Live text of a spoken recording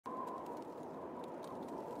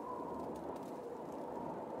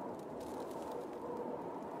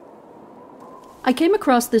I came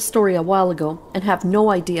across this story a while ago and have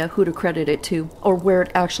no idea who to credit it to or where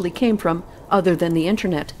it actually came from other than the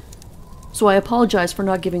internet. So I apologize for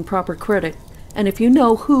not giving proper credit, and if you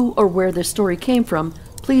know who or where this story came from,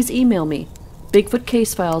 please email me,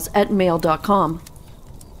 BigfootCaseFiles@mail.com.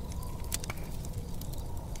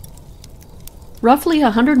 Roughly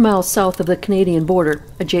 100 miles south of the Canadian border,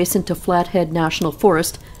 adjacent to Flathead National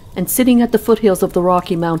Forest, and sitting at the foothills of the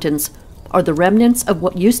Rocky Mountains, are the remnants of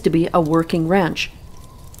what used to be a working ranch.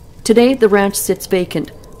 Today, the ranch sits vacant,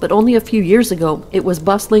 but only a few years ago, it was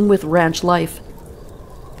bustling with ranch life.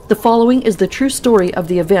 The following is the true story of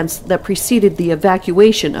the events that preceded the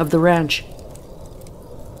evacuation of the ranch.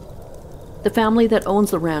 The family that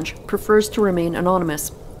owns the ranch prefers to remain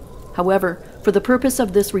anonymous. However, for the purpose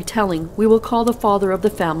of this retelling, we will call the father of the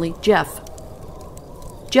family Jeff.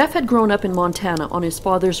 Jeff had grown up in Montana on his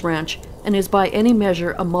father's ranch and is by any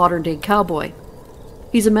measure a modern-day cowboy.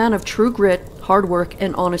 He's a man of true grit, hard work,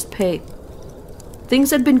 and honest pay.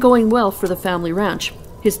 Things had been going well for the family ranch.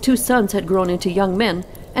 His 2 sons had grown into young men,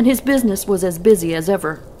 and his business was as busy as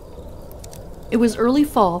ever. It was early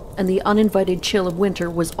fall, and the uninvited chill of winter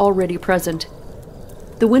was already present.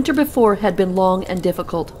 The winter before had been long and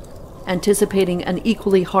difficult. Anticipating an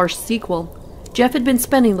equally harsh sequel, Jeff had been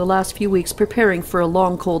spending the last few weeks preparing for a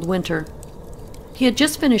long, cold winter. He had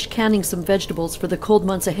just finished canning some vegetables for the cold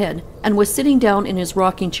months ahead and was sitting down in his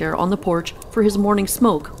rocking chair on the porch for his morning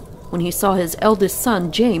smoke when he saw his eldest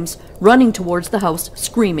son, James, running towards the house,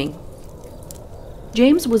 screaming.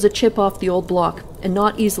 James was a chip off the old block and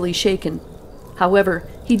not easily shaken. However,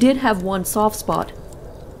 he did have one soft spot.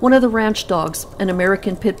 One of the ranch dogs, an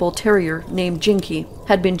American Pit Bull Terrier named Jinky,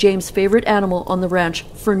 had been James' favorite animal on the ranch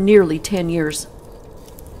for nearly 10 years.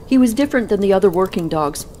 He was different than the other working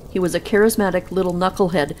dogs. He was a charismatic little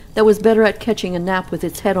knucklehead that was better at catching a nap with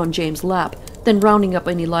its head on James' lap than rounding up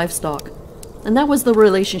any livestock. And that was the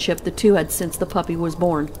relationship the two had since the puppy was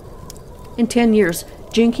born. In 10 years,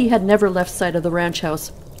 Jinky had never left sight of the ranch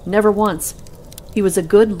house. Never once. He was a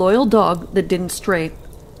good, loyal dog that didn't stray.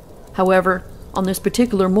 However, on this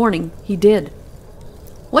particular morning, he did.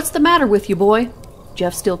 "What's the matter with you, boy?"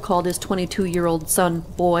 Jeff still called his 22-year-old son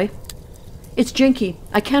boy. "It's Jinky.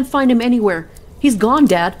 I can't find him anywhere. He's gone,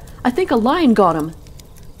 Dad. I think a lion got him."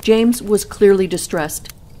 James was clearly distressed.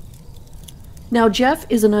 Now, Jeff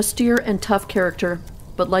is an austere and tough character,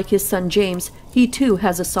 but like his son James, he too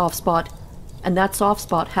has a soft spot, and that soft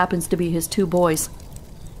spot happens to be his 2 boys.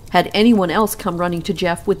 Had anyone else come running to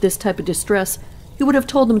Jeff with this type of distress, he would have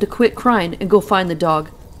told him to quit crying and go find the dog,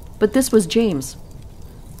 but this was James.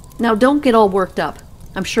 "Now don't get all worked up.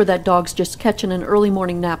 I'm sure that dog's just catching an early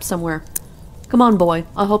morning nap somewhere. Come on, boy,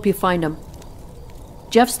 I'll help you find him."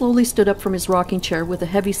 Jeff slowly stood up from his rocking chair with a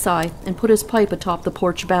heavy sigh and put his pipe atop the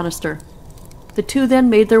porch banister. The two then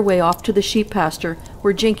made their way off to the sheep pasture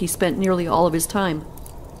where Jinky spent nearly all of his time.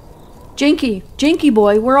 "Jinky! Jinky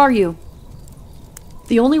boy, where are you?"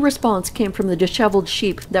 The only response came from the disheveled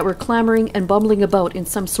sheep that were clamoring and bumbling about in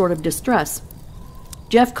some sort of distress.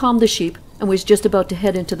 Jeff calmed the sheep and was just about to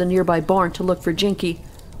head into the nearby barn to look for Jinky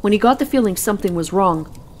when he got the feeling something was wrong.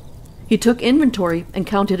 He took inventory and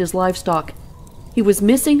counted his livestock. He was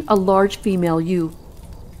missing a large female ewe.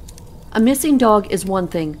 A missing dog is one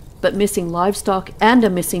thing, but missing livestock and a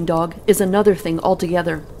missing dog is another thing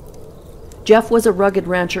altogether. Jeff was a rugged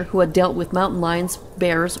rancher who had dealt with mountain lions,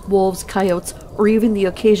 bears, wolves, coyotes, or even the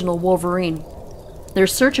occasional wolverine. Their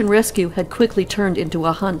search and rescue had quickly turned into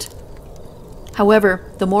a hunt. However,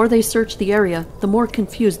 the more they searched the area, the more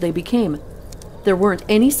confused they became. There weren't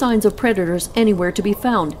any signs of predators anywhere to be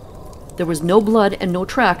found. There was no blood and no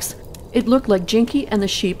tracks. It looked like Jinky and the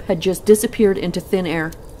sheep had just disappeared into thin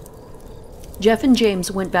air. Jeff and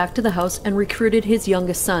James went back to the house and recruited his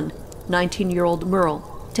youngest son, 19-year-old Merle,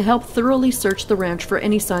 to help thoroughly search the ranch for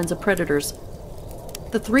any signs of predators.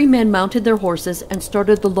 The 3 men mounted their horses and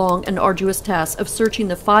started the long and arduous task of searching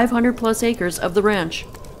the 500-plus acres of the ranch.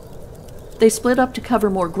 They split up to cover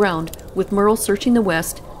more ground, with Merle searching the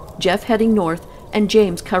west, Jeff heading north, and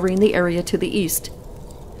James covering the area to the east.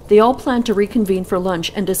 They all planned to reconvene for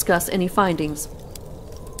lunch and discuss any findings.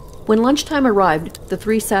 When lunchtime arrived, the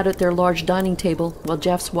 3 sat at their large dining table while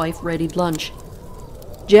Jeff's wife readied lunch.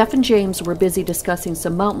 Jeff and James were busy discussing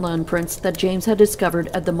some mountain lion prints that James had discovered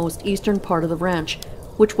at the most eastern part of the ranch,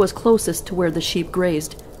 which was closest to where the sheep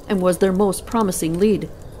grazed, and was their most promising lead.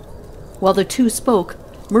 While the two spoke,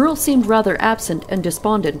 Merle seemed rather absent and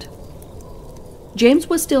despondent. James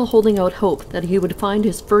was still holding out hope that he would find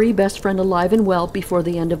his furry best friend alive and well before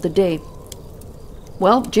the end of the day.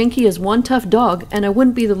 "Well, Jinky is one tough dog, and I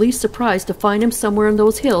wouldn't be the least surprised to find him somewhere in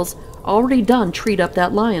those hills, already done treat up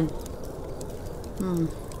that lion."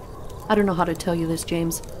 I don't know how to tell you this,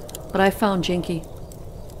 James, but I found Jinky."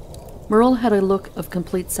 Merle had a look of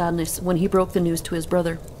complete sadness when he broke the news to his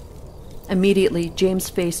brother. Immediately, James'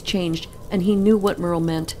 face changed, and he knew what Merle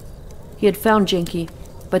meant. He had found Jinky,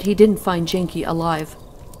 but he didn't find Jinky alive.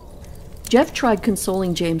 Jeff tried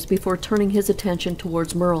consoling James before turning his attention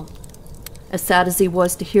towards Merle. As sad as he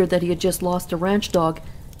was to hear that he had just lost a ranch dog,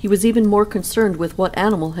 he was even more concerned with what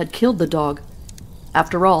animal had killed the dog.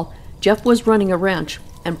 After all, Jeff was running a ranch,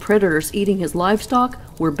 and predators eating his livestock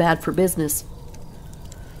were bad for business.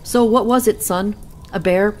 "So what was it, son? A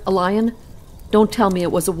bear? A lion? Don't tell me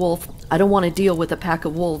it was a wolf. I don't want to deal with a pack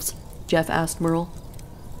of wolves," Jeff asked Merle.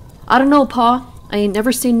 "I don't know, Pa. I ain't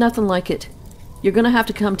never seen nothing like it. You're gonna have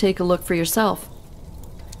to come take a look for yourself."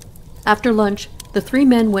 After lunch, the three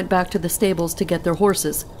men went back to the stables to get their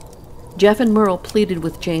horses. Jeff and Merle pleaded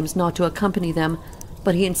with James not to accompany them,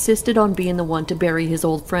 but he insisted on being the one to bury his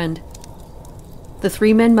old friend. The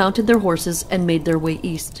three men mounted their horses and made their way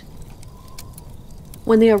east.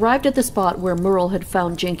 When they arrived at the spot where Merle had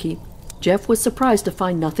found Jinky, Jeff was surprised to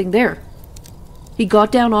find nothing there. He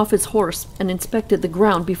got down off his horse and inspected the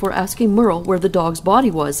ground before asking Merle where the dog's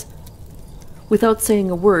body was. Without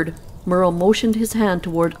saying a word, Merle motioned his hand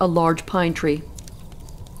toward a large pine tree.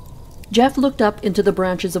 Jeff looked up into the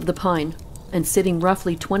branches of the pine, and sitting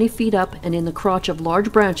roughly 20 feet up and in the crotch of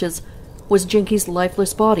large branches was Jinky's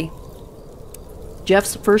lifeless body.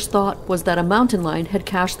 Jeff's first thought was that a mountain lion had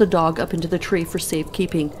cached the dog up into the tree for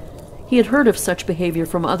safekeeping. He had heard of such behavior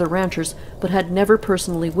from other ranchers, but had never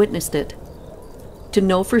personally witnessed it. To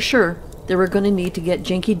know for sure, they were going to need to get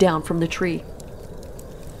Jinky down from the tree.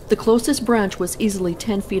 The closest branch was easily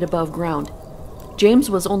 10 feet above ground. James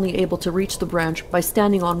was only able to reach the branch by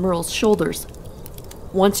standing on Merle's shoulders.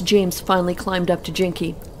 Once James finally climbed up to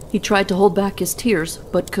Jinky, he tried to hold back his tears,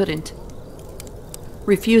 but couldn't.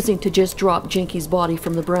 Refusing to just drop Jinky's body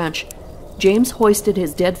from the branch, James hoisted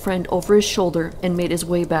his dead friend over his shoulder and made his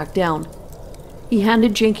way back down. He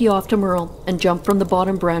handed Jinky off to Merle and jumped from the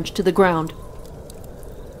bottom branch to the ground.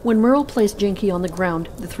 When Merle placed Jinky on the ground,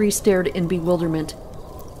 the three stared in bewilderment.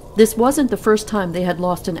 This wasn't the first time they had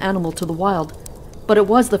lost an animal to the wild, but it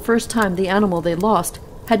was the first time the animal they lost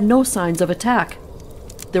had no signs of attack.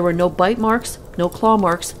 There were no bite marks, no claw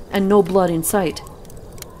marks, and no blood in sight.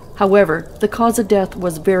 However, the cause of death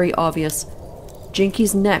was very obvious.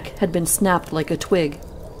 Jinky's neck had been snapped like a twig.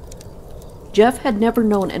 Jeff had never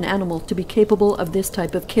known an animal to be capable of this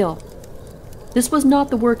type of kill. This was not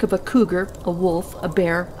the work of a cougar, a wolf, a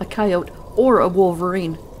bear, a coyote, or a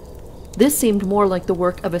wolverine. This seemed more like the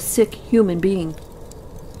work of a sick human being.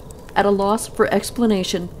 At a loss for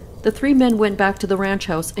explanation, the three men went back to the ranch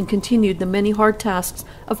house and continued the many hard tasks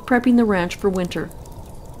of prepping the ranch for winter.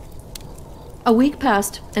 A week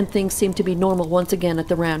passed, and things seemed to be normal once again at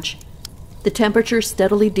the ranch. The temperature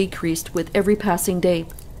steadily decreased with every passing day,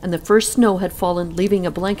 and the first snow had fallen, leaving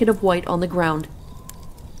a blanket of white on the ground.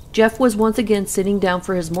 Jeff was once again sitting down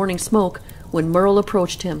for his morning smoke when Merle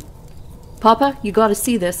approached him. "Papa, you gotta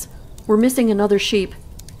see this. We're missing another sheep.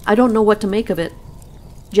 I don't know what to make of it."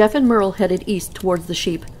 Jeff and Merle headed east towards the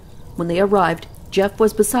sheep. When they arrived, Jeff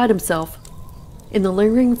was beside himself. In the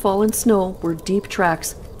lingering fallen snow were deep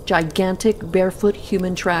tracks, gigantic barefoot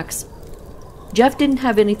human tracks. Jeff didn't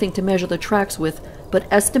have anything to measure the tracks with, but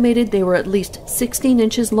estimated they were at least 16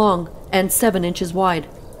 inches long and 7 inches wide.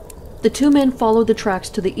 The two men followed the tracks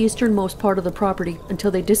to the easternmost part of the property until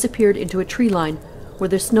they disappeared into a tree line where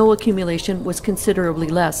the snow accumulation was considerably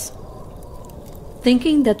less.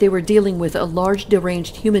 Thinking that they were dealing with a large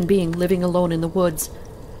deranged human being living alone in the woods,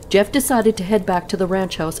 Jeff decided to head back to the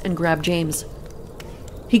ranch house and grab James.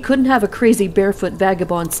 He couldn't have a crazy barefoot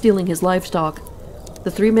vagabond stealing his livestock.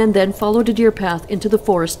 The three men then followed a deer path into the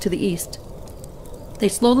forest to the east. They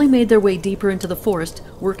slowly made their way deeper into the forest,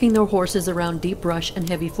 working their horses around deep brush and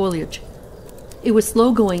heavy foliage. It was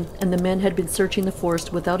slow going, and the men had been searching the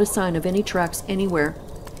forest without a sign of any tracks anywhere.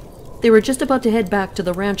 They were just about to head back to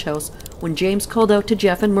the ranch house when James called out to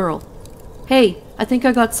Jeff and Merle, "Hey, I think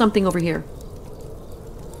I got something over here."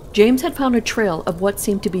 James had found a trail of what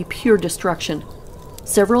seemed to be pure destruction.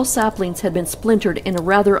 Several saplings had been splintered in a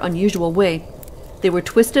rather unusual way. They were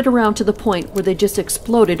twisted around to the point where they just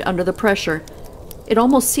exploded under the pressure. It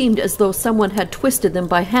almost seemed as though someone had twisted them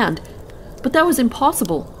by hand, but that was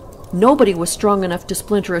impossible. Nobody was strong enough to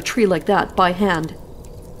splinter a tree like that by hand.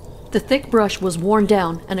 The thick brush was worn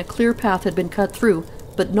down and a clear path had been cut through,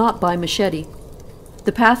 but not by machete.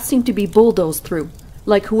 The path seemed to be bulldozed through,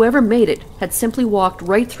 like whoever made it had simply walked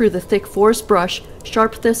right through the thick forest brush,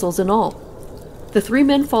 sharp thistles and all. The three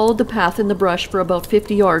men followed the path in the brush for about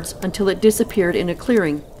 50 yards until it disappeared in a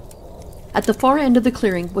clearing. At the far end of the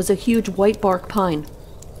clearing was a huge white bark pine.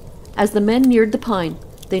 As the men neared the pine,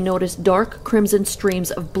 they noticed dark crimson streams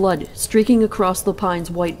of blood streaking across the pine's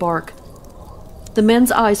white bark. The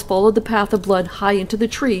men's eyes followed the path of blood high into the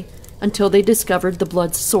tree until they discovered the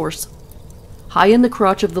blood's source. High in the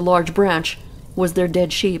crotch of the large branch was their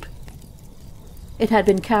dead sheep. It had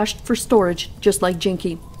been cached for storage, just like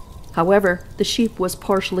Jinky. However, the sheep was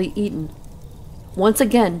partially eaten. Once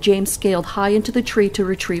again, James scaled high into the tree to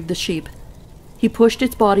retrieve the sheep. He pushed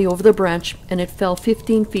its body over the branch, and it fell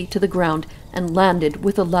 15 feet to the ground and landed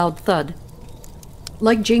with a loud thud.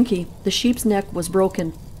 Like Jinky, the sheep's neck was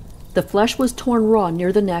broken. The flesh was torn raw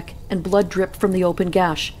near the neck, and blood dripped from the open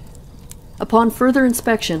gash. Upon further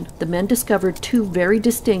inspection, the men discovered two very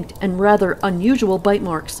distinct and rather unusual bite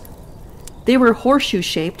marks. They were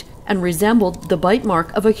horseshoe-shaped and resembled the bite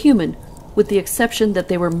mark of a human, with the exception that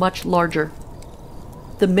they were much larger.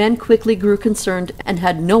 The men quickly grew concerned and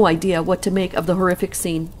had no idea what to make of the horrific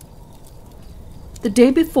scene. The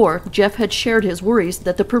day before, Jeff had shared his worries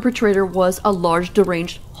that the perpetrator was a large,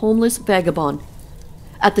 deranged, homeless vagabond.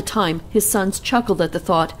 At the time, his sons chuckled at the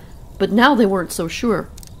thought, but now they weren't so sure.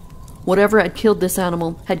 Whatever had killed this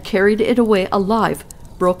animal had carried it away alive,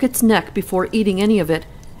 broke its neck before eating any of it,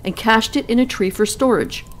 and cached it in a tree for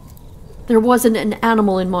storage. There wasn't an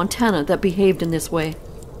animal in Montana that behaved in this way.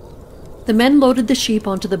 The men loaded the sheep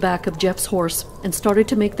onto the back of Jeff's horse and started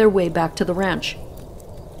to make their way back to the ranch.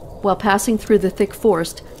 While passing through the thick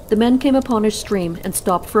forest, the men came upon a stream and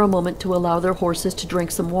stopped for a moment to allow their horses to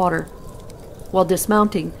drink some water. While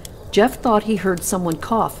dismounting, Jeff thought he heard someone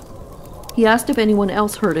cough. He asked if anyone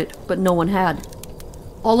else heard it, but no one had.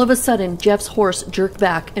 All of a sudden, Jeff's horse jerked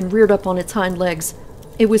back and reared up on its hind legs.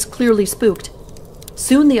 It was clearly spooked.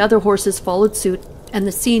 Soon the other horses followed suit, and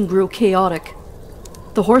the scene grew chaotic.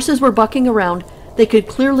 The horses were bucking around. They could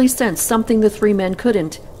clearly sense something the three men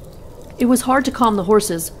couldn't. It was hard to calm the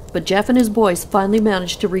horses, but Jeff and his boys finally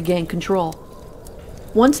managed to regain control.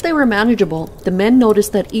 Once they were manageable, the men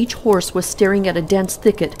noticed that each horse was staring at a dense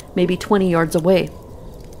thicket, maybe 20 yards away.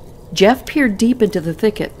 Jeff peered deep into the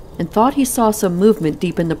thicket and thought he saw some movement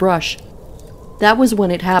deep in the brush. That was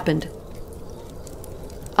when it happened.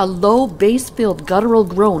 A low, bass-filled guttural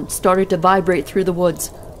groan started to vibrate through the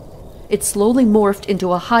woods. It slowly morphed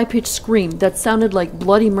into a high-pitched scream that sounded like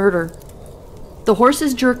bloody murder. The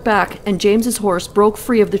horses jerked back, and James's horse broke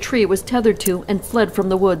free of the tree it was tethered to and fled from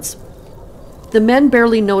the woods. The men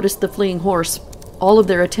barely noticed the fleeing horse. All of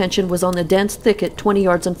their attention was on the dense thicket 20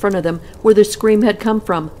 yards in front of them, where the scream had come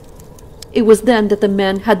from. It was then that the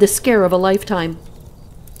men had the scare of a lifetime.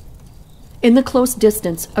 In the close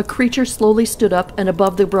distance, a creature slowly stood up and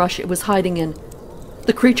above the brush it was hiding in.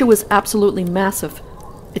 The creature was absolutely massive.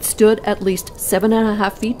 It stood at least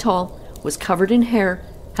 7.5 feet tall, was covered in hair,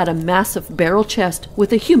 had a massive barrel chest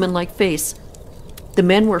with a human-like face. The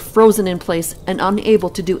men were frozen in place and unable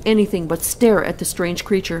to do anything but stare at the strange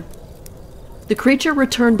creature. The creature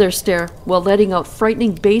returned their stare while letting out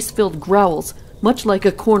frightening bass-filled growls, much like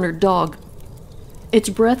a cornered dog. Its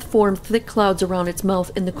breath formed thick clouds around its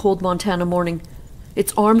mouth in the cold Montana morning.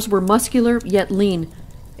 Its arms were muscular yet lean.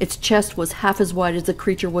 Its chest was half as wide as the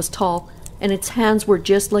creature was tall, and its hands were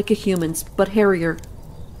just like a human's, but hairier.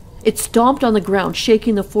 It stomped on the ground,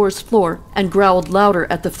 shaking the forest floor, and growled louder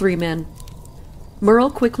at the three men.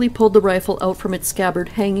 Merle quickly pulled the rifle out from its scabbard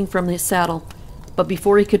hanging from his saddle, but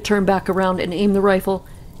before he could turn back around and aim the rifle,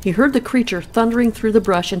 he heard the creature thundering through the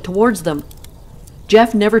brush and towards them.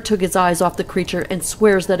 Jeff never took his eyes off the creature and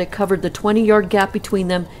swears that it covered the 20-yard gap between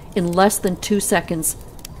them in less than 2 seconds.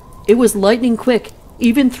 It was lightning quick,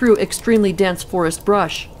 even through extremely dense forest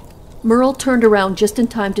brush. Merle turned around just in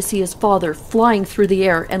time to see his father flying through the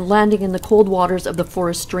air and landing in the cold waters of the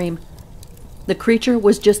forest stream. The creature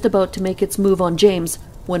was just about to make its move on James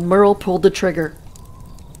when Merle pulled the trigger.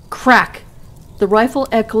 Crack! The rifle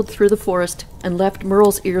echoed through the forest and left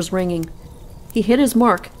Merle's ears ringing. He hit his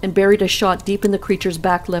mark and buried a shot deep in the creature's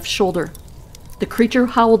back left shoulder. The creature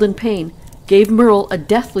howled in pain, gave Merle a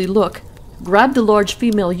deathly look, grabbed the large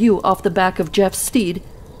female ewe off the back of Jeff's steed,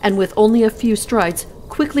 and with only a few strides,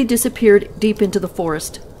 quickly disappeared deep into the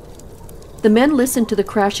forest. The men listened to the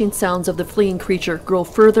crashing sounds of the fleeing creature grow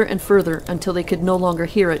further and further until they could no longer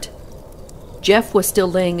hear it. Jeff was still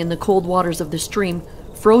laying in the cold waters of the stream,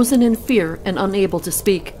 frozen in fear and unable to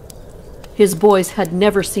speak. His boys had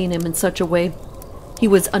never seen him in such a way. He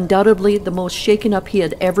was undoubtedly the most shaken up he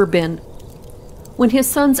had ever been. When his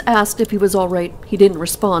sons asked if he was all right, he didn't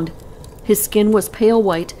respond. His skin was pale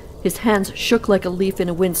white, his hands shook like a leaf in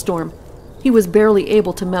a windstorm. He was barely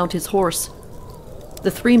able to mount his horse. The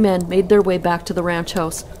three men made their way back to the ranch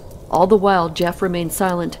house. All the while, Jeff remained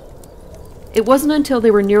silent. It wasn't until they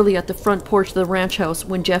were nearly at the front porch of the ranch house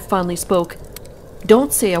when Jeff finally spoke.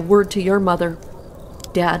 Don't say a word to your mother."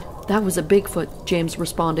 "Dad, that was a Bigfoot," James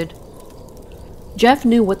responded. Jeff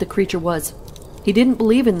knew what the creature was. He didn't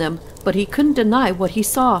believe in them, but he couldn't deny what he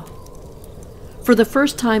saw. For the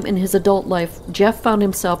first time in his adult life, Jeff found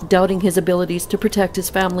himself doubting his abilities to protect his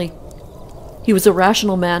family. He was a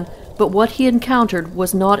rational man, but what he encountered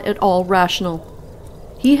was not at all rational.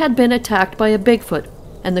 He had been attacked by a Bigfoot,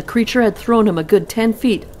 and the creature had thrown him a good 10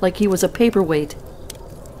 feet like he was a paperweight.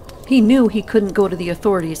 He knew he couldn't go to the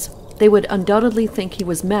authorities. They would undoubtedly think he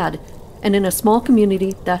was mad, and in a small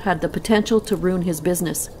community that had the potential to ruin his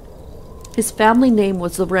business. His family name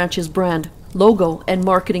was the ranch's brand, logo, and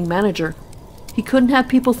marketing manager. He couldn't have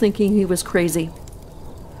people thinking he was crazy.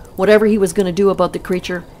 Whatever he was going to do about the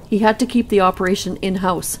creature, he had to keep the operation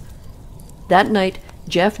in-house. That night,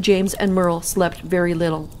 Jeff, James, and Merle slept very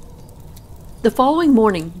little. The following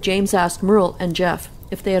morning, James asked Merle and Jeff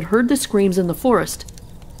if they had heard the screams in the forest.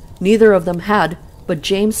 Neither of them had, but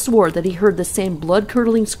James swore that he heard the same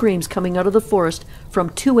blood-curdling screams coming out of the forest from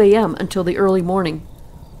 2 a.m. until the early morning.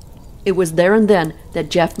 It was there and then that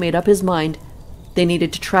Jeff made up his mind. They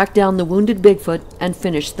needed to track down the wounded Bigfoot and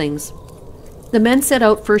finish things. The men set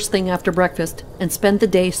out first thing after breakfast and spent the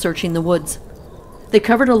day searching the woods. They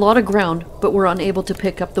covered a lot of ground, but were unable to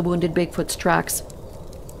pick up the wounded Bigfoot's tracks.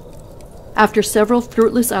 After several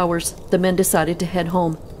fruitless hours, the men decided to head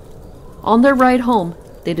home. On their ride home,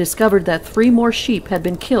 they discovered that 3 more sheep had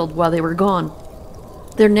been killed while they were gone.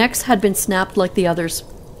 Their necks had been snapped like the others.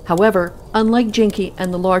 However, unlike Jinky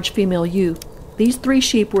and the large female ewe, these 3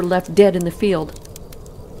 sheep were left dead in the field.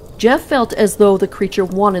 Jeff felt as though the creature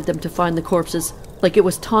wanted them to find the corpses, like it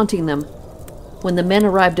was taunting them. When the men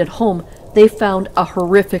arrived at home, they found a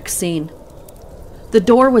horrific scene. The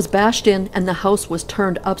door was bashed in and the house was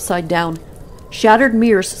turned upside down. Shattered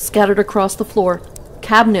mirrors scattered across the floor,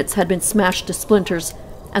 cabinets had been smashed to splinters,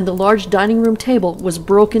 and the large dining room table was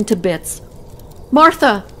broken to bits.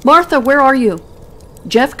 "Martha! Martha, where are you?"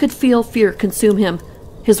 Jeff could feel fear consume him.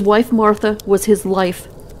 His wife Martha was his life.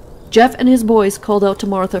 Jeff and his boys called out to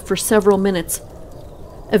Martha for several minutes.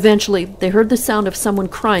 Eventually, they heard the sound of someone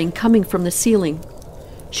crying coming from the ceiling.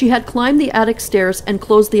 She had climbed the attic stairs and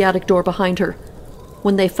closed the attic door behind her.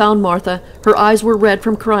 When they found Martha, her eyes were red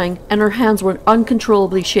from crying and her hands were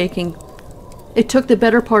uncontrollably shaking. It took the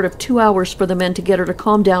better part of 2 hours for the men to get her to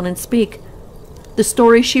calm down and speak. The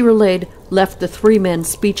story she relayed left the 3 men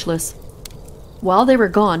speechless. While they were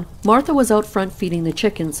gone, Martha was out front feeding the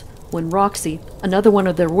chickens, when Roxy, another one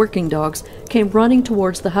of their working dogs, came running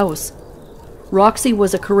towards the house. Roxy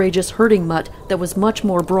was a courageous herding mutt that was much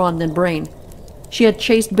more brawn than brain. She had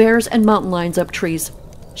chased bears and mountain lions up trees.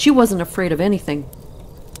 She wasn't afraid of anything.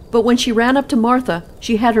 But when she ran up to Martha,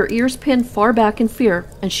 she had her ears pinned far back in fear,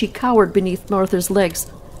 and she cowered beneath Martha's legs,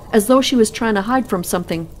 as though she was trying to hide from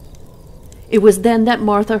something. It was then that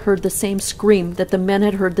Martha heard the same scream that the men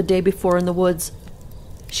had heard the day before in the woods.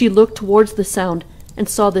 She looked towards the sound and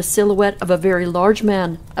saw the silhouette of a very large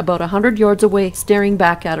man about 100 yards away staring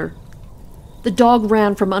back at her. The dog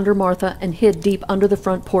ran from under Martha and hid deep under the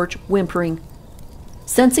front porch, whimpering.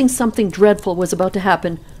 Sensing something dreadful was about to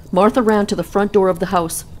happen, Martha ran to the front door of the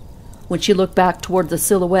house. When she looked back toward the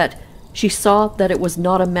silhouette, she saw that it was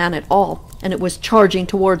not a man at all, and it was charging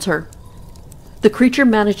towards her. The creature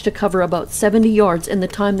managed to cover about 70 yards in the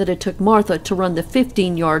time that it took Martha to run the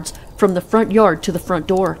 15 yards from the front yard to the front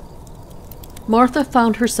door. Martha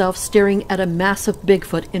found herself staring at a massive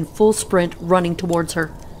Bigfoot in full sprint running towards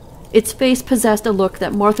her. Its face possessed a look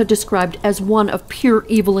that Martha described as one of pure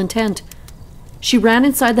evil intent. She ran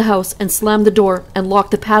inside the house and slammed the door and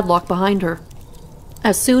locked the padlock behind her.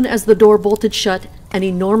 As soon as the door bolted shut, an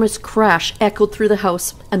enormous crash echoed through the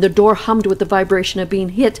house, and the door hummed with the vibration of being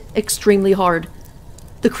hit extremely hard.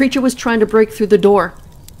 The creature was trying to break through the door.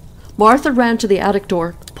 Martha ran to the attic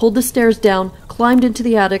door, pulled the stairs down, climbed into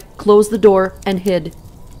the attic, closed the door, and hid.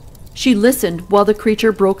 She listened while the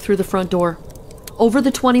creature broke through the front door. Over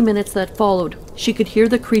the 20 minutes that followed, she could hear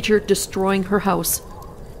the creature destroying her house.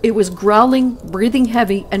 It was growling, breathing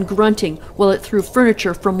heavy, and grunting while it threw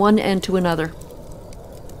furniture from one end to another.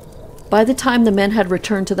 By the time the men had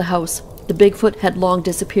returned to the house, the Bigfoot had long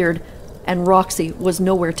disappeared, and Roxy was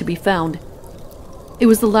nowhere to be found. It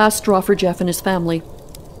was the last straw for Jeff and his family.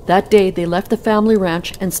 That day they left the family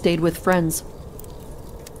ranch and stayed with friends.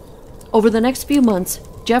 Over the next few months,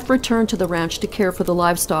 Jeff returned to the ranch to care for the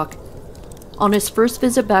livestock. On his first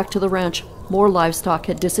visit back to the ranch, more livestock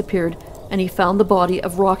had disappeared, and he found the body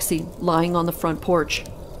of Roxy lying on the front porch.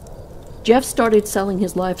 Jeff started selling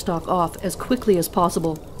his livestock off as quickly as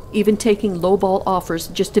possible, even taking lowball offers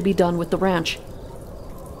just to be done with the ranch.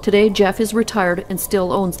 Today, Jeff is retired and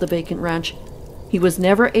still owns the vacant ranch. He was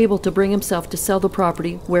never able to bring himself to sell the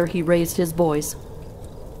property where he raised his boys.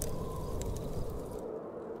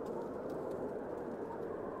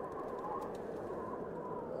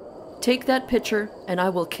 Take that picture and I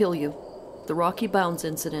will kill you. The Rocky Bounds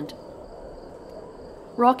incident.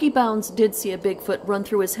 Rocky Bounds did see a Bigfoot run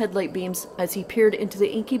through his headlight beams as he peered into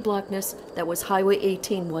the inky blackness that was Highway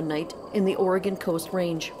 18 one night in the Oregon Coast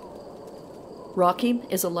Range. Rocky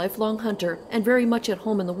is a lifelong hunter and very much at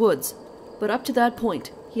home in the woods, but up to that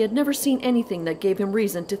point, he had never seen anything that gave him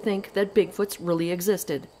reason to think that Bigfoots really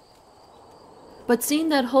existed. But seeing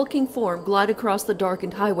that hulking form glide across the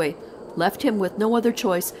darkened highway left him with no other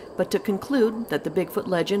choice but to conclude that the Bigfoot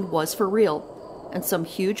legend was for real, and some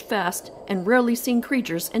huge, fast, and rarely seen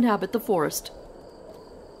creatures inhabit the forest.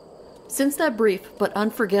 Since that brief but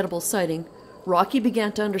unforgettable sighting, Rocky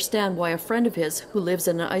began to understand why a friend of his who lives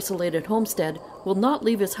in an isolated homestead will not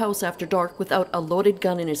leave his house after dark without a loaded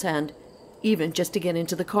gun in his hand, even just to get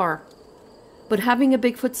into the car. But having a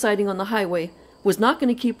Bigfoot sighting on the highway was not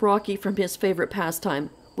going to keep Rocky from his favorite pastime,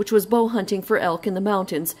 which was bow hunting for elk in the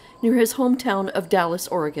mountains near his hometown of Dallas,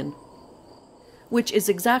 Oregon. Which is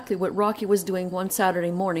exactly what Rocky was doing one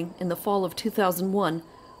Saturday morning in the fall of 2001,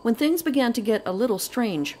 when things began to get a little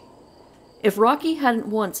strange. If Rocky hadn't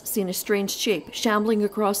once seen a strange shape shambling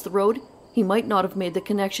across the road, he might not have made the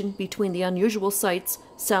connection between the unusual sights,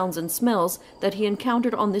 sounds, and smells that he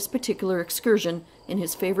encountered on this particular excursion in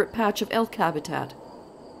his favorite patch of elk habitat.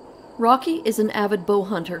 Rocky is an avid bow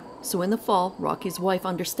hunter, so in the fall, Rocky's wife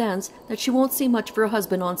understands that she won't see much of her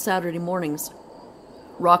husband on Saturday mornings.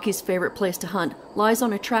 Rocky's favorite place to hunt lies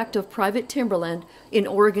on a tract of private timberland in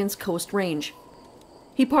Oregon's Coast Range.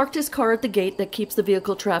 He parked his car at the gate that keeps the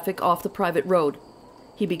vehicle traffic off the private road.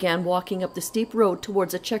 He began walking up the steep road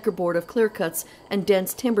towards a checkerboard of clear-cuts and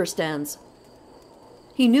dense timber stands.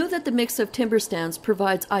 He knew that the mix of timber stands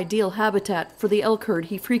provides ideal habitat for the elk herd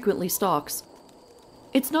he frequently stalks.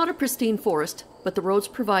 It's not a pristine forest, but the roads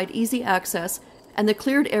provide easy access, and the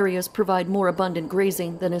cleared areas provide more abundant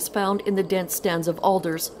grazing than is found in the dense stands of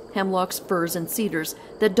alders, hemlocks, firs, and cedars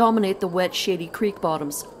that dominate the wet, shady creek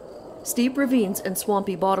bottoms. Steep ravines and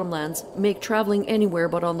swampy bottomlands make traveling anywhere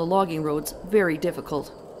but on the logging roads very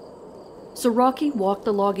difficult. So Rocky walked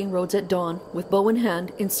the logging roads at dawn with bow in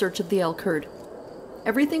hand in search of the elk herd.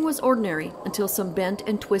 Everything was ordinary until some bent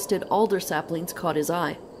and twisted alder saplings caught his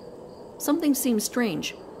eye. Something seemed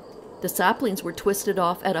strange. The saplings were twisted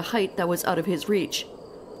off at a height that was out of his reach.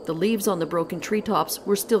 The leaves on the broken treetops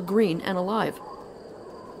were still green and alive.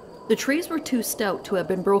 The trees were too stout to have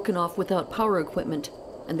been broken off without power equipment,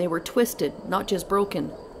 and they were twisted, not just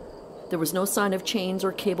broken. There was no sign of chains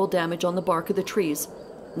or cable damage on the bark of the trees.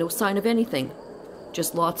 No sign of anything.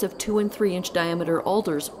 Just lots of 2- and 3-inch diameter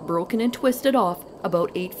alders broken and twisted off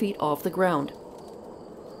about 8 feet off the ground.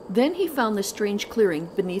 Then he found this strange clearing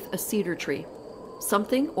beneath a cedar tree.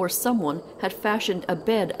 Something or someone had fashioned a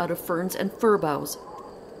bed out of ferns and fir boughs.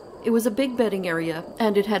 It was a big bedding area,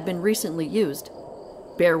 and it had been recently used.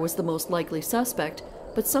 Bear was the most likely suspect,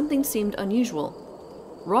 but something seemed unusual.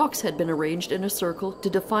 Rocks had been arranged in a circle to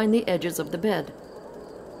define the edges of the bed.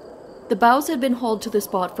 The boughs had been hauled to the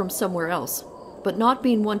spot from somewhere else, but not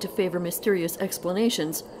being one to favor mysterious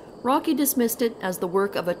explanations, Rocky dismissed it as the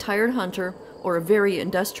work of a tired hunter or a very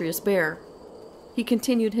industrious bear. He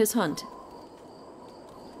continued his hunt.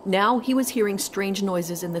 Now he was hearing strange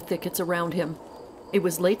noises in the thickets around him. It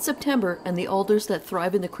was late September, and the alders that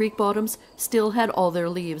thrive in the creek bottoms still had all their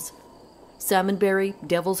leaves. Salmonberry,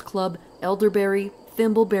 devil's club, elderberry,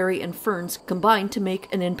 thimbleberry, and ferns combined to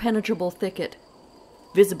make an impenetrable thicket.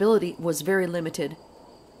 Visibility was very limited.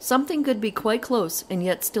 Something could be quite close and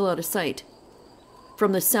yet still out of sight.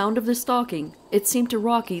 From the sound of the stalking, it seemed to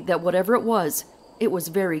Rocky that whatever it was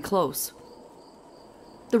very close.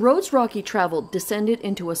 The roads Rocky traveled descended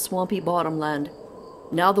into a swampy bottomland.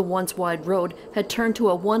 Now the once wide road had turned to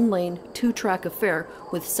a 1-lane, 2-track affair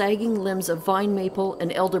with sagging limbs of vine maple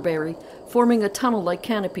and elderberry forming a tunnel-like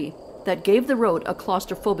canopy that gave the road a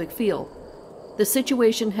claustrophobic feel. The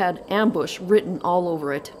situation had ambush written all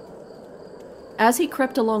over it. As he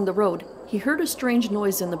crept along the road, he heard a strange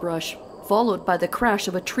noise in the brush, followed by the crash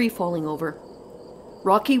of a tree falling over.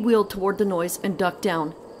 Rocky wheeled toward the noise and ducked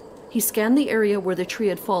down. He scanned the area where the tree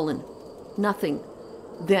had fallen. Nothing.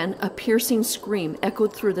 Then a piercing scream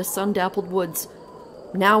echoed through the sun-dappled woods.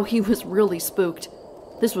 Now he was really spooked.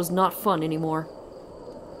 This was not fun anymore.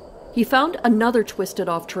 He found another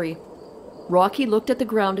twisted-off tree. Rocky looked at the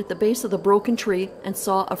ground at the base of the broken tree and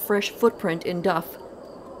saw a fresh footprint in duff.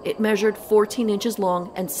 It measured 14 inches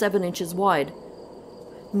long and 7 inches wide.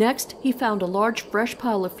 Next, he found a large fresh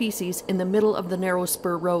pile of feces in the middle of the narrow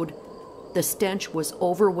spur road. The stench was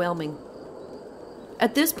overwhelming.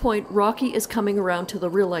 At this point, Rocky is coming around to the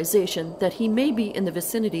realization that he may be in the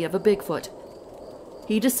vicinity of a Bigfoot.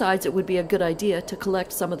 He decides it would be a good idea to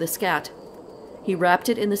collect some of the scat. He wrapped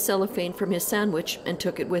it in the cellophane from his sandwich and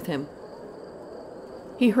took it with him.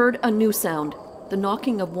 He heard a new sound, the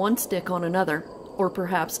knocking of one stick on another, or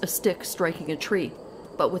perhaps a stick striking a tree,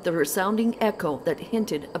 but with a resounding echo that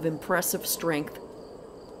hinted of impressive strength.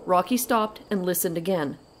 Rocky stopped and listened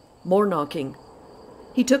again. More knocking.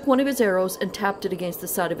 He took one of his arrows and tapped it against the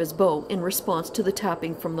side of his bow in response to the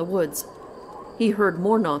tapping from the woods. He heard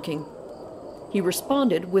more knocking. He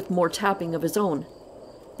responded with more tapping of his own.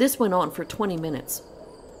 This went on for 20 minutes.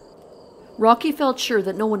 Rocky felt sure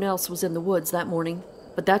that no one else was in the woods that morning,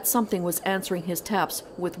 but that something was answering his taps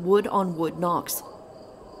with wood-on-wood knocks.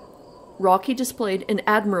 Rocky displayed an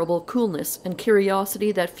admirable coolness and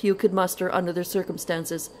curiosity that few could muster under the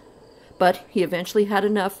circumstances, but he eventually had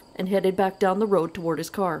enough and headed back down the road toward his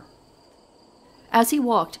car. As he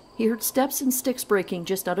walked, he heard steps and sticks breaking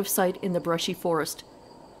just out of sight in the brushy forest.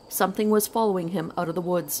 Something was following him out of the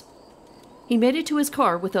woods. He made it to his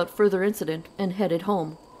car without further incident and headed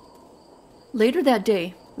home. Later that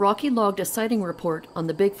day, Rocky logged a sighting report on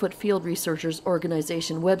the Bigfoot Field Researchers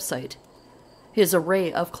Organization website. His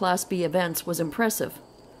array of Class B events was impressive.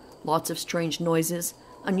 Lots of strange noises,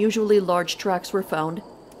 unusually large tracks were found,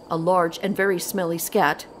 a large and very smelly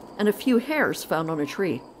scat, and a few hairs found on a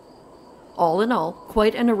tree. All in all,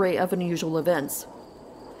 quite an array of unusual events.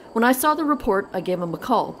 When I saw the report, I gave him a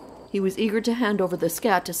call. He was eager to hand over the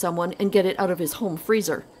scat to someone and get it out of his home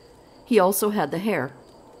freezer. He also had the hair.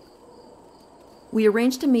 We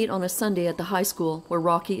arranged to meet on a Sunday at the high school, where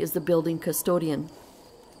Rocky is the building custodian.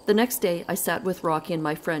 The next day, I sat with Rocky and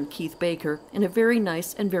my friend Keith Baker in a very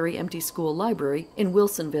nice and very empty school library in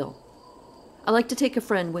Wilsonville. I like to take a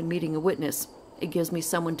friend when meeting a witness. It gives me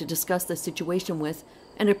someone to discuss the situation with,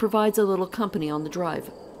 and it provides a little company on the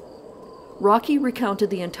drive. Rocky recounted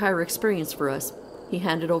the entire experience for us. He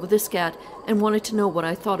handed over the scat and wanted to know what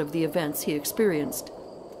I thought of the events he experienced.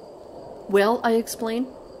 Well, I explained,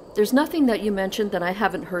 there's nothing that you mentioned that I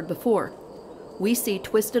haven't heard before. We see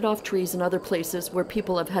twisted off trees in other places where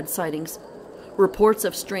people have had sightings. Reports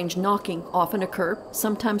of strange knocking often occur,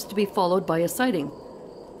 sometimes to be followed by a sighting.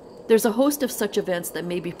 There's a host of such events that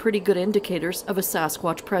may be pretty good indicators of a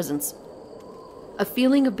Sasquatch presence. A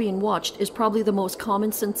feeling of being watched is probably the most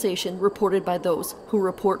common sensation reported by those who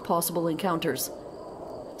report possible encounters.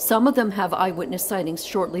 Some of them have eyewitness sightings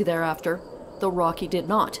shortly thereafter, though Rocky did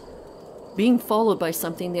not. Being followed by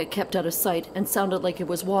something that kept out of sight and sounded like it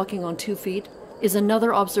was walking on 2 feet is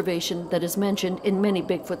another observation that is mentioned in many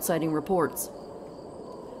Bigfoot sighting reports.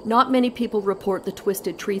 Not many people report the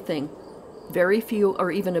twisted tree thing. Very few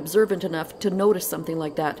are even observant enough to notice something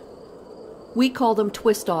like that. We call them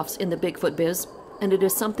twist-offs in the Bigfoot biz, and it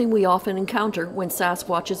is something we often encounter when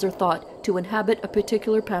Sasquatches are thought to inhabit a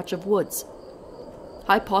particular patch of woods.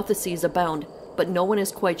 Hypotheses abound, but no one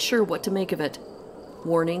is quite sure what to make of it.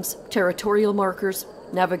 Warnings, territorial markers,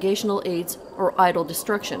 navigational aids, or idle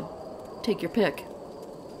destruction. Take your pick.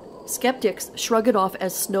 Skeptics shrug it off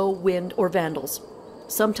as snow, wind, or vandals.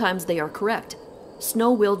 Sometimes they are correct.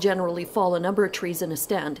 Snow will generally fall a number of trees in a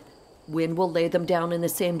stand. Wind will lay them down in the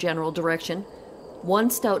same general direction.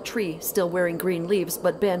 One stout tree, still wearing green leaves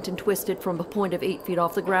but bent and twisted from a point of 8 feet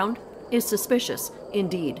off the ground, is suspicious,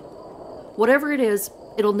 indeed. Whatever it is,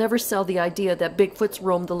 it'll never sell the idea that Bigfoots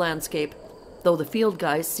roam the landscape, though the field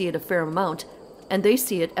guys see it a fair amount, and they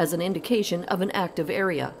see it as an indication of an active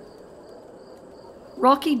area.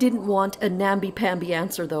 Rocky didn't want a namby-pamby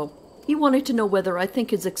answer, though. He wanted to know whether I think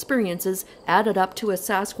his experiences added up to a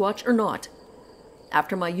Sasquatch or not.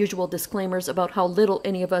 After my usual disclaimers about how little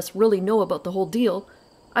any of us really know about the whole deal,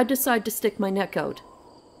 I decide to stick my neck out.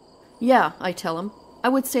 Yeah, I tell him, I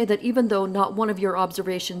would say that even though not one of your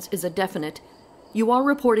observations is a definite, you are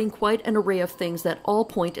reporting quite an array of things that all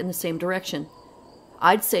point in the same direction.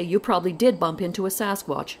 I'd say you probably did bump into a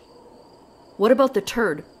Sasquatch. What about the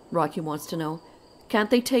turd? Rocky wants to know. Can't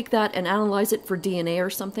they take that and analyze it for DNA or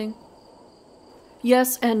something?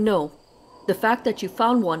 Yes and no. The fact that you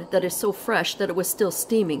found one that is so fresh that it was still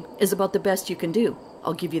steaming is about the best you can do.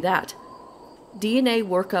 I'll give you that. DNA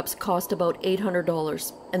workups cost about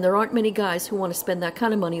 $800, and there aren't many guys who want to spend that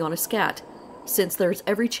kind of money on a scat, since there's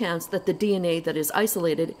every chance that the DNA that is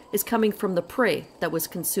isolated is coming from the prey that was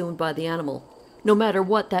consumed by the animal, no matter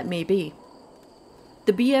what that may be.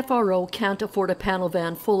 The BFRO can't afford a panel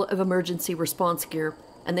van full of emergency response gear,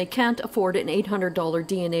 and they can't afford an $800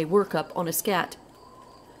 DNA workup on a scat.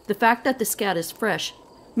 The fact that the scat is fresh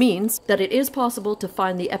means that it is possible to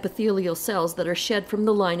find the epithelial cells that are shed from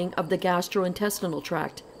the lining of the gastrointestinal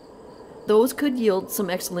tract. Those could yield some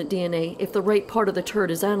excellent DNA if the right part of the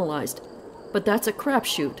turd is analyzed, but that's a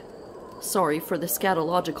crapshoot. Sorry for the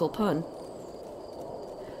scatological pun.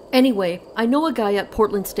 Anyway, I know a guy at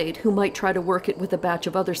Portland State who might try to work it with a batch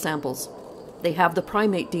of other samples. They have the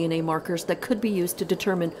primate DNA markers that could be used to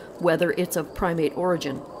determine whether it's of primate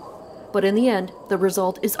origin. But in the end, the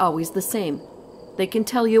result is always the same. They can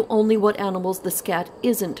tell you only what animals the scat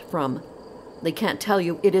isn't from. They can't tell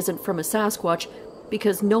you it isn't from a Sasquatch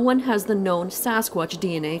because no one has the known Sasquatch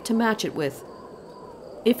DNA to match it with.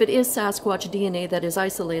 If it is Sasquatch DNA that is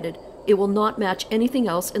isolated, it will not match anything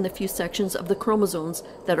else in the few sections of the chromosomes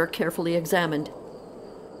that are carefully examined.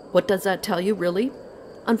 What does that tell you, really?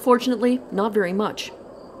 Unfortunately, not very much.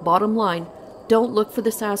 Bottom line, don't look for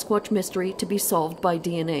the Sasquatch mystery to be solved by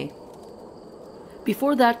DNA.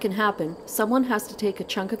 Before that can happen, someone has to take a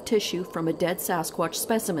chunk of tissue from a dead Sasquatch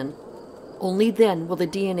specimen. Only then will the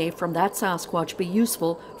DNA from that Sasquatch be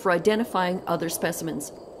useful for identifying other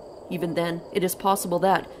specimens. Even then, it is possible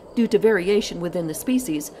that, due to variation within the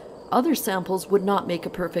species, other samples would not make a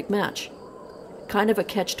perfect match. Kind of a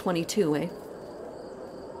catch-22, eh?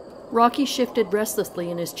 Rocky shifted restlessly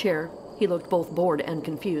in his chair. He looked both bored and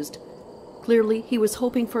confused. Clearly, he was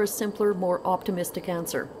hoping for a simpler, more optimistic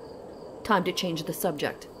answer. Time to change the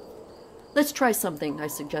subject. Let's try something, I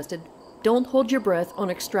suggested. Don't hold your breath on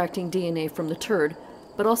extracting DNA from the turd,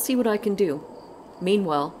 but I'll see what I can do.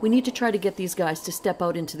 Meanwhile, we need to try to get these guys to step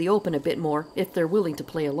out into the open a bit more if they're willing to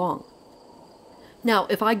play along. Now,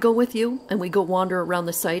 if I go with you and we go wander around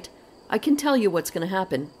the site, I can tell you what's going to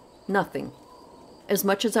happen. Nothing. As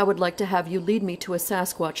much as I would like to have you lead me to a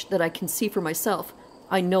Sasquatch that I can see for myself,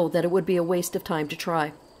 I know that it would be a waste of time to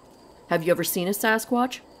try. Have you ever seen a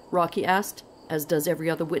Sasquatch? Rocky asked, as does every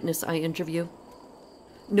other witness I interview.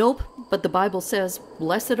 Nope, but the Bible says,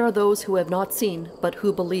 "Blessed are those who have not seen, but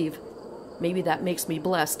who believe." Maybe that makes me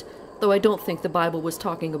blessed, though I don't think the Bible was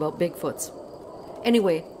talking about Bigfoots.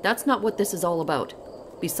 Anyway, that's not what this is all about.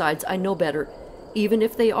 Besides, I know better. Even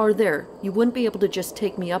if they are there, you wouldn't be able to just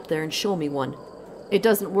take me up there and show me one. It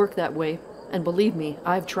doesn't work that way, and believe me,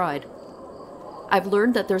 I've tried. I've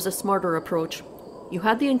learned that there's a smarter approach. You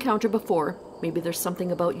had the encounter before. Maybe there's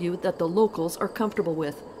something about you that the locals are comfortable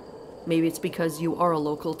with. Maybe it's because you are a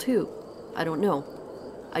local too. I don't know.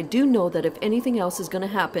 I do know that if anything else is going to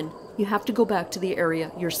happen, you have to go back to the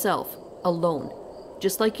area yourself, alone,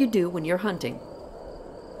 just like you do when you're hunting.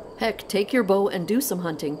 Heck, take your bow and do some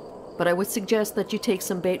hunting, but I would suggest that you take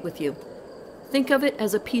some bait with you. Think of it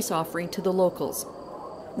as a peace offering to the locals.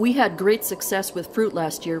 We had great success with fruit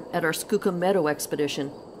last year at our Skookum Meadow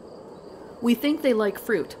expedition. We think they like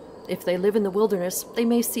fruit. If they live in the wilderness, they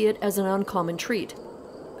may see it as an uncommon treat.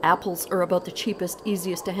 Apples are about the cheapest,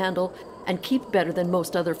 easiest to handle, and keep better than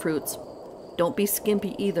most other fruits. Don't be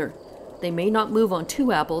skimpy either. They may not move on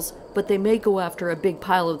 2 apples, but they may go after a big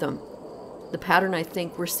pile of them. The pattern I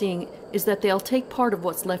think we're seeing is that they'll take part of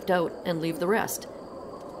what's left out and leave the rest.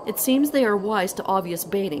 It seems they are wise to obvious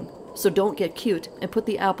baiting, so don't get cute and put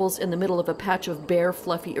the apples in the middle of a patch of bare,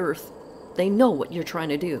 fluffy earth. They know what you're trying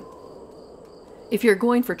to do. If you're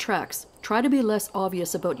going for tracks, try to be less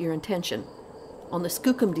obvious about your intention. On the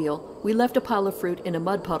Skookum deal, we left a pile of fruit in a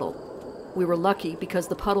mud puddle. We were lucky because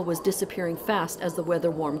the puddle was disappearing fast as the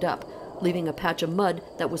weather warmed up, leaving a patch of mud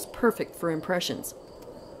that was perfect for impressions.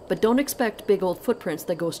 But don't expect big old footprints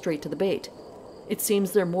that go straight to the bait. It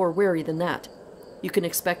seems they're more wary than that. You can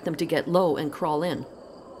expect them to get low and crawl in.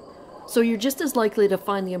 So you're just as likely to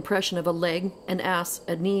find the impression of a leg, an ass,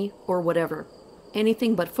 a knee, or whatever.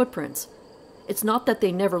 Anything but footprints. It's not that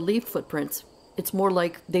they never leave footprints. It's more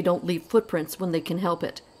like they don't leave footprints when they can help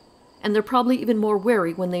it. And they're probably even more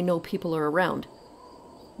wary when they know people are around.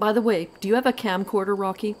 By the way, do you have a camcorder,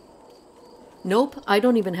 Rocky? Nope, I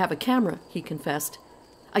don't even have a camera, he confessed.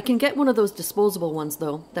 I can get one of those disposable ones,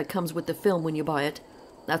 though, that comes with the film when you buy it.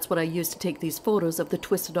 That's what I use to take these photos of the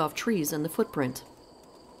twisted-off trees and the footprint.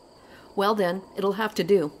 Well then, it'll have to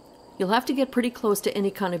do. You'll have to get pretty close to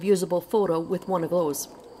any kind of usable photo with one of those.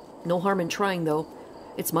 No harm in trying, though.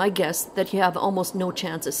 It's my guess that you have almost no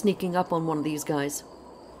chance of sneaking up on one of these guys.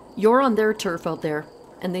 You're on their turf out there,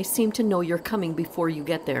 and they seem to know you're coming before you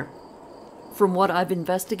get there. From what I've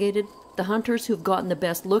investigated, the hunters who've gotten the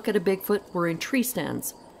best look at a Bigfoot were in tree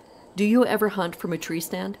stands. Do you ever hunt from a tree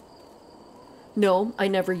stand? No, I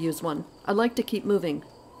never use one. I like to keep moving.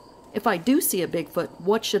 If I do see a Bigfoot,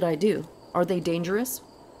 what should I do? Are they dangerous?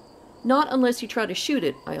 Not unless you try to shoot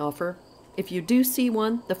it, I offer. If you do see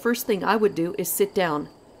one, the first thing I would do is sit down.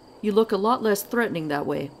 You look a lot less threatening that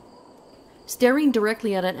way. Staring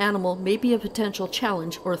directly at an animal may be a potential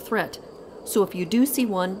challenge or threat, so if you do see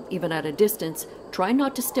one, even at a distance, try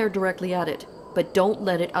not to stare directly at it. but don't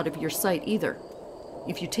let it out of your sight either.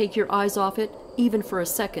 If you take your eyes off it, even for a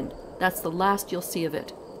second, that's the last you'll see of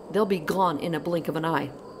it. They'll be gone in a blink of an eye.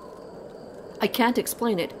 I can't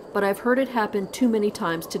explain it, but I've heard it happen too many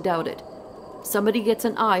times to doubt it. Somebody gets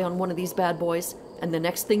an eye on one of these bad boys, and the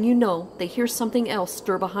next thing you know, they hear something else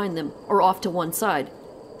stir behind them, or off to one side.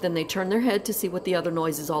 Then they turn their head to see what the other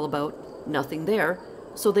noise is all about. Nothing there,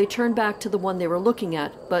 so they turn back to the one they were looking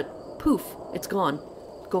at, but poof, it's gone.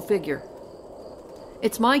 Go figure.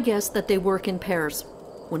 It's my guess that they work in pairs.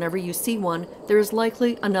 Whenever you see one, there is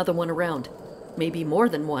likely another one around. Maybe more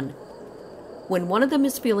than one. When one of them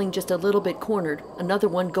is feeling just a little bit cornered, another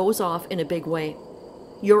one goes off in a big way.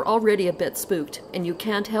 You're already a bit spooked, and you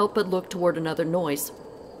can't help but look toward another noise.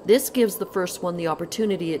 This gives the first one the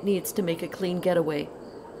opportunity it needs to make a clean getaway.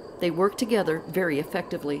 They work together very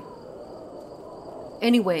effectively.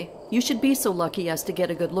 Anyway, you should be so lucky as to get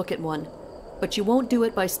a good look at one, but you won't do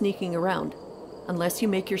it by sneaking around. Unless you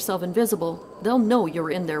make yourself invisible, they'll know you're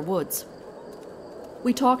in their woods.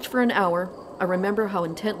 We talked for an hour. I remember how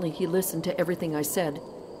intently he listened to everything I said.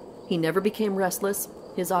 He never became restless.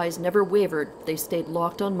 His eyes never wavered. They stayed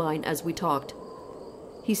locked on mine as we talked.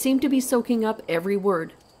 He seemed to be soaking up every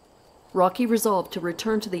word. Rocky resolved to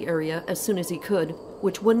return to the area as soon as he could,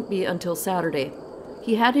 which wouldn't be until Saturday.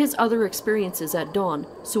 He had his other experiences at dawn,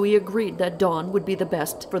 so he agreed that dawn would be the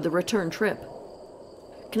best for the return trip.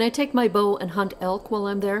 Can I take my bow and hunt elk while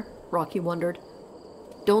I'm there? Rocky wondered.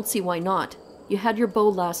 Don't see why not. You had your bow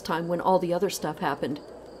last time when all the other stuff happened.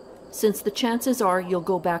 Since the chances are you'll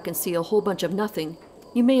go back and see a whole bunch of nothing,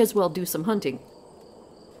 you may as well do some hunting.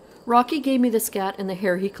 Rocky gave me the scat and the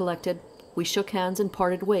hair he collected. We shook hands and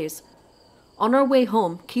parted ways. On our way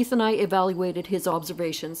home, Keith and I evaluated his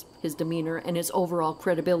observations, his demeanor, and his overall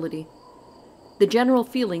credibility. The general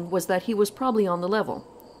feeling was that he was probably on the level.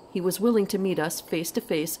 He was willing to meet us face to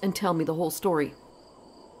face and tell me the whole story.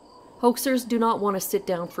 Hoaxers do not want to sit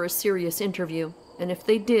down for a serious interview, and if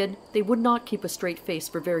they did, they would not keep a straight face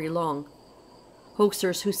for very long.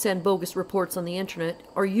 Hoaxers who send bogus reports on the internet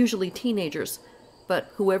are usually teenagers, but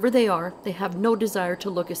whoever they are, they have no desire to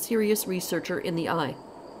look a serious researcher in the eye.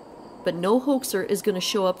 But no hoaxer is going to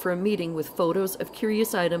show up for a meeting with photos of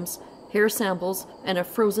curious items, hair samples, and a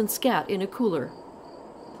frozen scat in a cooler.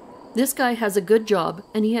 This guy has a good job,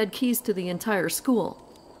 and he had keys to the entire school.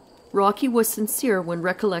 Rocky was sincere when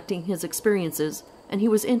recollecting his experiences, and he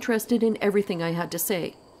was interested in everything I had to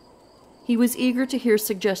say. He was eager to hear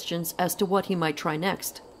suggestions as to what he might try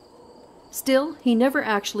next. Still, he never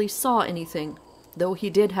actually saw anything, though he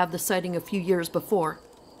did have the sighting a few years before.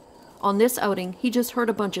 On this outing, he just heard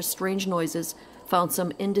a bunch of strange noises, found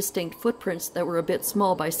some indistinct footprints that were a bit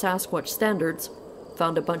small by Sasquatch standards,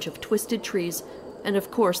 found a bunch of twisted trees, and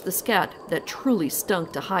of course the scat that truly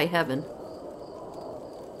stunk to high heaven.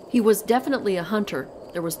 He was definitely a hunter,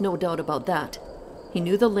 there was no doubt about that. He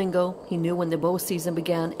knew the lingo, he knew when the bow season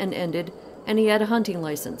began and ended, and he had a hunting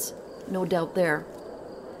license. No doubt there.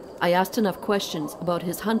 I asked enough questions about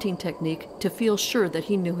his hunting technique to feel sure that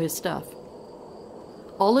he knew his stuff.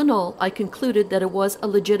 All in all, I concluded that it was a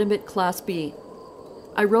legitimate Class B.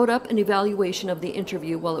 I wrote up an evaluation of the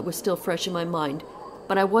interview while it was still fresh in my mind,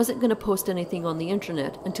 but I wasn't going to post anything on the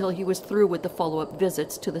internet until he was through with the follow-up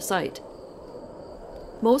visits to the site.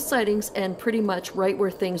 Most sightings end pretty much right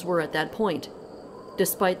where things were at that point.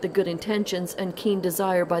 Despite the good intentions and keen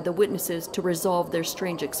desire by the witnesses to resolve their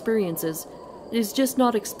strange experiences, it is just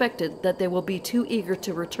not expected that they will be too eager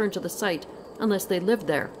to return to the site unless they live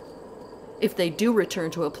there. If they do return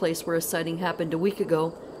to a place where a sighting happened a week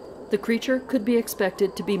ago, the creature could be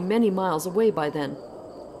expected to be many miles away by then.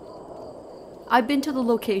 I've been to the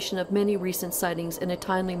location of many recent sightings in a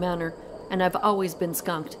timely manner, and I've always been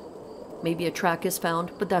skunked. Maybe a track is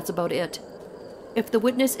found, but that's about it. If the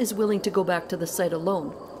witness is willing to go back to the site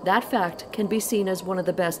alone, that fact can be seen as one of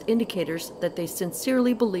the best indicators that they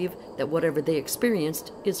sincerely believe that whatever they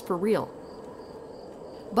experienced is for real.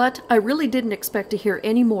 But I really didn't expect to hear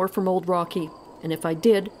any more from old Rocky, and if I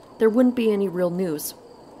did, there wouldn't be any real news.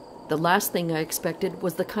 The last thing I expected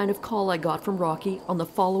was the kind of call I got from Rocky on the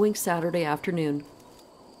following Saturday afternoon.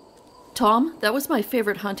 "Thom, that was my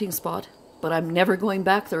favorite hunting spot, but I'm never going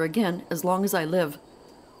back there again as long as I live,"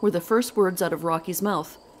 were the first words out of Rocky's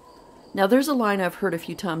mouth. Now there's a line I've heard a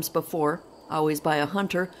few times before, always by a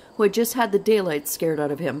hunter who had just had the daylight scared out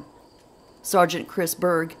of him. Sergeant Chris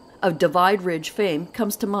Berg, of Divide Ridge fame,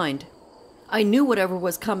 comes to mind. I knew whatever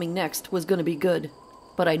was coming next was going to be good,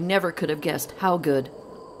 but I never could have guessed how good.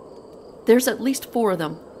 There's at least 4 of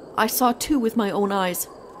them. I saw 2 with my own eyes,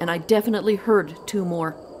 and I definitely heard 2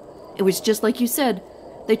 more. It was just like you said.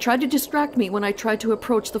 They tried to distract me when I tried to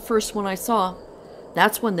approach the first one I saw.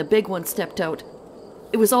 That's when the big one stepped out.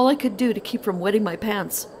 It was all I could do to keep from wetting my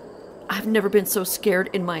pants. I've never been so scared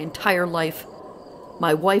in my entire life.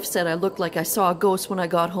 My wife said I looked like I saw a ghost when I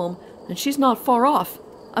got home, and she's not far off.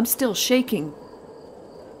 I'm still shaking.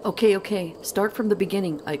 Okay, start from the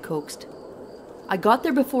beginning, I coaxed. I got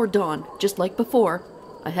there before dawn, just like before.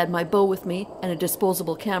 I had my bow with me and a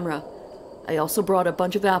disposable camera. I also brought a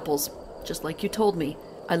bunch of apples, just like you told me.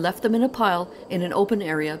 I left them in a pile in an open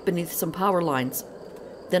area beneath some power lines.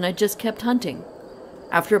 Then I just kept hunting.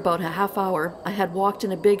 After about a half hour, I had walked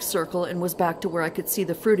in a big circle and was back to where I could see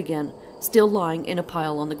the fruit again, still lying in a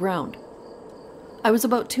pile on the ground. I was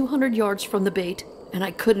about 200 yards from the bait, and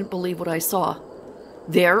I couldn't believe what I saw.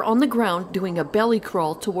 There on the ground, doing a belly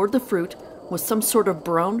crawl toward the fruit, was some sort of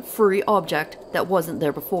brown, furry object that wasn't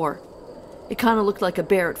there before. It kind of looked like a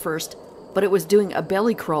bear at first, but it was doing a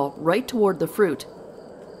belly crawl right toward the fruit.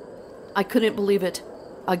 I couldn't believe it.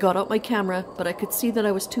 I got out my camera, but I could see that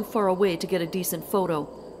I was too far away to get a decent photo.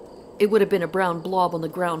 It would have been a brown blob on the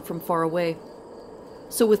ground from far away.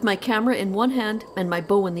 So with my camera in one hand and my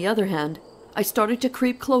bow in the other hand, I started to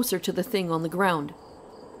creep closer to the thing on the ground.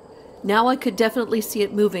 Now I could definitely see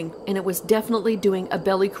it moving, and it was definitely doing a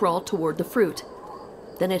belly crawl toward the fruit.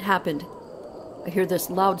 Then it happened. I hear this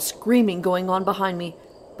loud screaming going on behind me,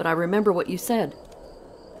 but I remember what you said.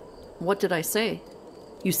 What did I say?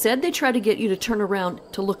 You said they tried to get you to turn around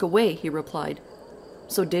to look away, he replied.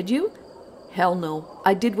 So did you? Hell no.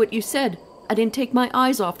 I did what you said. I didn't take my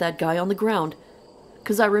eyes off that guy on the ground,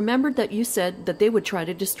 'cause I remembered that you said that they would try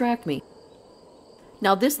to distract me.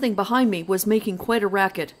 Now this thing behind me was making quite a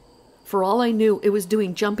racket. For all I knew, it was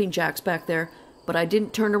doing jumping jacks back there, but I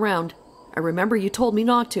didn't turn around. I remember you told me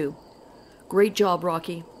not to. Great job,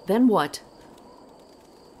 Rocky. Then what?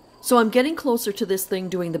 So I'm getting closer to this thing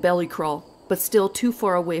doing the belly crawl, but still too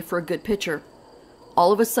far away for a good picture.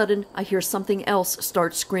 All of a sudden, I hear something else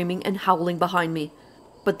start screaming and howling behind me,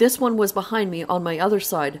 but this one was behind me on my other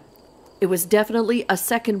side. It was definitely a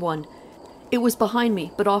second one. It was behind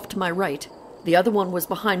me, but off to my right. The other one was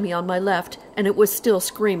behind me on my left, and it was still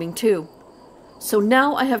screaming too. So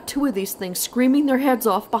now I have two of these things screaming their heads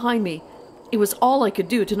off behind me. It was all I could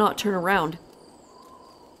do to not turn around.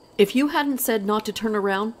 If you hadn't said not to turn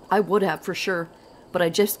around, I would have for sure, but I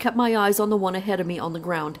just kept my eyes on the one ahead of me on the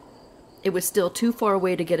ground. It was still too far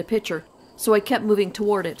away to get a picture, so I kept moving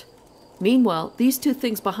toward it. Meanwhile, these two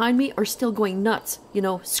things behind me are still going nuts,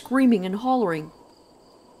 screaming and hollering.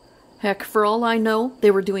 Heck, for all I know, they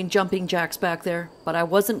were doing jumping jacks back there, but I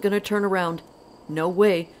wasn't going to turn around. No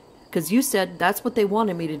way, 'cause you said that's what they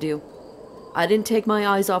wanted me to do. I didn't take my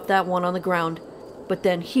eyes off that one on the ground, but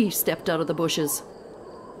then he stepped out of the bushes.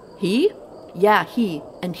 He? Yeah, he,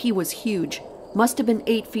 and he was huge. Must have been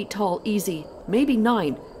 8 feet tall easy, maybe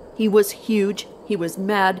 9. He was huge, he was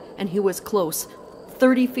mad, and he was close.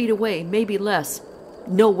 30 feet away, maybe less.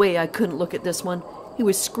 No way I couldn't look at this one. He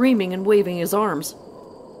was screaming and waving his arms.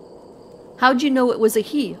 How'd you know it was a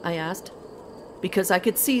he? I asked. Because I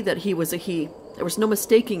could see that he was a he. There was no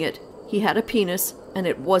mistaking it. He had a penis, and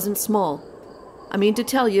it wasn't small. I mean to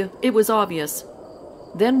tell you, it was obvious.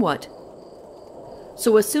 Then what?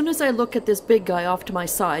 So as soon as I look at this big guy off to my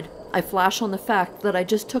side, I flash on the fact that I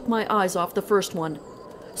just took my eyes off the first one.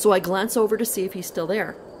 So I glance over to see if he's still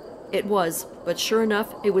there. It was, but sure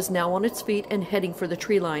enough, it was now on its feet and heading for the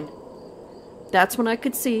tree line. That's when I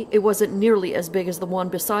could see it wasn't nearly as big as the one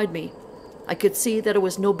beside me. I could see that it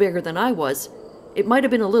was no bigger than I was. It might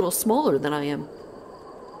have been a little smaller than I am.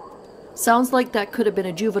 Sounds like that could have been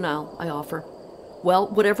a juvenile, I offer. Well,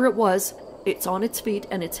 whatever it was, it's on its feet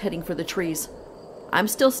and it's heading for the trees. I'm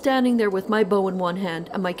still standing there with my bow in one hand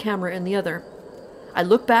and my camera in the other. I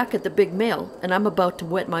look back at the big male and I'm about to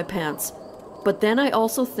wet my pants. But then I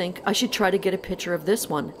also think I should try to get a picture of this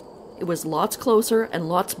one. It was lots closer and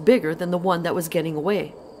lots bigger than the one that was getting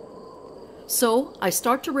away. So I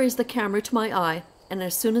start to raise the camera to my eye, and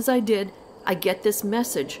as soon as I did, I get this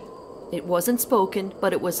message. It wasn't spoken,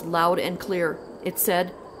 but it was loud and clear. It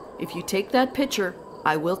said, "If you take that picture,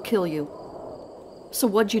 I will kill you." So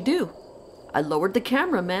what'd you do? I lowered the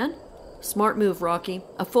camera, man. Smart move, Rocky.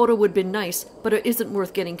 A photo would have been nice, but it isn't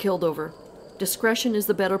worth getting killed over. Discretion is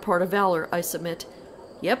the better part of valor, I submit.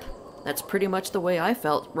 Yep, that's pretty much the way I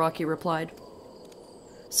felt, Rocky replied.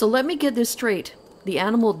 So let me get this straight. The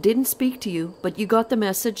animal didn't speak to you, but you got the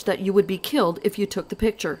message that you would be killed if you took the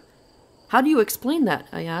picture. How do you explain that?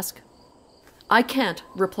 I ask. I can't,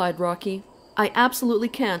 replied Rocky. I absolutely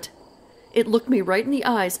can't. It looked me right in the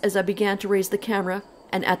eyes as I began to raise the camera,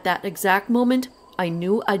 and at that exact moment, I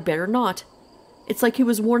knew I'd better not. It's like he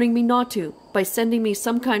was warning me not to, by sending me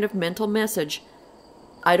some kind of mental message.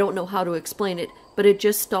 I don't know how to explain it, but it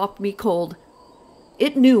just stopped me cold.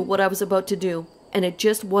 It knew what I was about to do, and it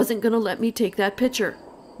just wasn't going to let me take that picture.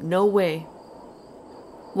 No way.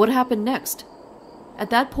 What happened next? At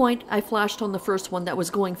that point, I flashed on the first one that was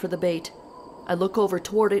going for the bait. I look over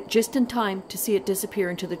toward it just in time to see it disappear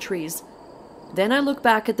into the trees. Then I look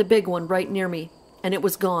back at the big one right near me, and it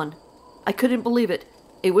was gone. I couldn't believe it.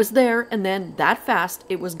 It was there, and then, that fast,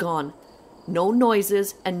 it was gone. No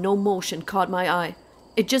noises and no motion caught my eye.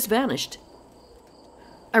 It just vanished.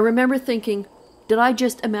 I remember thinking, did I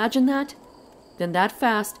just imagine that? Then that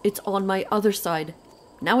fast, it's on my other side.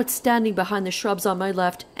 Now it's standing behind the shrubs on my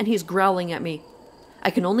left, and he's growling at me.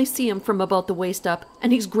 I can only see him from about the waist up,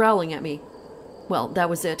 and he's growling at me. Well, that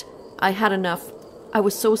was it. I had enough. I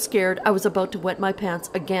was so scared I was about to wet my pants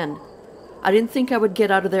again. I didn't think I would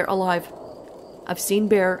get out of there alive. I've seen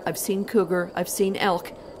bear, I've seen cougar, I've seen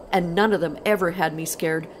elk, and none of them ever had me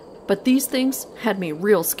scared, but these things had me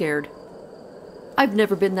real scared. I've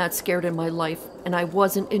never been that scared in my life, and I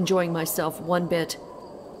wasn't enjoying myself one bit.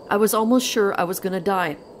 I was almost sure I was going to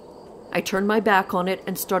die. I turned my back on it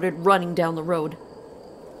and started running down the road.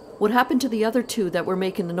 What happened to the other two that were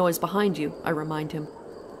making the noise behind you? I remind him.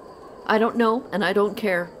 I don't know, and I don't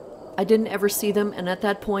care. I didn't ever see them, and at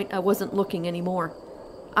that point I wasn't looking anymore.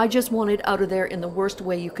 I just wanted out of there in the worst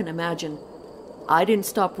way you can imagine. I didn't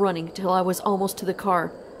stop running till I was almost to the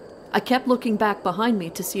car. I kept looking back behind me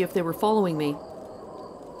to see if they were following me.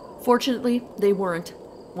 Fortunately, they weren't.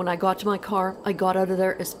 When I got to my car, I got out of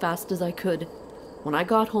there as fast as I could. When I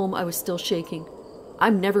got home, I was still shaking.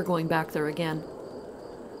 I'm never going back there again.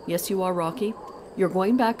 Yes, you are, Rocky. You're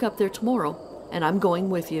going back up there tomorrow, and I'm going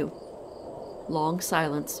with you. Long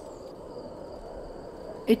silence.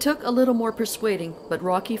 It took a little more persuading, but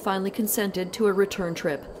Rocky finally consented to a return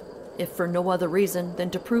trip, if for no other reason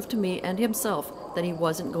than to prove to me and himself that he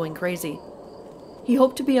wasn't going crazy. He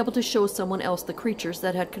hoped to be able to show someone else the creatures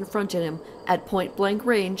that had confronted him at point-blank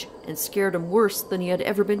range and scared him worse than he had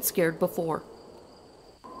ever been scared before.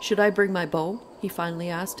 Should I bring my bow? He finally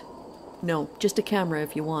asked. No, just a camera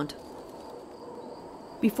if you want.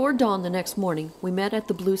 Before dawn the next morning, we met at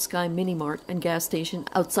the Blue Sky Mini-Mart and gas station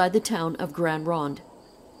outside the town of Grand Ronde.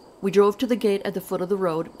 We drove to the gate at the foot of the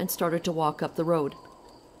road and started to walk up the road.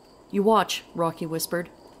 You watch, Rocky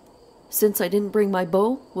whispered. Since I didn't bring my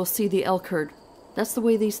bow, we'll see the elk herd. That's the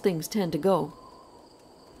way these things tend to go.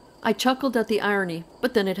 I chuckled at the irony,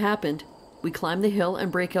 but then it happened. We climbed the hill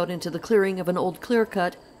and break out into the clearing of an old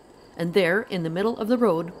clear-cut, and there, in the middle of the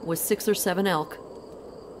road, was 6 or 7 elk.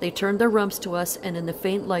 They turned their rumps to us, and in the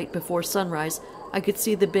faint light before sunrise, I could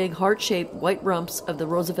see the big heart-shaped white rumps of the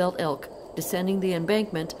Roosevelt elk descending the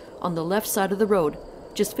embankment on the left side of the road,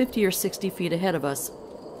 just 50 or 60 feet ahead of us.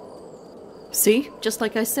 See, just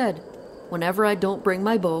like I said, whenever I don't bring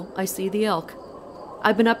my bow, I see the elk.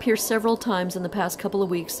 I've been up here several times in the past couple of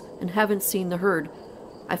weeks and haven't seen the herd.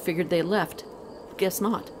 I figured they left. Guess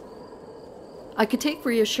not. I could take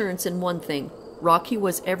reassurance in one thing. Rocky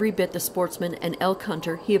was every bit the sportsman and elk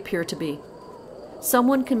hunter he appeared to be.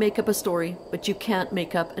 Someone can make up a story, but you can't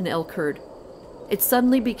make up an elk herd. It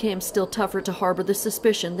suddenly became still tougher to harbor the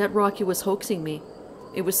suspicion that Rocky was hoaxing me.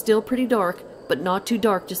 It was still pretty dark, but not too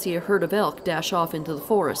dark to see a herd of elk dash off into the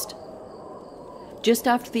forest. Just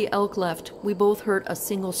after the elk left, we both heard a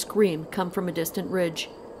single scream come from a distant ridge.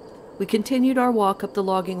 We continued our walk up the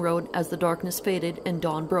logging road as the darkness faded and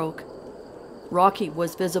dawn broke. Rocky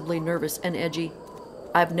was visibly nervous and edgy.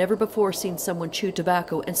 I've never before seen someone chew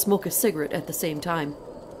tobacco and smoke a cigarette at the same time.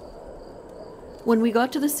 When we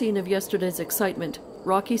got to the scene of yesterday's excitement,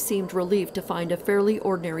 Rocky seemed relieved to find a fairly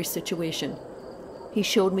ordinary situation. He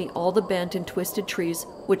showed me all the bent and twisted trees,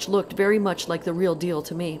 which looked very much like the real deal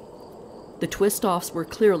to me. The twist-offs were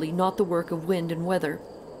clearly not the work of wind and weather.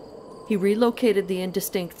 He relocated the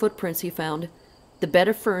indistinct footprints he found, the bed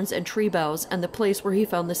of ferns and tree boughs, and the place where he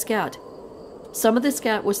found the scat. Some of the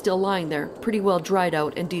scat was still lying there, pretty well dried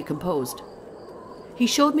out and decomposed. He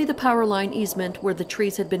showed me the power line easement where the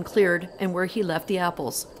trees had been cleared and where he left the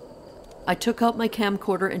apples. I took out my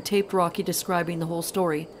camcorder and taped Rocky describing the whole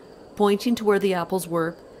story, pointing to where the apples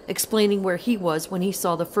were, explaining where he was when he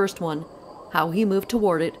saw the first one, how he moved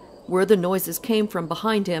toward it, where the noises came from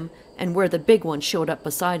behind him, and where the big one showed up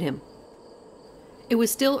beside him. It was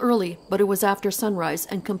still early, but it was after sunrise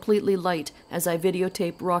and completely light as I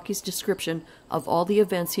videotaped Rocky's description of all the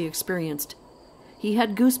events he experienced. He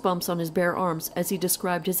had goosebumps on his bare arms as he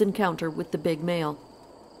described his encounter with the big male.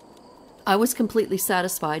 I was completely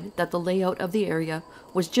satisfied that the layout of the area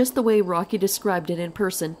was just the way Rocky described it in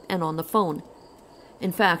person and on the phone.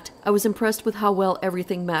 In fact, I was impressed with how well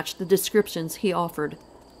everything matched the descriptions he offered.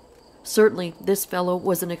 Certainly, this fellow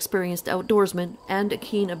was an experienced outdoorsman and a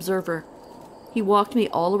keen observer. He walked me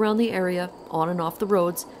all around the area, on and off the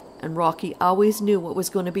roads, and Rocky always knew what was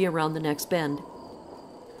going to be around the next bend.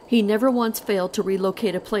 He never once failed to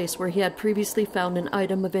relocate a place where he had previously found an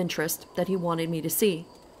item of interest that he wanted me to see.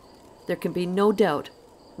 There can be no doubt,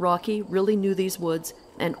 Rocky really knew these woods,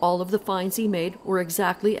 and all of the finds he made were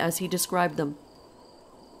exactly as he described them.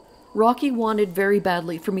 Rocky wanted very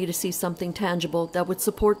badly for me to see something tangible that would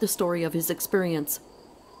support the story of his experience.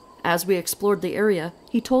 As we explored the area,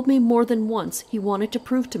 he told me more than once he wanted to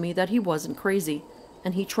prove to me that he wasn't crazy,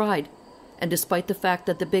 and he tried. And despite the fact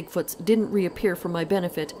that the Bigfoots didn't reappear for my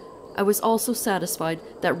benefit, I was also satisfied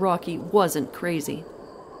that Rocky wasn't crazy.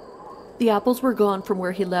 The apples were gone from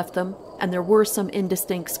where he left them, and there were some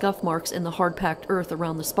indistinct scuff marks in the hard-packed earth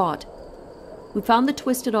around the spot. We found the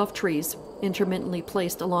twisted-off trees, intermittently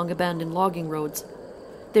placed along abandoned logging roads.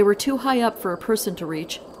 They were too high up for a person to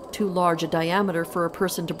reach, too large a diameter for a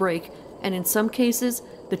person to break, and in some cases,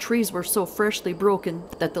 the trees were so freshly broken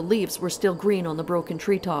that the leaves were still green on the broken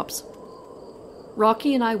treetops.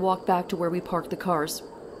 Rocky and I walked back to where we parked the cars.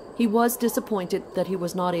 He was disappointed that he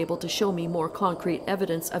was not able to show me more concrete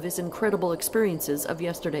evidence of his incredible experiences of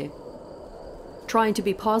yesterday. Trying to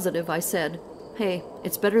be positive, I said, "Hey,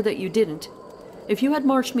 it's better that you didn't. If you had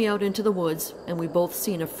marched me out into the woods, and we both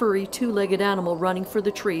seen a furry, two-legged animal running for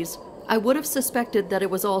the trees, I would have suspected that it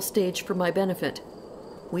was all staged for my benefit.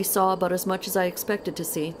 We saw about as much as I expected to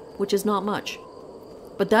see, which is not much.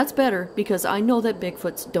 But that's better because I know that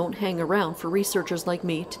Bigfoots don't hang around for researchers like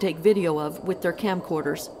me to take video of with their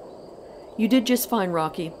camcorders. You did just fine,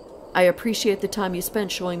 Rocky. I appreciate the time you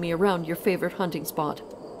spent showing me around your favorite hunting spot."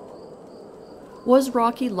 Was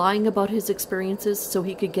Rocky lying about his experiences so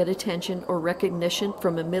he could get attention or recognition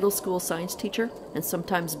from a middle school science teacher and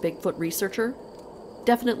sometimes Bigfoot researcher?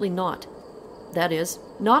 Definitely not. That is,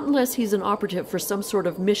 not unless he's an operative for some sort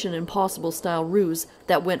of Mission Impossible-style ruse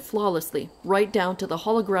that went flawlessly, right down to the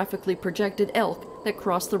holographically projected elk that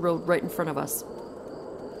crossed the road right in front of us.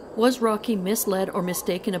 Was Rocky misled or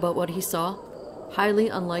mistaken about what he saw? Highly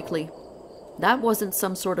unlikely. That wasn't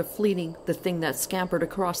some sort of fleeting, the thing that scampered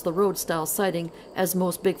across the road style sighting, as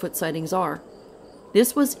most Bigfoot sightings are.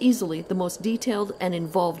 This was easily the most detailed and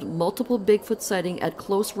involved multiple Bigfoot sighting at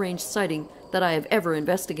close range sighting that I have ever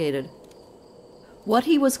investigated. What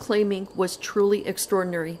he was claiming was truly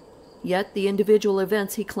extraordinary, yet the individual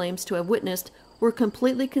events he claims to have witnessed were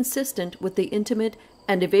completely consistent with the intimate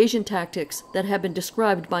and evasion tactics that have been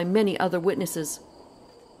described by many other witnesses.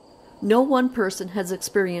 No one person has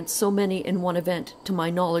experienced so many in one event, to my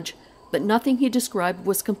knowledge, but nothing he described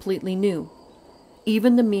was completely new.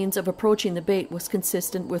 Even the means of approaching the bait was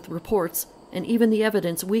consistent with reports, and even the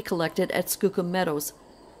evidence we collected at Skookum Meadows,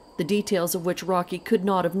 the details of which Rocky could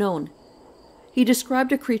not have known. He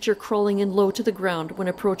described a creature crawling in low to the ground when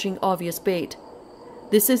approaching obvious bait.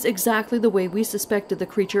 This is exactly the way we suspected the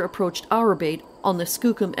creature approached our bait on the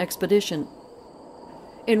Skookum expedition.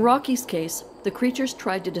 In Rocky's case, the creatures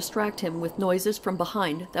tried to distract him with noises from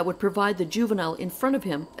behind that would provide the juvenile in front of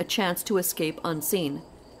him a chance to escape unseen.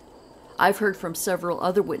 I've heard from several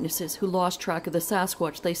other witnesses who lost track of the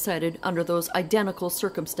Sasquatch they sighted under those identical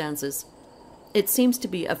circumstances. It seems to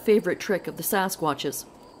be a favorite trick of the Sasquatches.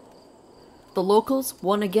 The locals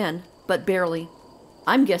won again, but barely.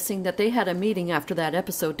 I'm guessing that they had a meeting after that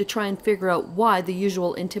episode to try and figure out why the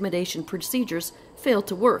usual intimidation procedures failed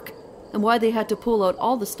to work, and why they had to pull out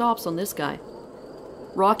all the stops on this guy.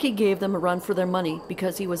 Rocky gave them a run for their money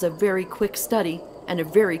because he was a very quick study and a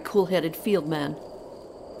very cool-headed field man.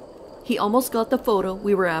 He almost got the photo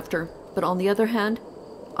we were after, but on the other hand,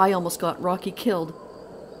 I almost got Rocky killed.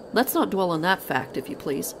 Let's not dwell on that fact, if you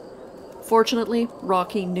please. Fortunately,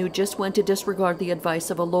 Rocky knew just when to disregard the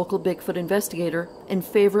advice of a local Bigfoot investigator in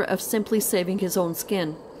favor of simply saving his own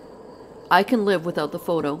skin. I can live without the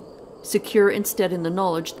photo, secure instead in the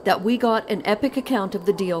knowledge that we got an epic account of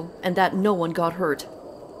the deal and that no one got hurt.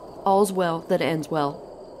 All's well that ends well.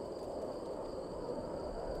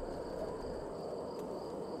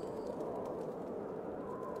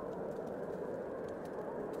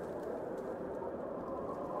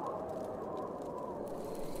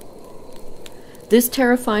 This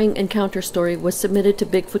terrifying encounter story was submitted to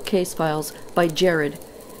Bigfoot Case Files by Jared.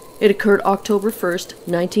 It occurred October 1st,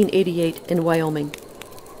 1988 in Wyoming.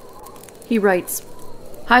 He writes,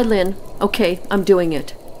 "Hi Lynn, okay, I'm doing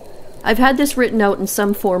it. I've had this written out in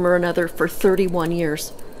some form or another for 31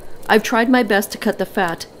 years. I've tried my best to cut the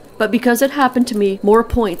fat, but because it happened to me, more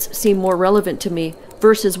points seem more relevant to me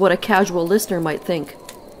versus what a casual listener might think.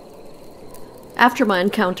 After my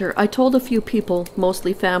encounter, I told a few people,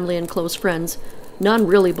 mostly family and close friends. None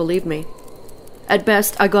really believed me. At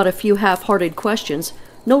best, I got a few half-hearted questions,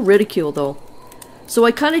 no ridicule though. So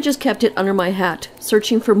I kind of just kept it under my hat,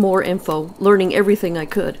 searching for more info, learning everything I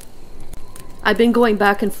could. I've been going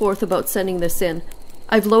back and forth about sending this in.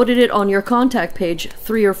 I've loaded it on your contact page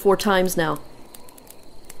 3 or 4 times now.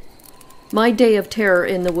 My day of terror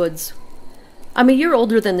in the woods. I'm a year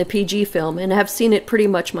older than the PG film and have seen it pretty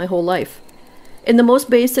much my whole life. In the most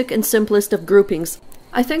basic and simplest of groupings,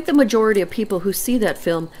 I think the majority of people who see that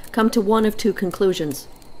film come to one of 2 conclusions.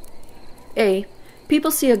 A. People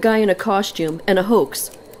see a guy in a costume and a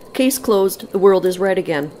hoax. Case closed, the world is right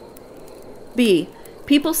again. B.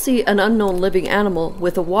 People see an unknown living animal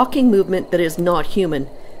with a walking movement that is not human.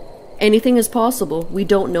 Anything is possible, we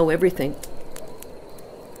don't know everything.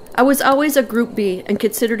 I was always a Group B and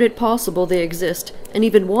considered it possible they exist, and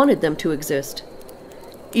even wanted them to exist.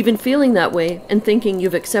 Even feeling that way and thinking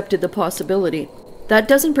you've accepted the possibility, that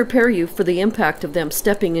doesn't prepare you for the impact of them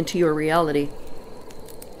stepping into your reality.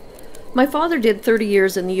 My father did 30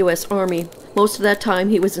 years in the U.S. Army. Most of that time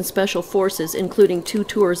he was in Special Forces, including 2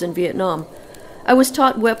 tours in Vietnam. I was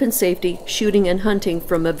taught weapon safety, shooting and hunting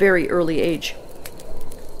from a very early age.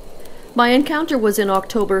 My encounter was in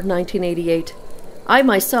October 1988. I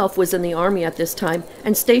myself was in the Army at this time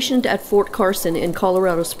and stationed at Fort Carson in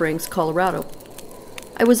Colorado Springs, Colorado.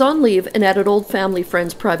 I was on leave and at an old family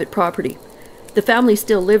friend's private property. The family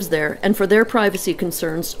still lives there, and for their privacy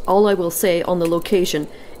concerns, all I will say on the location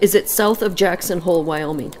is it's south of Jackson Hole,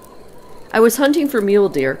 Wyoming. I was hunting for mule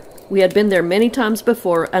deer. We had been there many times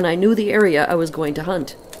before, and I knew the area I was going to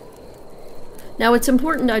hunt. Now it's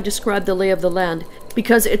important I describe the lay of the land,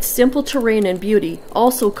 because its simple terrain and beauty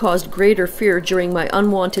also caused greater fear during my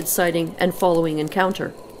unwanted sighting and following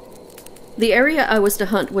encounter. The area I was to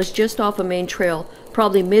hunt was just off a main trail,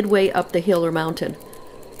 probably midway up the hill or mountain.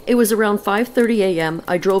 It was around 5:30 a.m.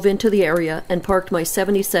 I drove into the area and parked my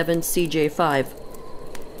 77 CJ5.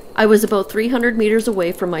 I was about 300 meters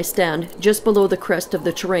away from my stand, just below the crest of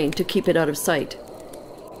the terrain to keep it out of sight.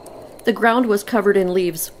 The ground was covered in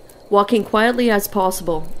leaves. Walking quietly as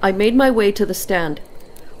possible, I made my way to the stand.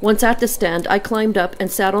 Once at the stand, I climbed up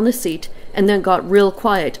and sat on the seat, and then got real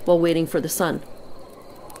quiet while waiting for the sun.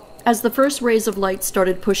 As the first rays of light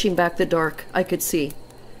started pushing back the dark, I could see.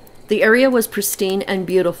 The area was pristine and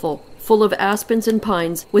beautiful, full of aspens and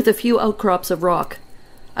pines, with a few outcrops of rock.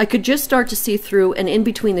 I could just start to see through and in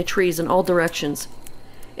between the trees in all directions.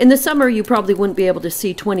 In the summer, you probably wouldn't be able to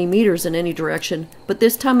see 20 meters in any direction, but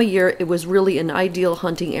this time of year, it was really an ideal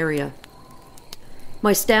hunting area.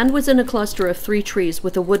 My stand was in a cluster of 3 trees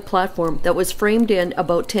with a wood platform that was framed in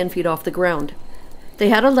about 10 feet off the ground. They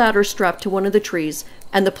had a ladder strapped to one of the trees,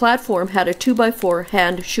 and the platform had a 2x4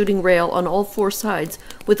 hand shooting rail on all 4 sides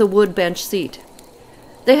with a wood bench seat.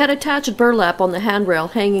 They had attached burlap on the handrail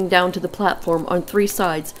hanging down to the platform on 3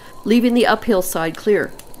 sides, leaving the uphill side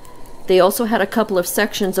clear. They also had a couple of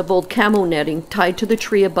sections of old camo netting tied to the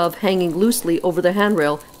tree above, hanging loosely over the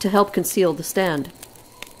handrail to help conceal the stand.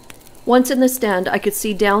 Once in the stand, I could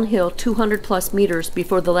see downhill 200+ meters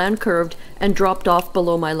before the land curved and dropped off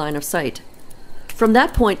below my line of sight. From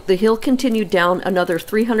that point, the hill continued down another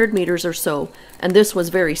 300 meters or so, and this was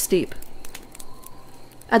very steep.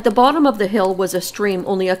 At the bottom of the hill was a stream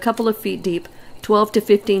only a couple of feet deep, 12 to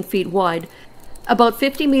 15 feet wide, about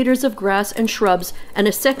 50 meters of grass and shrubs, and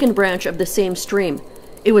a second branch of the same stream.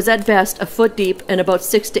 It was at best a foot deep and about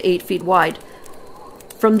 6 to 8 feet wide.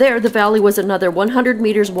 From there, the valley was another 100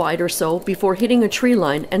 meters wide or so before hitting a tree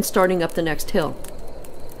line and starting up the next hill.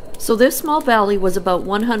 So this small valley was about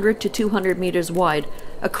 100 to 200 meters wide,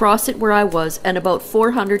 across it where I was, and about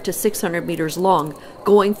 400 to 600 meters long,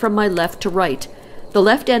 going from my left to right. The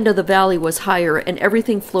left end of the valley was higher, and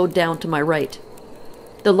everything flowed down to my right.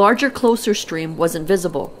 The larger, closer stream wasn't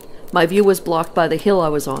visible. My view was blocked by the hill I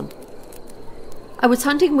was on. I was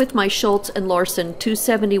hunting with my Schultz and Larson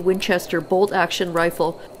 270 Winchester bolt-action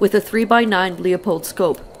rifle with a 3x9 Leopold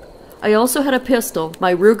scope. I also had a pistol,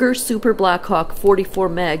 my Ruger Super Blackhawk 44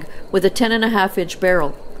 mag with a 10.5-inch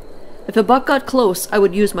barrel. If a buck got close, I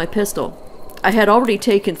would use my pistol. I had already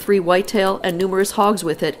taken 3 whitetail and numerous hogs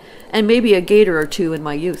with it, and maybe a gator or 2 in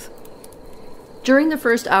my youth. During the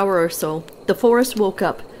first hour or so, the forest woke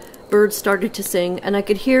up. Birds started to sing, and I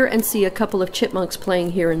could hear and see a couple of chipmunks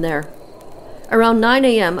playing here and there. Around 9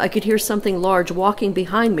 a.m., I could hear something large walking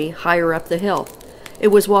behind me higher up the hill. It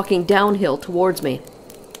was walking downhill towards me.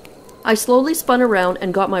 I slowly spun around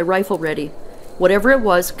and got my rifle ready. Whatever it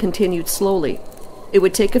was continued slowly. It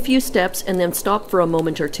would take a few steps and then stop for a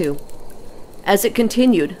moment or 2. As it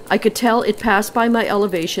continued, I could tell it passed by my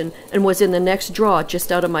elevation and was in the next draw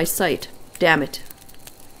just out of my sight. Damn it.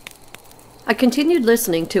 I continued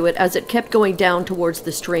listening to it as it kept going down towards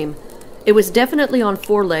the stream. It was definitely on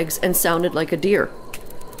 4 legs and sounded like a deer.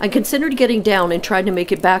 I considered getting down and trying to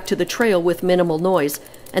make it back to the trail with minimal noise,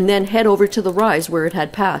 and then head over to the rise where it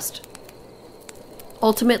had passed.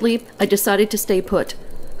 Ultimately, I decided to stay put.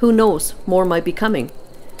 Who knows, more might be coming.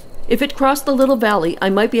 If it crossed the little valley, I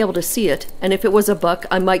might be able to see it, and if it was a buck,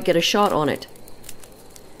 I might get a shot on it.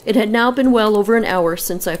 It had now been well over an hour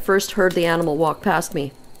since I first heard the animal walk past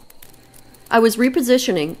me. I was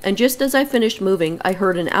repositioning, and just as I finished moving, I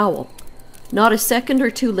heard an owl. Not a second or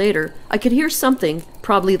two later, I could hear something,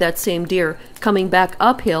 probably that same deer, coming back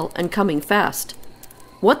uphill and coming fast.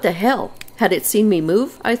 What the hell? Had it seen me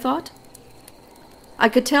move, I thought? I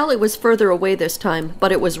could tell it was further away this time,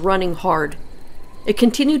 but it was running hard. It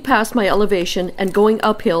continued past my elevation and going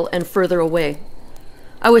uphill and further away.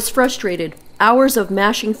 I was frustrated, hours of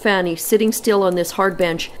mashing Fanny sitting still on this hard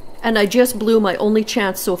bench, and I just blew my only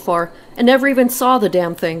chance so far and never even saw the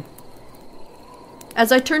damn thing.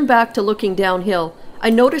 As I turned back to looking downhill, I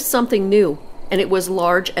noticed something new, and it was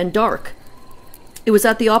large and dark. It was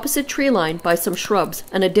at the opposite tree line by some shrubs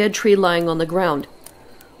and a dead tree lying on the ground.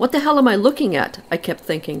 What the hell am I looking at? I kept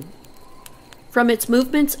thinking. From its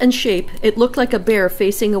movements and shape, it looked like a bear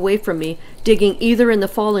facing away from me, digging either in the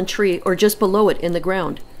fallen tree or just below it in the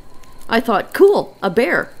ground. I thought, cool, a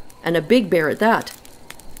bear, and a big bear at that.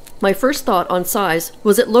 My first thought on size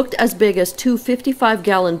was it looked as big as 2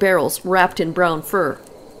 55-gallon barrels wrapped in brown fur.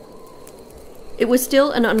 It was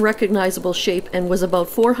still an unrecognizable shape and was about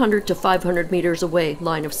 400 to 500 meters away,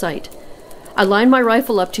 line of sight. I lined my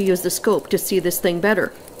rifle up to use the scope to see this thing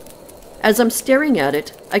better. As I'm staring at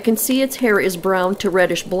it, I can see its hair is brown to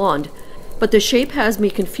reddish blonde, but the shape has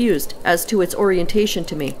me confused as to its orientation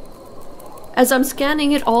to me. As I'm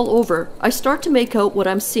scanning it all over, I start to make out what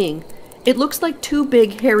I'm seeing. It looks like 2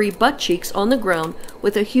 big hairy butt cheeks on the ground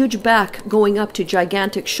with a huge back going up to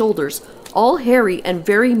gigantic shoulders, all hairy and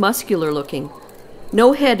very muscular looking.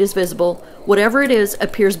 No head is visible. Whatever it is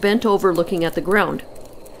appears bent over looking at the ground.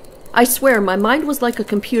 I swear my mind was like a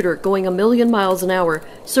computer going 1,000,000 miles an hour,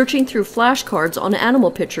 searching through flashcards on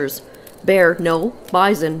animal pictures. Bear, no.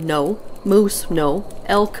 Bison, no. Moose, no.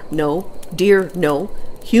 Elk, no. Deer, no.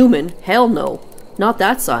 Human, hell no. Not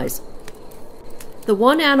that size. The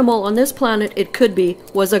one animal on this planet it could be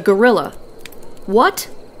was a gorilla. What?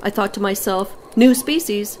 I thought to myself. New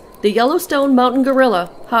species. The Yellowstone mountain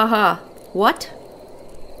gorilla. Ha ha. What?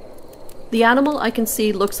 The animal I can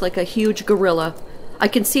see looks like a huge gorilla. I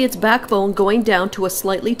can see its backbone going down to a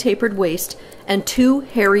slightly tapered waist and 2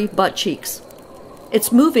 hairy butt cheeks.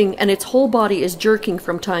 It's moving and its whole body is jerking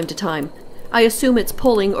from time to time. I assume it's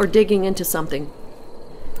pulling or digging into something.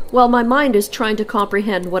 While my mind is trying to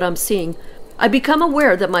comprehend what I'm seeing, I become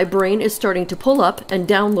aware that my brain is starting to pull up and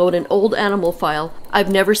download an old animal file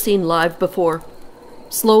I've never seen live before.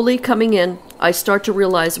 Slowly coming in, I start to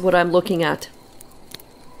realize what I'm looking at.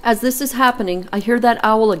 As this is happening, I hear that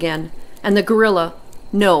owl again, and the gorilla.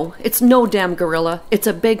 No, it's no damn gorilla, it's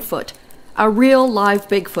a Bigfoot. A real live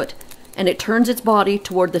Bigfoot, and it turns its body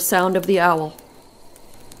toward the sound of the owl.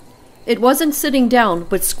 It wasn't sitting down,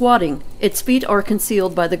 but squatting. Its feet are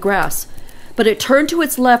concealed by the grass. But it turned to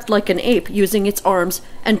its left like an ape using its arms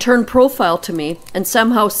and turned profile to me and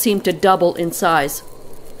somehow seemed to double in size.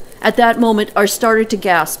 At that moment, I started to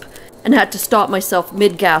gasp and had to stop myself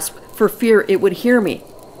mid-gasp for fear it would hear me.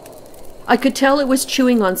 I could tell it was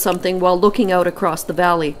chewing on something while looking out across the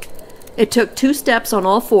valley. It took 2 steps on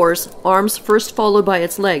all 4s, arms first followed by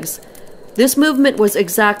its legs. This movement was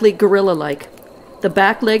exactly gorilla-like. The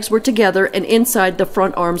back legs were together and inside the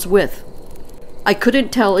front arm's width. I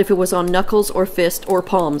couldn't tell if it was on knuckles or fist or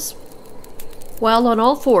palms. While on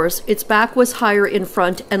all 4s, its back was higher in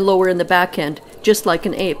front and lower in the back end, just like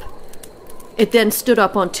an ape. It then stood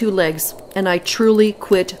up on 2 legs, and I truly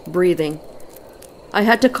quit breathing. I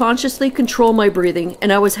had to consciously control my breathing,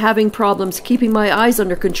 and I was having problems keeping my eyes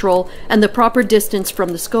under control and the proper distance from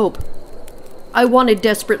the scope. I wanted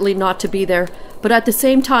desperately not to be there, but at the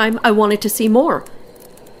same time, I wanted to see more.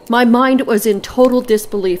 My mind was in total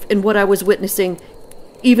disbelief in what I was witnessing.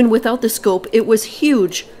 Even without the scope, it was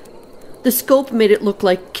huge. The scope made it look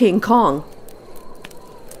like King Kong.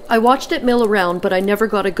 I watched it mill around, but I never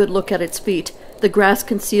got a good look at its feet. The grass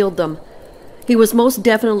concealed them. He was most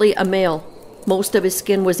definitely a male. Most of his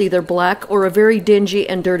skin was either black or a very dingy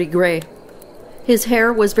and dirty gray. His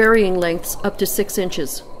hair was varying lengths up to 6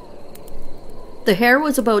 inches. The hair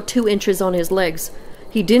was about 2 inches on his legs.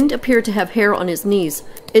 He didn't appear to have hair on his knees.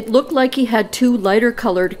 It looked like he had 2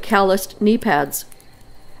 lighter-colored, calloused knee pads.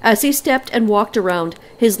 As he stepped and walked around,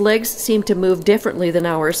 his legs seemed to move differently than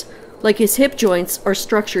ours, like his hip joints are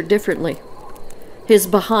structured differently. His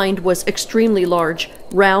behind was extremely large,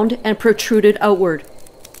 round, and protruded outward.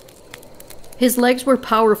 His legs were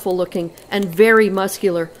powerful looking and very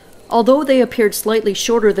muscular, although they appeared slightly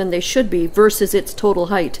shorter than they should be versus its total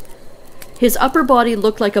height. His upper body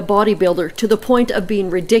looked like a bodybuilder to the point of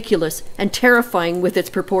being ridiculous and terrifying with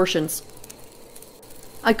its proportions.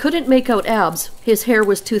 I couldn't make out abs, his hair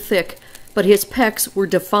was too thick, but his pecs were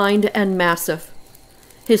defined and massive.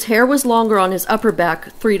 His hair was longer on his upper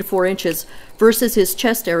back, 3 to 4 inches, versus his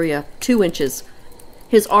chest area, 2 inches.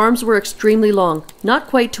 His arms were extremely long, not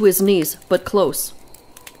quite to his knees, but close.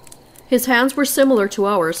 His hands were similar to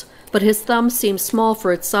ours, but his thumb seemed small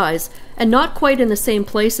for its size, and not quite in the same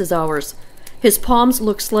place as ours. His palms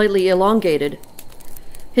looked slightly elongated.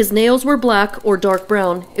 His nails were black or dark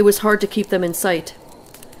brown. It was hard to keep them in sight.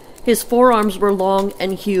 His forearms were long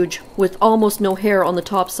and huge, with almost no hair on the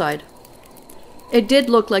top side. It did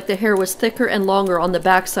look like the hair was thicker and longer on the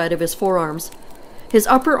backside of his forearms. His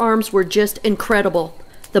upper arms were just incredible.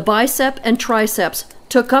 The bicep and triceps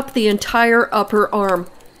took up the entire upper arm.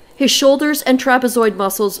 His shoulders and trapezoid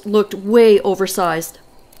muscles looked way oversized.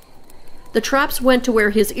 The traps went to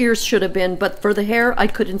where his ears should have been, but for the hair, I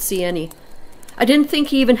couldn't see any. I didn't think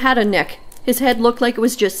he even had a neck. His head looked like it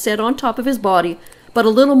was just set on top of his body, but a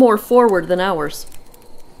little more forward than ours.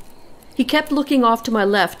 He kept looking off to my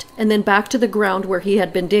left and then back to the ground where he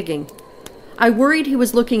had been digging. I worried he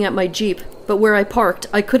was looking at my Jeep, but where I parked,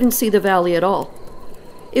 I couldn't see the valley at all.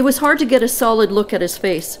 It was hard to get a solid look at his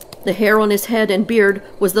face. The hair on his head and beard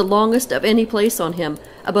was the longest of any place on him,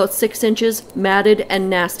 about 6 inches, matted and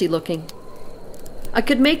nasty looking. I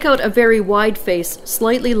could make out a very wide face,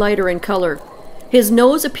 slightly lighter in color. His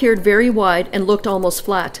nose appeared very wide and looked almost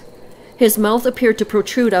flat. His mouth appeared to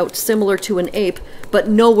protrude out similar to an ape, but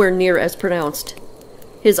nowhere near as pronounced.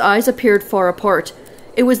 His eyes appeared far apart.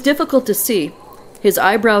 It was difficult to see. His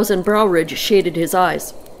eyebrows and brow ridge shaded his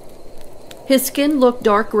eyes. His skin looked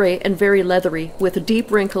dark gray and very leathery, with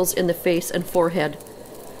deep wrinkles in the face and forehead.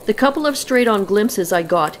 The couple of straight-on glimpses I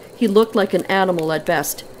got, he looked like an animal at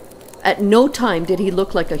best. At no time did he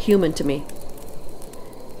look like a human to me.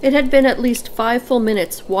 It had been at least 5 full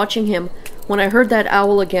minutes watching him when I heard that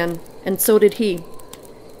owl again, and so did he.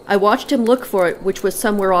 I watched him look for it, which was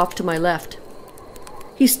somewhere off to my left.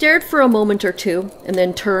 He stared for a moment or two, and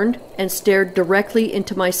then turned and stared directly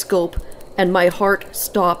into my scope, and my heart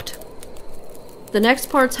stopped. The next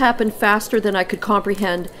parts happened faster than I could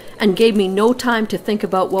comprehend, and gave me no time to think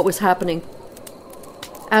about what was happening.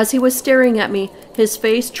 As he was staring at me, his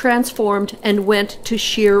face transformed and went to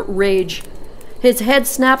sheer rage. His head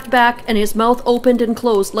snapped back, and his mouth opened and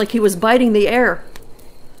closed like he was biting the air.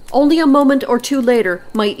 Only a moment or two later,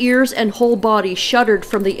 my ears and whole body shuddered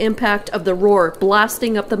from the impact of the roar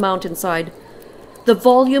blasting up the mountainside. The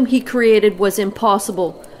volume he created was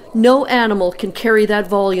impossible. No animal can carry that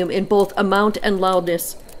volume in both amount and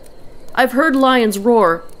loudness. I've heard lions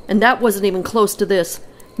roar, and that wasn't even close to this.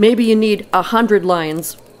 Maybe you need 100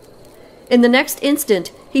 lions. In the next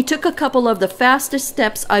instant, he took a couple of the fastest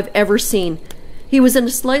steps I've ever seen. He was in a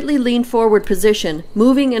slightly lean forward position,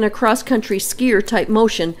 moving in a cross-country skier-type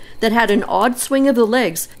motion that had an odd swing of the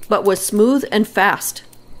legs, but was smooth and fast.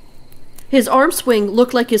 His arm swing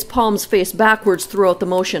looked like his palms faced backwards throughout the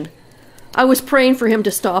motion. I was praying for him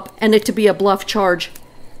to stop and it to be a bluff charge.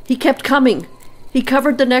 He kept coming. He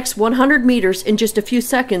covered the next 100 meters in just a few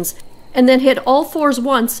seconds, and then hit all fours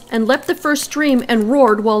once and leapt the first stream and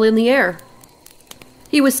roared while in the air.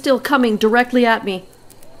 He was still coming directly at me.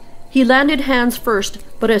 He landed hands first,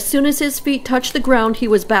 but as soon as his feet touched the ground, he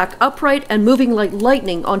was back upright and moving like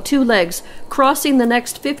lightning on 2 legs, crossing the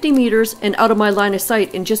next 50 meters and out of my line of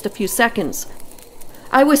sight in just a few seconds.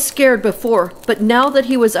 I was scared before, but now that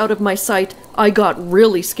he was out of my sight, I got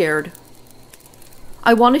really scared.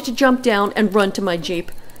 I wanted to jump down and run to my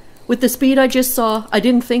Jeep. With the speed I just saw, I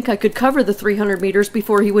didn't think I could cover the 300 meters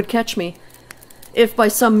before he would catch me. If by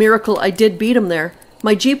some miracle I did beat him there,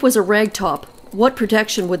 my Jeep was a ragtop. What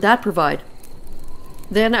protection would that provide?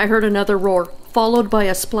 Then I heard another roar, followed by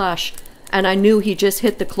a splash, and I knew he just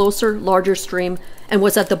hit the closer, larger stream and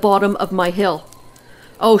was at the bottom of my hill.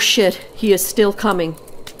 Oh shit, he is still coming.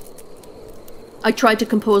 I tried to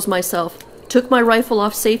compose myself, took my rifle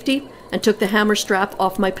off safety, and took the hammer strap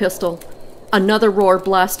off my pistol. Another roar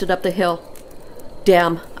blasted up the hill.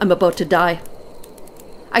 Damn, I'm about to die.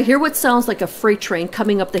 I hear what sounds like a freight train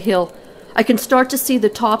coming up the hill. I can start to see the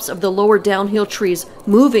tops of the lower downhill trees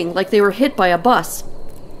moving like they were hit by a bus.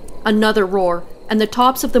 Another roar, and the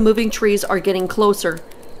tops of the moving trees are getting closer.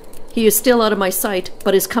 He is still out of my sight,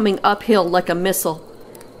 but is coming uphill like a missile.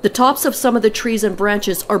 The tops of some of the trees and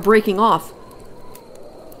branches are breaking off.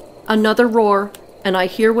 Another roar, and I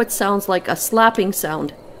hear what sounds like a slapping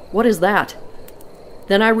sound. What is that?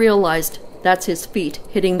 Then I realized That's his feet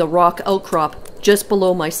hitting the rock outcrop just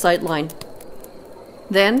below my sight line.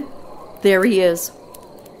 Then, there he is.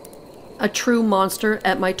 A true monster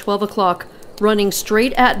at my 12 o'clock, running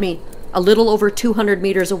straight at me, a little over 200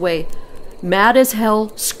 meters away, mad as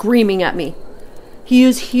hell, screaming at me. He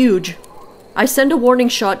is huge. I send a warning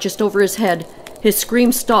shot just over his head. His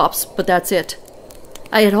scream stops, but that's it.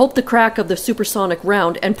 I had hoped the crack of the supersonic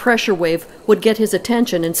round and pressure wave would get his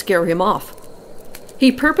attention and scare him off.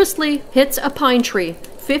 He purposely hits a pine tree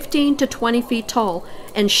 15 to 20 feet tall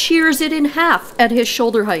and shears it in half at his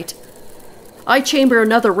shoulder height. I chamber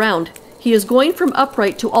another round. He is going from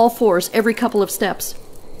upright to all fours every couple of steps.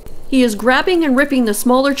 He is grabbing and ripping the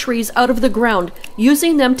smaller trees out of the ground,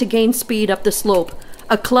 using them to gain speed up the slope.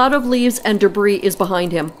 A cloud of leaves and debris is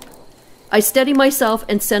behind him. I steady myself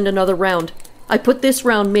and send another round. I put this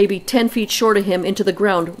round maybe 10 feet short of him into the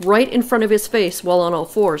ground, right in front of his face while on all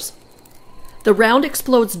fours. The round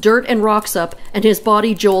explodes dirt and rocks up, and his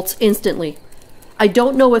body jolts instantly. I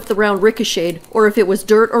don't know if the round ricocheted or if it was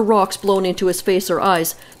dirt or rocks blown into his face or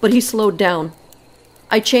eyes, but he slowed down.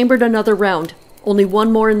 I chambered another round, only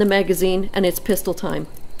one more in the magazine, and it's pistol time.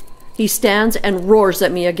 He stands and roars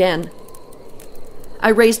at me again. I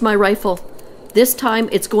raised my rifle. This time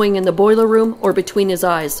it's going in the boiler room or between his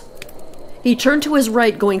eyes. He turned to his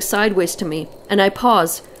right, going sideways to me, and I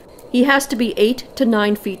pause. He has to be 8 to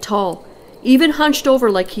 9 feet tall, even hunched over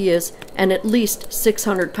like he is, and at least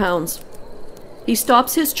 600 pounds. He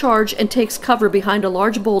stops his charge and takes cover behind a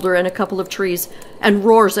large boulder and a couple of trees, and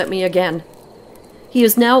roars at me again. He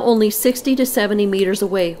is now only 60 to 70 meters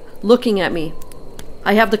away, looking at me.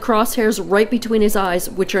 I have the crosshairs right between his eyes,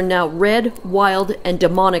 which are now red, wild, and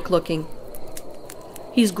demonic looking.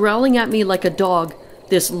 He's growling at me like a dog,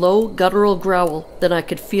 this low, guttural growl that I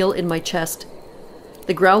could feel in my chest.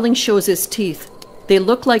 The growling shows his teeth. They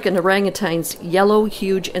look like an orangutan's, yellow,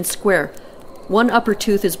 huge, and square. One upper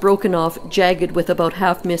tooth is broken off, jagged with about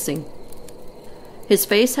half missing. His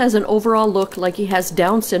face has an overall look like he has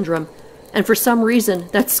Down syndrome, and for some reason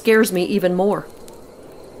that scares me even more.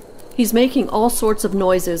 He's making all sorts of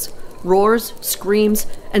noises, roars, screams,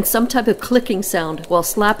 and some type of clicking sound while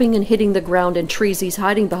slapping and hitting the ground and trees he's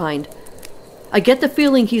hiding behind. I get the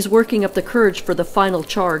feeling he's working up the courage for the final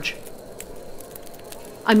charge.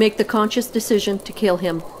 I make the conscious decision to kill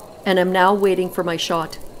him, and am now waiting for my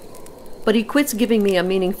shot. But he quits giving me a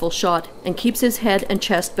meaningful shot and keeps his head and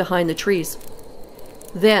chest behind the trees.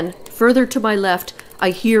 Then, further to my left,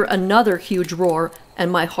 I hear another huge roar,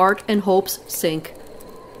 and my heart and hopes sink.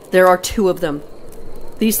 There are 2 of them.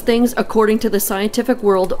 These things, according to the scientific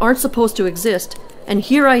world, aren't supposed to exist, and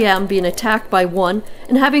here I am being attacked by one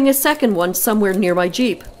and having a second one somewhere near my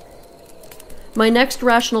Jeep. My next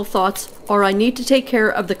rational thoughts are I need to take care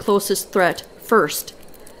of the closest threat first,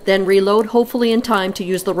 then reload hopefully in time to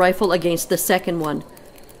use the rifle against the second one.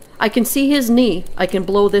 I can see his knee, I can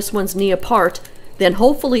blow this one's knee apart, then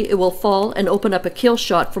hopefully it will fall and open up a kill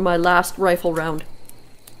shot for my last rifle round.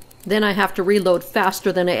 Then I have to reload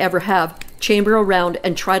faster than I ever have, chamber a round,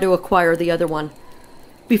 and try to acquire the other one.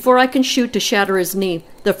 Before I can shoot to shatter his knee,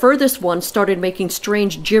 the furthest one started making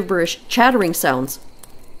strange gibberish chattering sounds.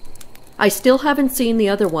 I still haven't seen the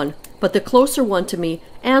other one, but the closer one to me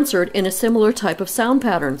answered in a similar type of sound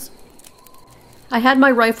patterns. I had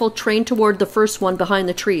my rifle trained toward the first one behind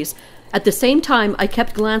the trees. At the same time, I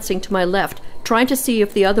kept glancing to my left, trying to see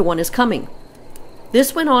if the other one is coming.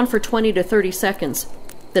 This went on for 20 to 30 seconds.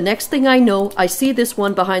 The next thing I know, I see this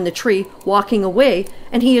one behind the tree walking away,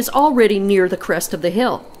 and he is already near the crest of the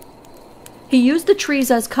hill. He used the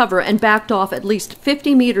trees as cover and backed off at least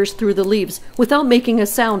 50 meters through the leaves without making a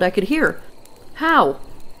sound I could hear. How?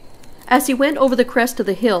 As he went over the crest of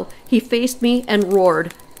the hill, he faced me and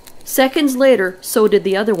roared. Seconds later, so did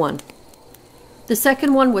the other one. The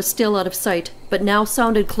second one was still out of sight, but now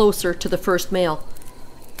sounded closer to the first male.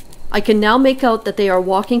 I can now make out that they are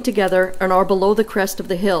walking together and are below the crest of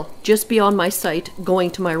the hill, just beyond my sight,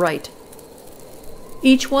 going to my right.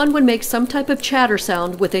 Each one would make some type of chatter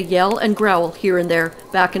sound with a yell and growl here and there,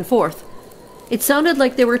 back and forth. It sounded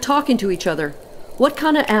like they were talking to each other. What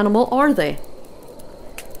kind of animal are they?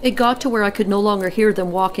 It got to where I could no longer hear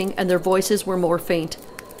them walking and their voices were more faint.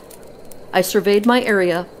 I surveyed my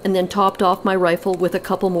area and then topped off my rifle with a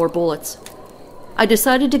couple more bullets. I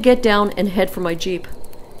decided to get down and head for my Jeep.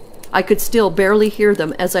 I could still barely hear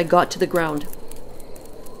them as I got to the ground.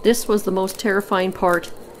 This was the most terrifying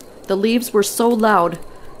part. The leaves were so loud.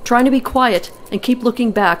 Trying to be quiet and keep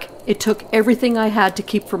looking back, it took everything I had to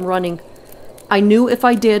keep from running. I knew if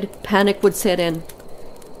I did, panic would set in.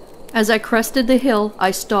 As I crested the hill,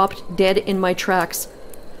 I stopped dead in my tracks.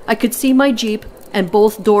 I could see my Jeep, and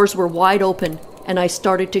both doors were wide open, and I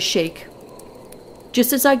started to shake.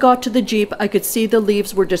 Just as I got to the Jeep, I could see the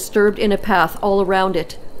leaves were disturbed in a path all around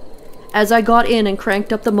it. As I got in and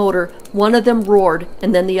cranked up the motor, one of them roared,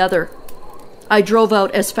 and then the other. I drove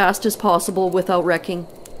out as fast as possible without wrecking.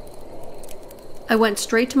 I went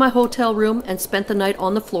straight to my hotel room and spent the night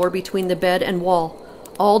on the floor between the bed and wall,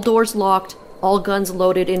 all doors locked, all guns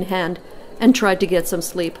loaded in hand, and tried to get some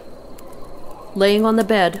sleep. Laying on the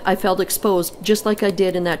bed, I felt exposed just like I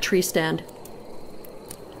did in that tree stand.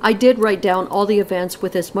 I did write down all the events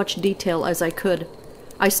with as much detail as I could.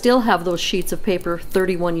 I still have those sheets of paper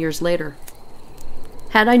 31 years later.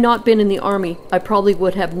 Had I not been in the army, I probably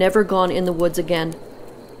would have never gone in the woods again.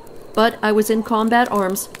 But I was in combat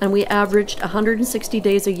arms, and we averaged 160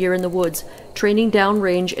 days a year in the woods, training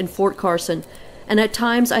downrange in Fort Carson, and at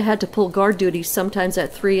times I had to pull guard duty, sometimes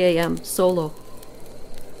at 3 a.m. solo.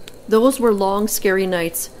 Those were long, scary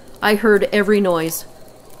nights. I heard every noise.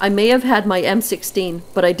 I may have had my M16,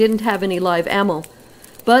 but I didn't have any live ammo.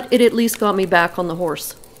 But it at least got me back on the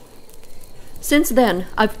horse. Since then,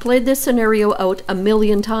 I've played this scenario out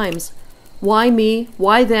 1,000,000 times. Why me?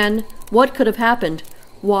 Why then? What could have happened?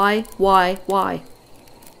 Why?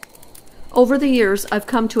 Over the years, I've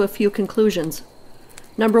come to a few conclusions.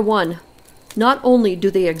 Number 1, not only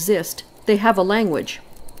do they exist, they have a language.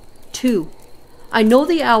 2, I know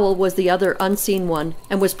the owl was the other unseen one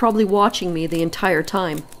and was probably watching me the entire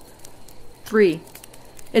time. 3,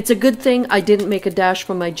 it's a good thing I didn't make a dash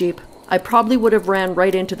from my Jeep. I probably would have ran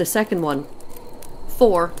right into the second one.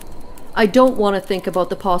 4, I don't want to think about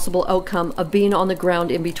the possible outcome of being on the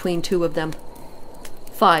ground in between two of them.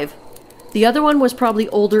 5, the other one was probably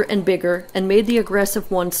older and bigger and made the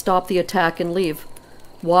aggressive one stop the attack and leave.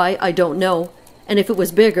 Why, I don't know, and if it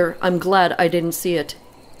was bigger, I'm glad I didn't see it.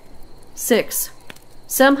 6,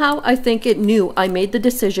 somehow I think it knew I made the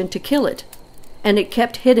decision to kill it, and it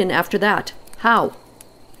kept hidden after that. How?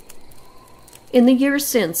 In the years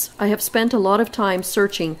since, I have spent a lot of time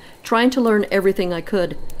searching, trying to learn everything I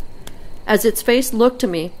could. As its face looked to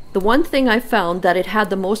me, the one thing I found that it had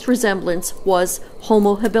the most resemblance was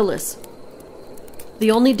Homo habilis.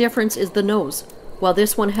 The only difference is the nose. While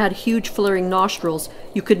this one had huge flaring nostrils,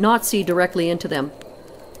 you could not see directly into them.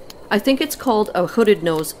 I think it's called a hooded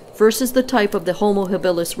nose versus the type of the Homo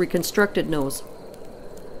habilis reconstructed nose.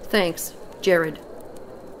 Thanks, Jared.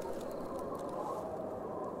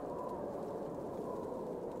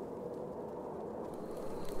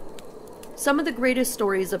 Some of the greatest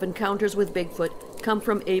stories of encounters with Bigfoot come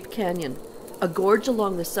from Ape Canyon, a gorge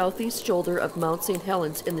along the southeast shoulder of Mount St.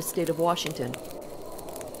 Helens in the state of Washington.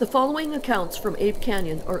 The following accounts from Ape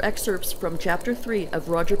Canyon are excerpts from Chapter 3 of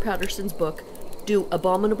Roger Patterson's book, Do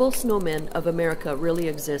Abominable Snowmen of America Really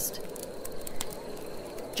Exist?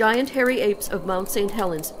 Giant hairy apes of Mount St.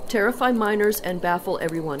 Helens terrify miners and baffle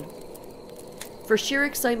everyone. For sheer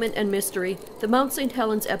excitement and mystery, the Mount St.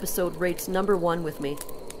 Helens episode rates number 1 with me.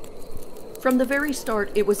 From the very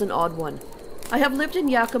start, it was an odd one. I have lived in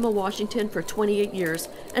Yakima, Washington for 28 years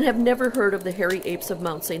and have never heard of the hairy apes of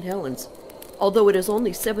Mount St. Helens. Although it is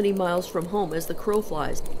only 70 miles from home as the crow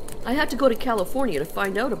flies, I had to go to California to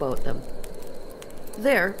find out about them.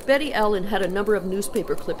 There, Betty Allen had a number of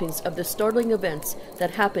newspaper clippings of the startling events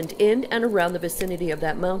that happened in and around the vicinity of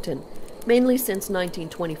that mountain, mainly since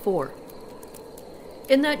 1924.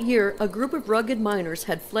 In that year, a group of rugged miners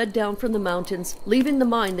had fled down from the mountains, leaving the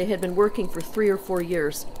mine they had been working for 3 or 4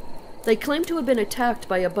 years. They claimed to have been attacked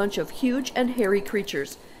by a bunch of huge and hairy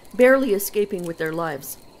creatures, barely escaping with their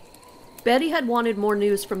lives. Betty had wanted more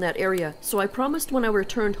news from that area, so I promised when I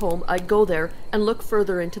returned home I'd go there and look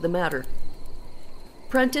further into the matter.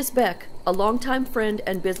 Prentice Beck, a longtime friend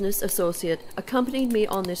and business associate, accompanied me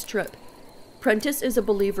on this trip. Prentice is a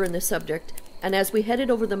believer in the subject, and as we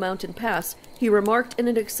headed over the mountain pass, he remarked in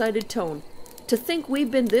an excited tone, "To think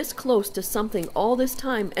we've been this close to something all this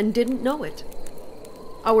time and didn't know it."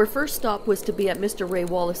 Our first stop was to be at Mr. Ray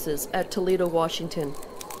Wallace's at Toledo, Washington.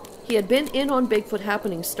 He had been in on Bigfoot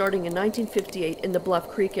happenings starting in 1958 in the Bluff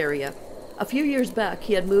Creek area. A few years back,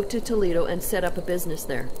 he had moved to Toledo and set up a business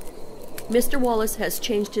there. Mr. Wallace has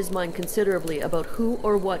changed his mind considerably about who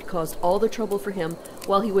or what caused all the trouble for him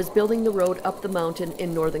while he was building the road up the mountain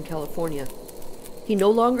in Northern California. He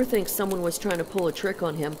no longer thinks someone was trying to pull a trick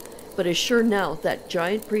on him, but is sure now that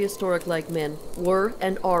giant prehistoric-like men were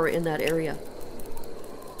and are in that area.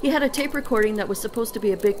 He had a tape recording that was supposed to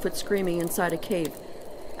be a Bigfoot screaming inside a cave.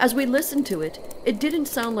 As we listened to it, it didn't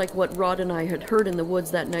sound like what Rod and I had heard in the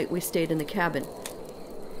woods that night we stayed in the cabin.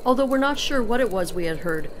 Although we're not sure what it was we had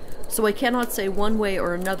heard, so I cannot say one way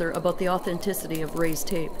or another about the authenticity of Ray's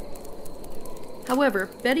tape. However,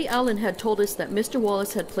 Betty Allen had told us that Mr.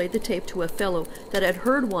 Wallace had played the tape to a fellow that had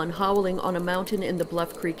heard one howling on a mountain in the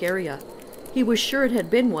Bluff Creek area. He was sure it had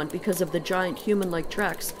been one because of the giant human-like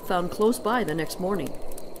tracks found close by the next morning.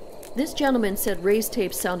 This gentleman said Ray's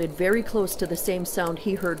tape sounded very close to the same sound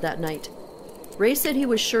he heard that night. Ray said he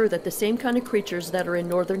was sure that the same kind of creatures that are in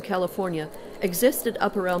Northern California existed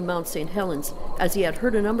up around Mount St. Helens, as he had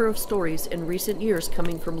heard a number of stories in recent years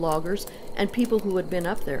coming from loggers and people who had been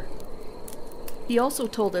up there. He also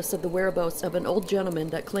told us of the whereabouts of an old gentleman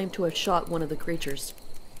that claimed to have shot one of the creatures.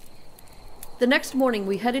 The next morning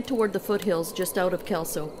we headed toward the foothills just out of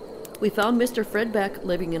Kelso. We found Mr. Fred Beck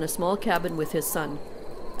living in a small cabin with his son.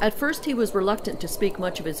 At first he was reluctant to speak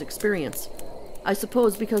much of his experience, I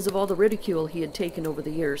suppose because of all the ridicule he had taken over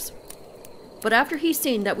the years. But after he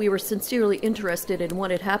seen that we were sincerely interested in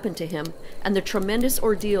what had happened to him and the tremendous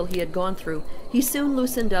ordeal he had gone through, he soon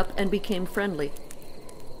loosened up and became friendly.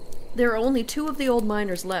 There are only 2 of the old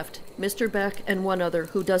miners left, Mr. Beck and one other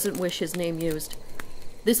who doesn't wish his name used.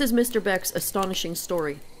 This is Mr. Beck's astonishing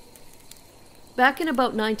story. Back in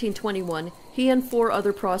about 1921, he and 4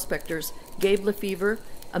 other prospectors, Gabe Lefevre,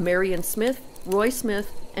 Marion Smith, Roy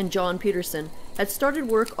Smith, and John Peterson, had started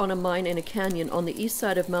work on a mine in a canyon on the east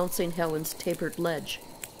side of Mount St. Helens' tapered ledge.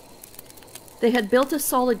 They had built a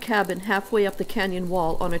solid cabin halfway up the canyon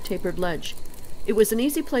wall on a tapered ledge. It was an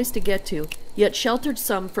easy place to get to, yet sheltered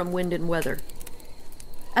some from wind and weather.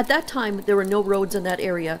 At that time, there were no roads in that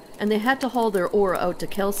area, and they had to haul their ore out to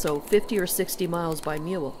Kelso, 50 or 60 miles by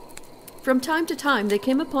mule. From time to time, they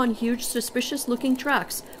came upon huge, suspicious-looking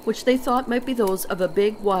tracks, which they thought might be those of a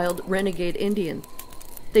big, wild, renegade Indian.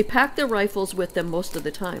 They packed their rifles with them most of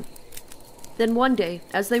the time. Then one day,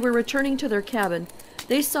 as they were returning to their cabin,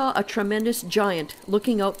 they saw a tremendous giant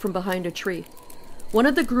looking out from behind a tree. One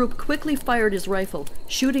of the group quickly fired his rifle,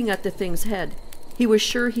 shooting at the thing's head. He was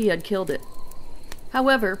sure he had killed it.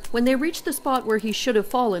 However, when they reached the spot where he should have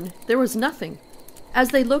fallen, there was nothing.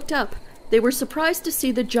 As they looked up, they were surprised to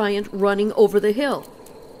see the giant running over the hill.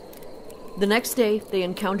 The next day, they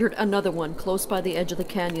encountered another one close by the edge of the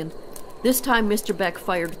canyon. This time, Mr. Beck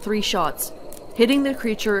fired 3 shots, hitting the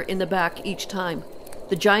creature in the back each time.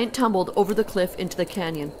 The giant tumbled over the cliff into the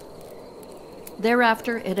canyon.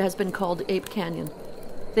 Thereafter, it has been called Ape Canyon.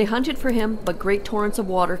 They hunted for him, but great torrents of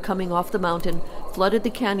water coming off the mountain flooded the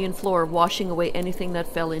canyon floor, washing away anything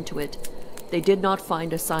that fell into it. They did not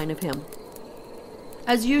find a sign of him.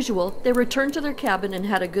 As usual, they returned to their cabin and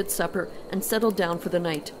had a good supper and settled down for the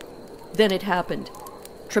night. Then it happened.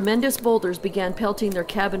 Tremendous boulders began pelting their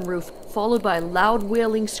cabin roof, followed by loud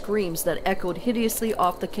wailing screams that echoed hideously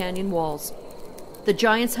off the canyon walls. The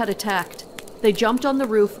giants had attacked. They jumped on the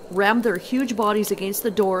roof, rammed their huge bodies against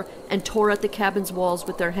the door, and tore at the cabin's walls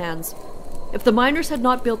with their hands. If the miners had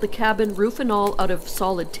not built the cabin, roof and all, out of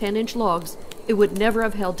solid 10-inch logs, it would never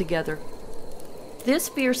have held together. This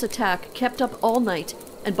fierce attack kept up all night,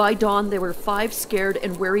 and by dawn there were 5 scared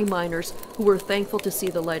and wary miners who were thankful to see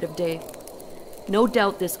the light of day. No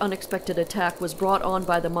doubt this unexpected attack was brought on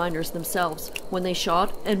by the miners themselves when they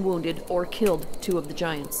shot and wounded or killed 2 of the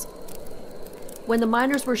giants. When the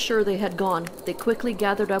miners were sure they had gone, they quickly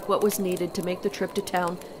gathered up what was needed to make the trip to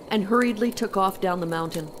town and hurriedly took off down the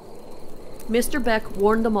mountain. Mr. Beck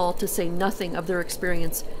warned them all to say nothing of their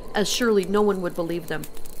experience, as surely no one would believe them.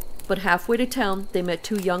 But halfway to town, they met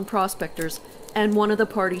 2 young prospectors, and one of the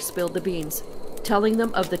party spilled the beans, telling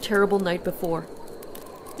them of the terrible night before.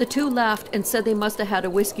 The 2 laughed and said they must have had a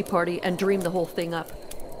whiskey party and dreamed the whole thing up.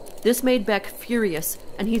 This made Beck furious,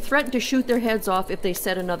 and he threatened to shoot their heads off if they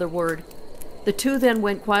said another word. The 2 then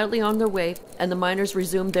went quietly on their way, and the miners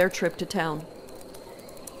resumed their trip to town.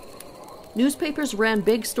 Newspapers ran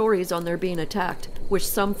big stories on their being attacked, which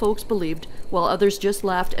some folks believed, while others just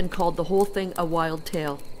laughed and called the whole thing a wild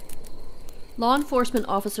tale. Law enforcement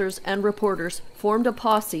officers and reporters formed a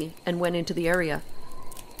posse and went into the area.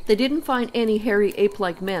 They didn't find any hairy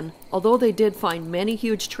ape-like men, although they did find many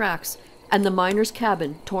huge tracks and the miners'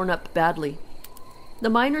 cabin torn up badly. The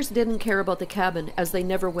miners didn't care about the cabin, as they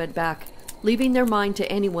never went back, leaving their mine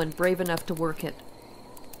to anyone brave enough to work it.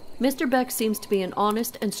 Mr. Beck seems to be an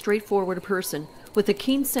honest and straightforward person, with a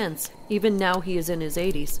keen sense, even now he is in his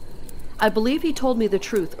 80s. I believe he told me the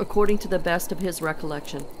truth according to the best of his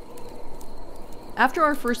recollection. After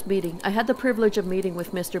our first meeting, I had the privilege of meeting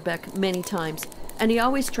with Mr. Beck many times, and he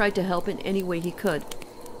always tried to help in any way he could.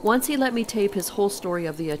 Once he let me tape his whole story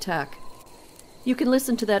of the attack. You can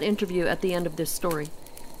listen to that interview at the end of this story.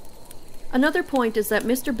 Another point is that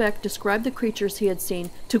Mr. Beck described the creatures he had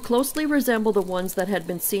seen to closely resemble the ones that had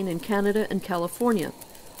been seen in Canada and California,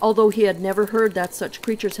 although he had never heard that such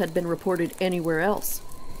creatures had been reported anywhere else.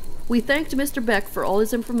 We thanked Mr. Beck for all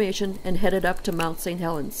his information and headed up to Mount St.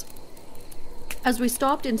 Helens. As we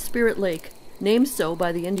stopped in Spirit Lake, named so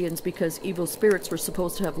by the Indians because evil spirits were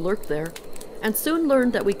supposed to have lurked there, and soon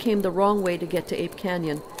learned that we came the wrong way to get to Ape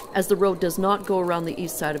Canyon, as the road does not go around the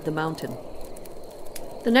east side of the mountain.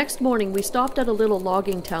 The next morning we stopped at a little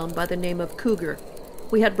logging town by the name of Cougar.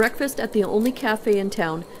 We had breakfast at the only cafe in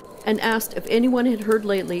town and asked if anyone had heard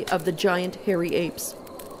lately of the giant hairy apes.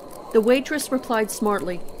 The waitress replied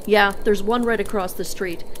smartly, "Yeah, there's one right across the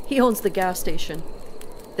street. He owns the gas station."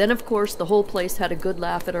 Then of course the whole place had a good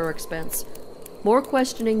laugh at our expense. More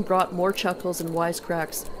questioning brought more chuckles and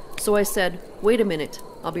wisecracks, so I said, "Wait a minute,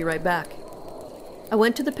 I'll be right back." I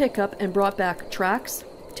went to the pickup and brought back tracks,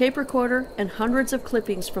 tape recorder, and hundreds of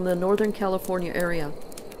clippings from the Northern California area.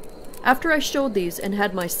 After I showed these and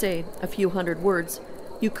had my say, a few hundred words,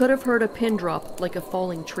 you could have heard a pin drop like a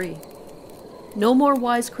falling tree. No more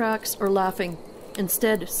wisecracks or laughing.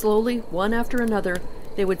 Instead, slowly, one after another,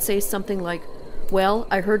 they would say something like, "Well,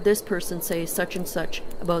 I heard this person say such and such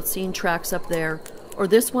about seeing tracks up there, or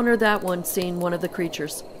this one or that one seeing one of the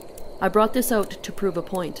creatures. I brought this out to prove a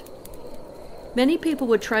point." Many people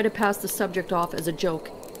would try to pass the subject off as a joke,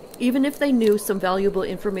 even if they knew some valuable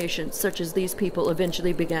information such as these people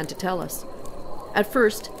eventually began to tell us. At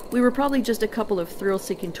first, we were probably just a couple of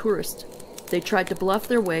thrill-seeking tourists. They tried to bluff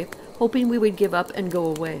their way, hoping we would give up and go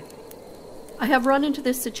away. I have run into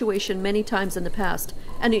this situation many times in the past,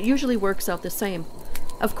 and it usually works out the same.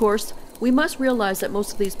 Of course, we must realize that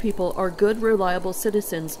most of these people are good, reliable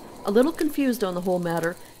citizens, a little confused on the whole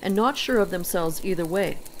matter, and not sure of themselves either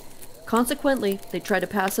way. Consequently, they try to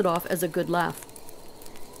pass it off as a good laugh.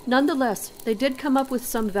 Nonetheless, they did come up with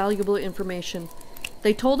some valuable information.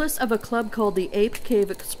 They told us of a club called the Ape Cave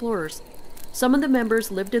Explorers. Some of the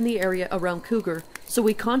members lived in the area around Cougar, so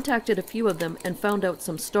we contacted a few of them and found out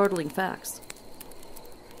some startling facts.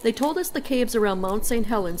 They told us the caves around Mount St.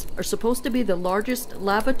 Helens are supposed to be the largest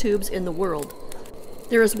lava tubes in the world.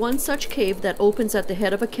 There is one such cave that opens at the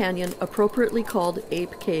head of a canyon appropriately called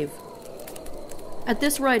Ape Cave. At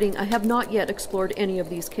this writing, I have not yet explored any of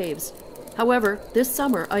these caves. However, this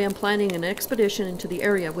summer I am planning an expedition into the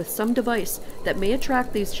area with some device that may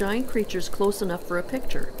attract these giant creatures close enough for a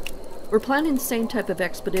picture. We're planning the same type of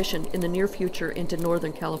expedition in the near future into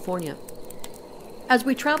Northern California. As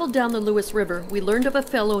we traveled down the Lewis River, we learned of a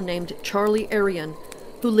fellow named Charlie Arian,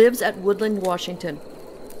 who lives at Woodland, Washington.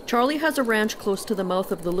 Charlie has a ranch close to the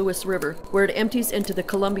mouth of the Lewis River, where it empties into the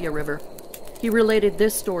Columbia River. He related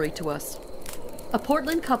this story to us. A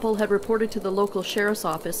Portland couple had reported to the local sheriff's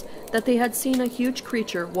office that they had seen a huge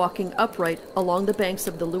creature walking upright along the banks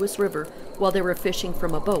of the Lewis River while they were fishing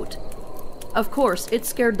from a boat. Of course, it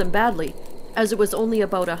scared them badly, as it was only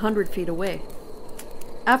about 100 feet away.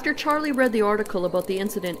 After Charlie read the article about the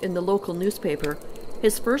incident in the local newspaper,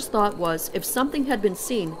 his first thought was if something had been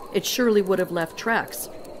seen, it surely would have left tracks.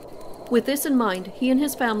 With this in mind, he and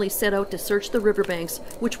his family set out to search the riverbanks,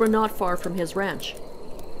 which were not far from his ranch.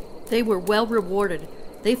 They were well rewarded.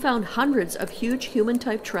 They found hundreds of huge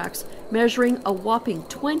human-type tracks measuring a whopping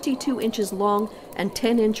 22 inches long and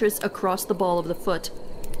 10 inches across the ball of the foot.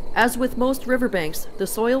 As with most riverbanks, the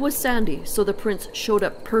soil was sandy, so the prints showed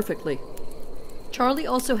up perfectly. Charlie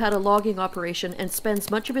also had a logging operation and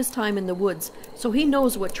spends much of his time in the woods, so he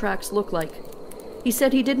knows what tracks look like. He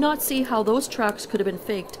said he did not see how those tracks could have been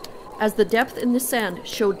faked, as the depth in the sand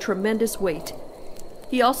showed tremendous weight.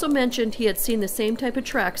 He also mentioned he had seen the same type of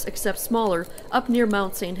tracks, except smaller, up near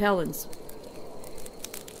Mount St. Helens.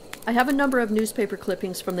 I have a number of newspaper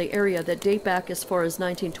clippings from the area that date back as far as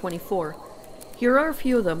 1924. Here are a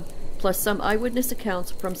few of them, plus some eyewitness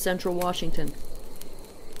accounts from central Washington.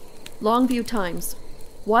 Longview Times.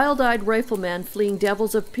 Wild-eyed rifleman fleeing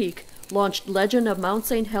Devils of Peak launched legend of Mount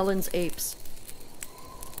St. Helens apes.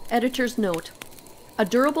 Editor's note. A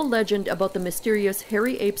durable legend about the mysterious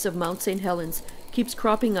hairy apes of Mount St. Helens keeps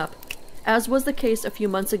cropping up, as was the case a few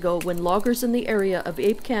months ago when loggers in the area of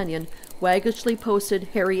Ape Canyon waggishly posted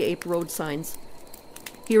hairy ape road signs.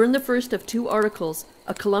 Here in the first of two articles,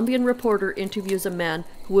 a Columbian reporter interviews a man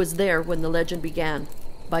who was there when the legend began.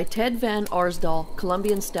 By Ted Van Arsdal,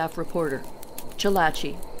 Columbian staff reporter.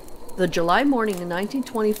 Chalachi. The July morning in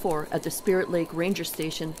 1924 at the Spirit Lake Ranger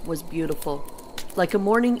Station was beautiful, like a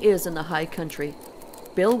morning is in the high country.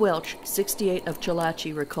 Bill Welch, 68 of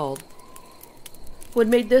Chalachi, recalled. What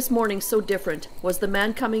made this morning so different was the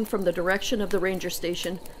man coming from the direction of the ranger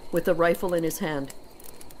station with a rifle in his hand.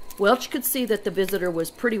 Welch could see that the visitor was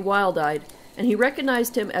pretty wild-eyed, and he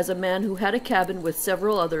recognized him as a man who had a cabin with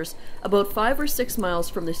several others about 5 or 6 miles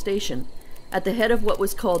from the station, at the head of what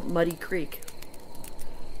was called Muddy Creek.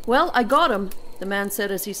 "Well, I got him," the man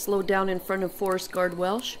said as he slowed down in front of Forest Guard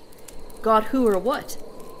Welch. "Got who or what?"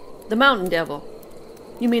 "The mountain devil."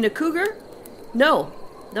 "You mean a cougar?" "No,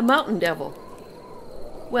 the mountain devil."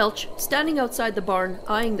 Welch, standing outside the barn,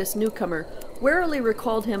 eyeing this newcomer, warily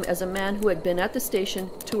recalled him as a man who had been at the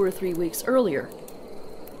station 2 or 3 weeks earlier.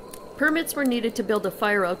 Permits were needed to build a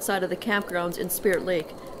fire outside of the campgrounds in Spirit Lake,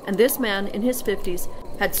 and this man, in his 50s,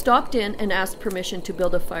 had stopped in and asked permission to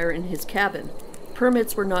build a fire in his cabin.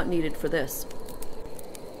 Permits were not needed for this.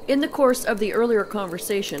 In the course of the earlier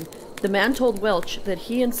conversation, the man told Welch that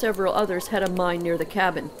he and several others had a mine near the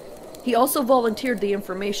cabin. He also volunteered the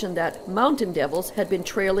information that mountain devils had been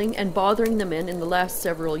trailing and bothering the men in the last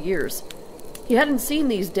several years. He hadn't seen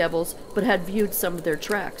these devils, but had viewed some of their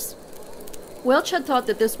tracks. Welch had thought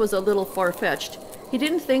that this was a little far-fetched. He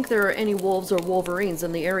didn't think there are any wolves or wolverines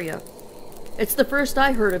in the area. "It's the first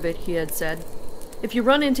I heard of it," he had said. "If you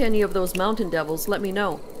run into any of those mountain devils, let me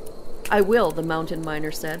know." "I will," the mountain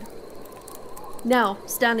miner said. Now,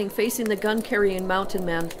 standing facing the gun-carrying mountain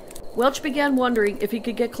man, Welch began wondering if he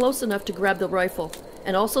could get close enough to grab the rifle,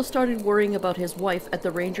 and also started worrying about his wife at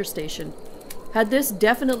the ranger station. Had this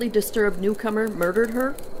definitely disturbed newcomer murdered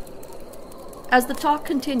her? As the talk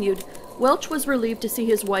continued, Welch was relieved to see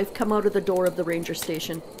his wife come out of the door of the ranger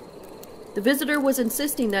station. The visitor was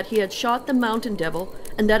insisting that he had shot the mountain devil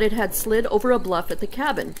and that it had slid over a bluff at the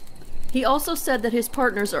cabin. He also said that his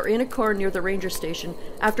partners are in a car near the ranger station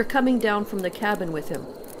after coming down from the cabin with him.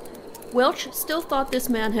 Welch still thought this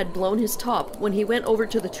man had blown his top when he went over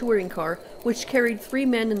to the touring car, which carried 3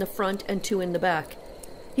 men in the front and 2 in the back.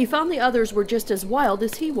 He found the others were just as wild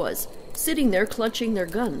as he was, sitting there clutching their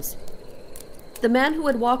guns. The man who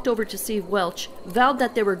had walked over to see Welch vowed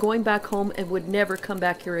that they were going back home and would never come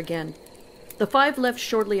back here again. The 5 left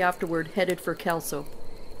shortly afterward, headed for Kelso.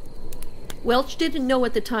 Welch didn't know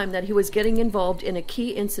at the time that he was getting involved in a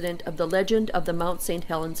key incident of the legend of the Mount St.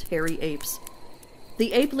 Helens hairy apes.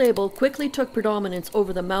 The ape label quickly took predominance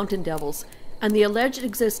over the mountain devils, and the alleged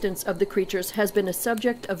existence of the creatures has been a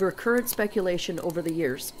subject of recurrent speculation over the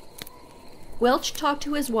years. Welch talked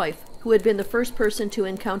to his wife, who had been the first person to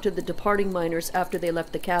encounter the departing miners after they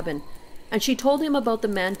left the cabin, and she told him about the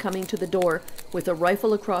man coming to the door with a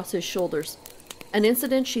rifle across his shoulders, an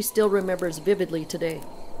incident she still remembers vividly today.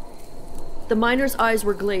 The miner's eyes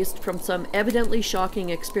were glazed from some evidently shocking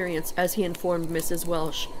experience as he informed Mrs.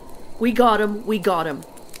 Welch. "We got him, we got him."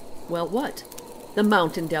 "Well, what?" "The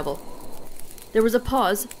mountain devil." There was a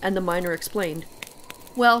pause, and the miner explained.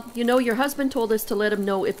 "Well, you know, your husband told us to let him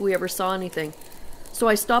know if we ever saw anything. So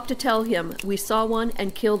I stopped to tell him we saw one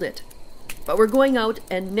and killed it. But we're going out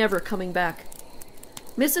and never coming back."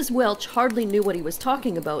 Mrs. Welch hardly knew what he was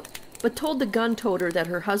talking about, but told the gun toter that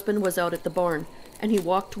her husband was out at the barn, and he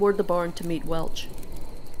walked toward the barn to meet Welch.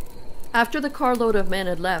 After the carload of men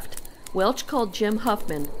had left, Welch called Jim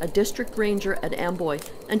Huffman, a district ranger at Amboy,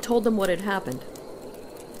 and told them what had happened.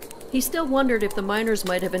 He still wondered if the miners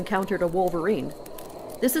might have encountered a wolverine.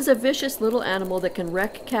 "This is a vicious little animal that can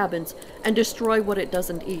wreck cabins and destroy what it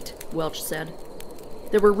doesn't eat," Welch said.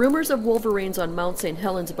 There were rumors of wolverines on Mount St.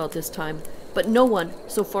 Helens about this time, but no one,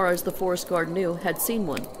 so far as the forest guard knew, had seen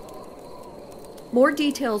one. More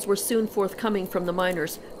details were soon forthcoming from the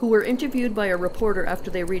miners, who were interviewed by a reporter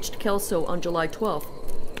after they reached Kelso on July 12th.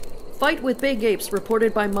 "Fight with big apes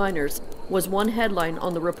reported by miners" was one headline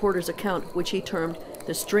on the reporter's account, which he termed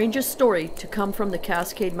 "the strangest story to come from the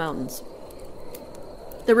Cascade Mountains."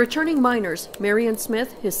 The returning miners, Marion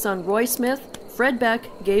Smith, his son Roy Smith, Fred Beck,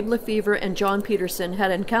 Gabe Lefevre, and John Peterson,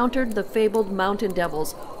 had encountered the fabled mountain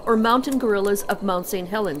devils, or mountain gorillas of Mount St.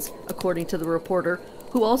 Helens, according to the reporter,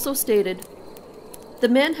 who also stated, "The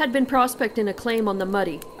men had been prospecting a claim on the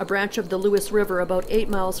Muddy, a branch of the Lewis River about 8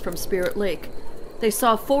 miles from Spirit Lake. They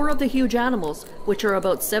saw 4 of the huge animals, which are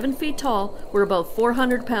about 7 feet tall, were about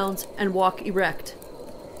 400 pounds, and walk erect.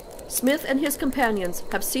 Smith and his companions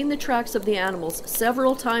have seen the tracks of the animals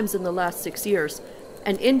several times in the last 6 years,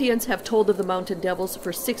 and Indians have told of the mountain devils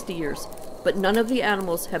for 60 years, but none of the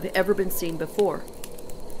animals have ever been seen before.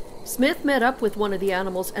 Smith met up with one of the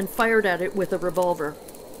animals and fired at it with a revolver.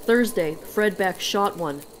 Thursday, Fred Beck shot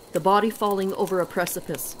one, the body falling over a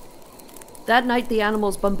precipice. That night the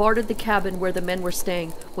animals bombarded the cabin where the men were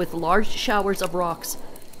staying with large showers of rocks,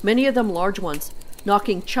 many of them large ones,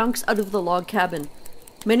 knocking chunks out of the log cabin.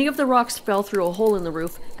 Many of the rocks fell through a hole in the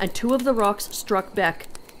roof, and 2 of the rocks struck Beck,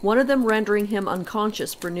 one of them rendering him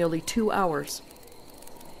unconscious for nearly 2 hours.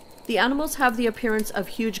 The animals have the appearance of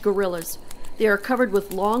huge gorillas. They are covered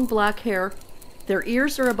with long black hair. Their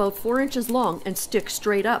ears are about 4 inches long and stick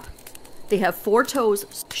straight up. They have 4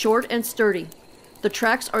 toes, short and sturdy. The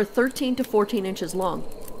tracks are 13 to 14 inches long.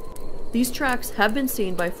 These tracks have been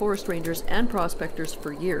seen by forest rangers and prospectors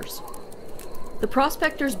for years. The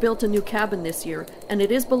prospectors built a new cabin this year, and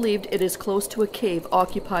it is believed it is close to a cave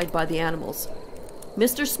occupied by the animals.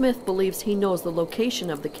 Mr. Smith believes he knows the location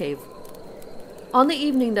of the cave. On the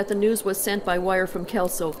evening that the news was sent by wire from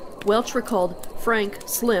Kelso, Welch recalled Frank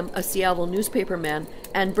Slim, a Seattle newspaperman,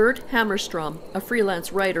 and Bert Hammerstrom, a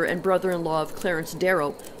freelance writer and brother-in-law of Clarence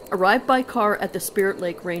Darrow, arrived by car at the Spirit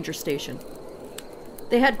Lake Ranger Station.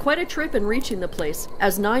 They had quite a trip in reaching the place,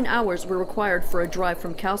 as 9 hours were required for a drive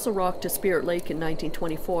from Castle Rock to Spirit Lake in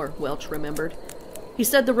 1924, Welch remembered. He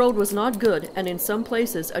said the road was not good, and in some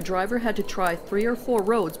places a driver had to try 3 or 4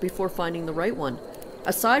 roads before finding the right one.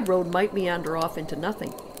 A side road might meander off into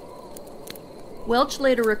nothing. Welch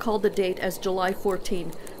later recalled the date as July 14,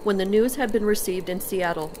 when the news had been received in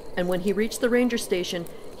Seattle, and when he reached the ranger station,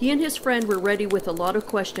 he and his friend were ready with a lot of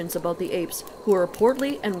questions about the apes, who were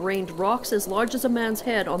portly and rained rocks as large as a man's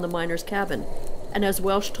head on the miner's cabin, and as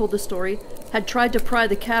Welch told the story, had tried to pry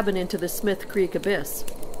the cabin into the Smith Creek abyss.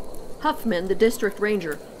 Huffman, the district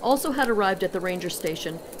ranger, also had arrived at the ranger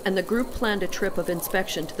station, and the group planned a trip of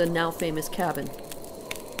inspection to the now famous cabin.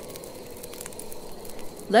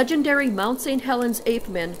 Legendary Mount St. Helens ape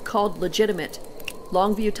men called legitimate.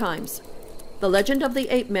 Longview Times. The legend of the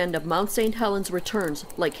ape men of Mount St. Helens returns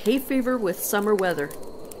like hay fever with summer weather.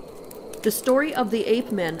 The story of the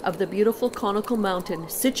ape men of the beautiful conical mountain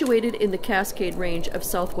situated in the Cascade Range of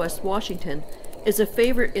southwest Washington is a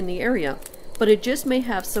favorite in the area, but it just may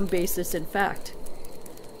have some basis in fact.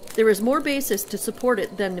 There is more basis to support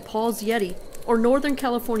it than Nepal's Yeti or Northern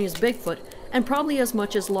California's Bigfoot, and probably as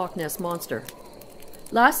much as Loch Ness Monster.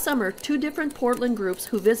 Last summer, 2 different Portland groups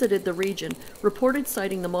who visited the region reported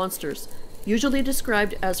sighting the monsters, usually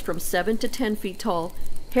described as from 7 to 10 feet tall,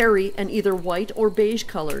 hairy, and either white or beige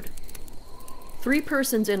colored. 3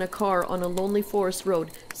 persons in a car on a lonely forest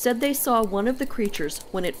road said they saw one of the creatures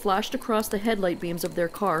when it flashed across the headlight beams of their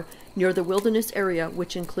car near the wilderness area,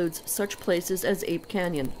 which includes such places as Ape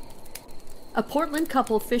Canyon. A Portland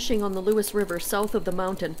couple fishing on the Lewis River south of the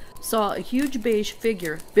mountain saw a huge beige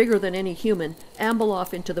figure, bigger than any human, amble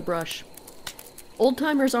off into the brush.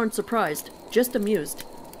 Old-timers aren't surprised, just amused.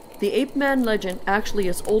 The ape man legend actually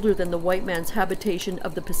is older than the white man's habitation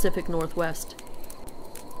of the Pacific Northwest.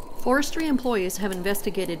 Forestry employees have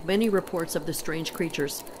investigated many reports of the strange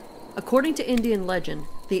creatures. According to Indian legend,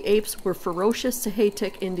 the apes were ferocious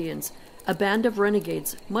Sahatic Indians, a band of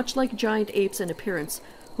renegades, much like giant apes in appearance,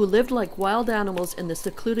 who lived like wild animals in the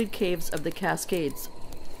secluded caves of the Cascades.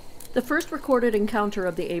 The first recorded encounter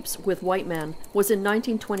of the apes with white man was in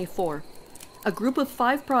 1924. A group of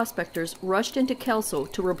 5 prospectors rushed into Kelso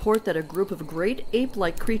to report that a group of great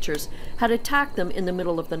ape-like creatures had attacked them in the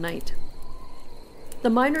middle of the night. The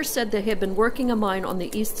miners said they had been working a mine on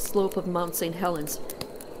the east slope of Mount St. Helens.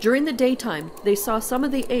 During the daytime, they saw some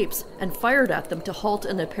of the apes and fired at them to halt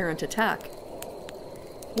an apparent attack.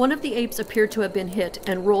 One of the apes appeared to have been hit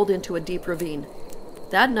and rolled into a deep ravine.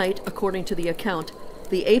 That night, according to the account,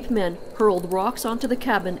 the ape men hurled rocks onto the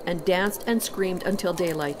cabin and danced and screamed until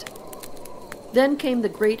daylight. Then came the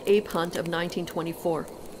Great Ape Hunt of 1924.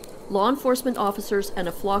 Law enforcement officers and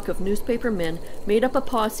a flock of newspaper men made up a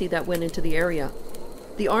posse that went into the area.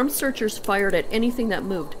 The armed searchers fired at anything that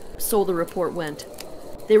moved, so the report went.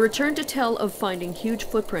 They returned to tell of finding huge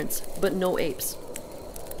footprints, but no apes.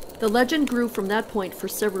 The legend grew from that point for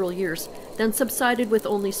several years, then subsided with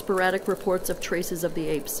only sporadic reports of traces of the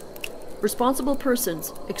apes. Responsible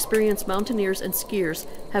persons, experienced mountaineers and skiers,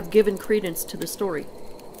 have given credence to the story.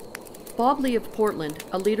 Bob Lee of Portland,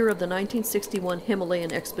 a leader of the 1961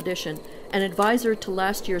 Himalayan expedition, and advisor to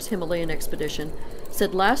last year's Himalayan expedition,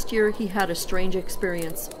 said last year he had a strange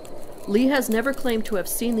experience. Lee has never claimed to have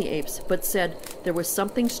seen the apes, but said there was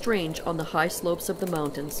something strange on the high slopes of the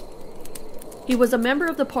mountains. He was a member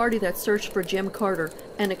of the party that searched for Jim Carter,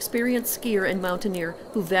 an experienced skier and mountaineer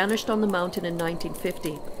who vanished on the mountain in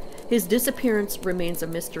 1950. His disappearance remains a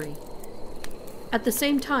mystery. At the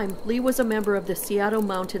same time, Lee was a member of the Seattle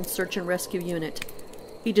Mountain Search and Rescue Unit.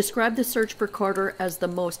 He described the search for Carter as the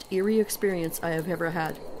most eerie experience I have ever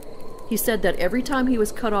had. He said that every time he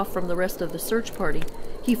was cut off from the rest of the search party,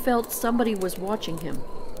 he felt somebody was watching him.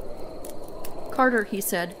 Carter, he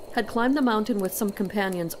said, had climbed the mountain with some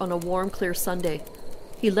companions on a warm, clear Sunday.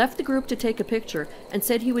 He left the group to take a picture and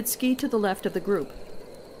said he would ski to the left of the group.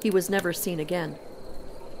 He was never seen again.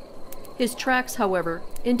 His tracks, however,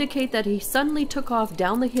 indicate that he suddenly took off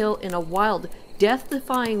down the hill in a wild,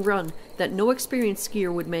 death-defying run that no experienced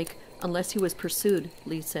skier would make unless he was pursued,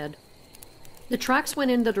 Lee said. The tracks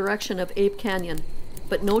went in the direction of Ape Canyon,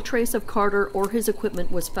 but no trace of Carter or his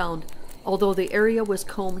equipment was found, although the area was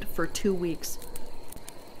combed for 2 weeks.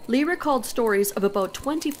 Lee recalled stories of about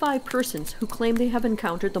 25 persons who claim they have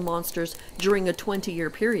encountered the monsters during a 20-year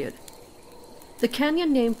period. The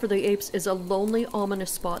canyon name for the apes is a lonely, ominous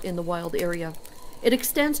spot in the wild area. It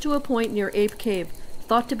extends to a point near Ape Cave,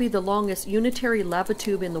 thought to be the longest unitary lava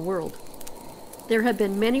tube in the world. There have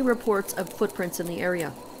been many reports of footprints in the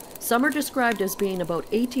area. Some are described as being about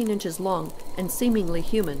 18 inches long and seemingly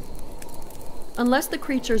human. Unless the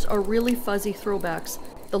creatures are really fuzzy throwbacks,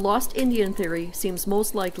 the Lost Indian theory seems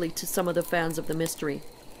most likely to some of the fans of the mystery.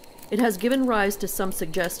 It has given rise to some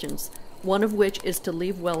suggestions, one of which is to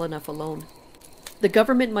leave well enough alone. The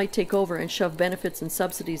government might take over and shove benefits and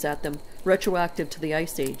subsidies at them, retroactive to the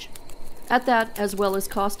Ice Age. At that, as well as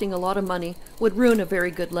costing a lot of money, would ruin a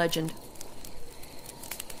very good legend.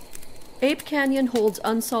 Ape Canyon holds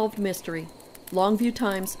unsolved mystery. Longview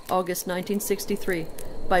Times, August 1963,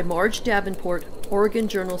 by Marge Davenport, Oregon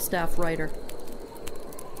Journal staff writer.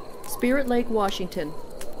 Spirit Lake, Washington.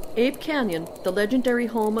 Ape Canyon, the legendary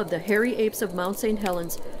home of the hairy apes of Mount St.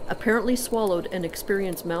 Helens, apparently swallowed an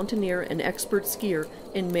experienced mountaineer and expert skier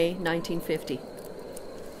in May 1950.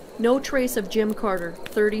 No trace of Jim Carter,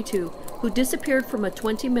 32, who disappeared from a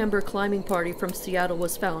 20-member climbing party from Seattle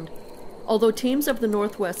was found, although teams of the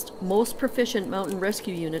Northwest's most proficient mountain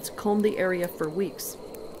rescue units combed the area for weeks.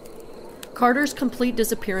 Carter's complete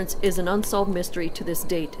disappearance is an unsolved mystery to this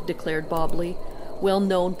date, declared Bob Lee,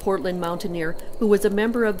 well-known Portland mountaineer who was a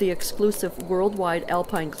member of the exclusive Worldwide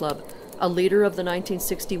Alpine Club, a leader of the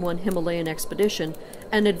 1961 Himalayan expedition,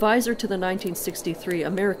 and advisor to the 1963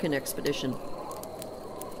 American expedition.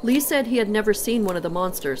 Lee said he had never seen one of the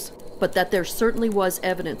monsters, but that there certainly was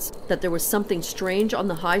evidence that there was something strange on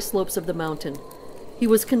the high slopes of the mountain. He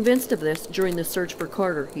was convinced of this during the search for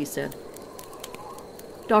Carter, he said.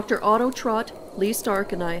 Dr. Otto Trott, Lee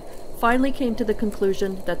Stark, and I finally came to the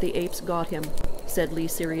conclusion that the apes got him, said Lee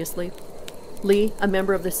seriously. Lee, a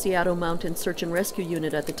member of the Seattle Mountain Search and Rescue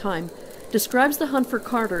Unit at the time, describes the hunt for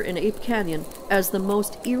Carter in Ape Canyon as the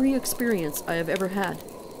most eerie experience I have ever had.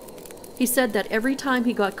 He said that every time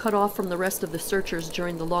he got cut off from the rest of the searchers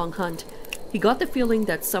during the long hunt, he got the feeling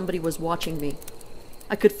that somebody was watching me.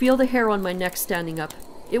 I could feel the hair on my neck standing up.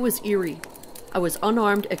 It was eerie. I was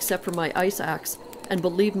unarmed except for my ice axe, and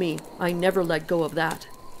believe me, I never let go of that.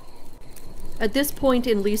 At this point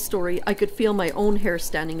in Lee's story, I could feel my own hair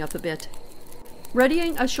standing up a bit.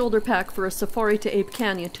 Readying a shoulder pack for a safari to Ape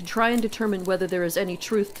Canyon to try and determine whether there is any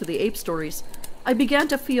truth to the ape stories, I began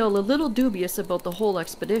to feel a little dubious about the whole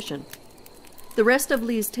expedition. The rest of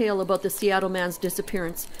Lee's tale about the Seattle man's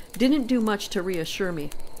disappearance didn't do much to reassure me.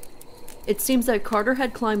 It seems that Carter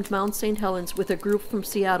had climbed Mount St. Helens with a group from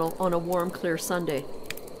Seattle on a warm, clear Sunday.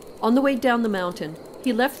 On the way down the mountain,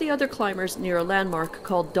 he left the other climbers near a landmark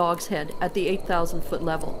called Dog's Head at the 8,000-foot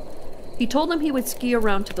level. He told them he would ski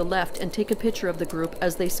around to the left and take a picture of the group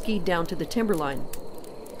as they skied down to the timberline.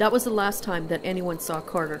 That was the last time that anyone saw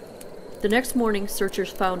Carter. The next morning,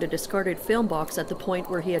 searchers found a discarded film box at the point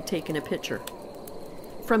where he had taken a picture.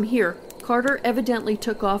 From here, Carter evidently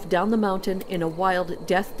took off down the mountain in a wild,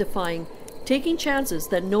 death-defying, taking chances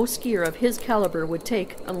that no skier of his caliber would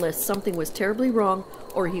take unless something was terribly wrong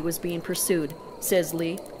or he was being pursued, says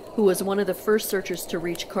Lee, who was one of the first searchers to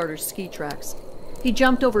reach Carter's ski tracks. He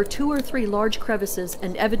jumped over 2 or 3 large crevices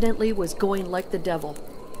and evidently was going like the devil.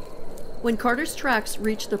 When Carter's tracks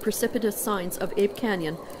reached the precipitous signs of Ape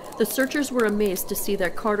Canyon, the searchers were amazed to see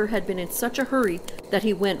that Carter had been in such a hurry that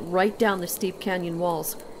he went right down the steep canyon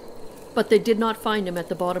walls. But they did not find him at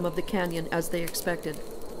the bottom of the canyon as they expected.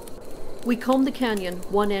 We combed the canyon,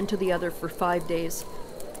 one end to the other, for 5 days.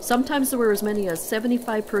 Sometimes there were as many as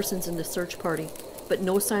 75 persons in the search party, but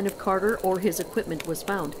no sign of Carter or his equipment was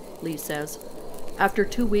found, Lee says. After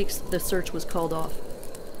 2 weeks, the search was called off.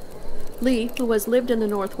 Lee, who has lived in the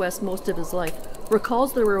Northwest most of his life,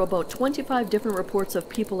 recalls there were about 25 different reports of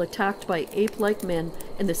people attacked by ape-like men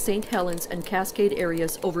in the St. Helens and Cascade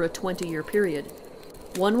areas over a 20-year period.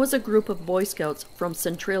 One was a group of Boy Scouts from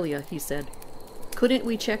Centralia, he said. Couldn't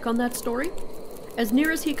we check on that story? As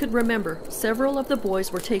near as he could remember, several of the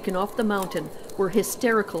boys were taken off the mountain, were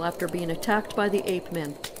hysterical after being attacked by the ape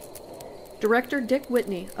men. Director Dick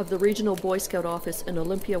Whitney of the Regional Boy Scout office in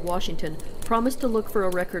Olympia, Washington, promised to look for a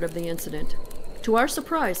record of the incident. To our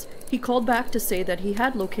surprise, he called back to say that he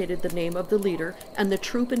had located the name of the leader and the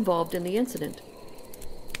troop involved in the incident.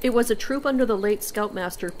 It was a troop under the late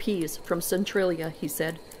Scoutmaster Pease from Centralia, he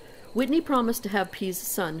said. Whitney promised to have Pease's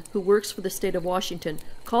son, who works for the state of Washington,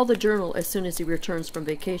 call the Journal as soon as he returns from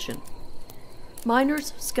vacation.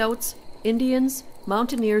 Miners, scouts, Indians,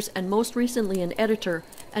 mountaineers, and most recently an editor,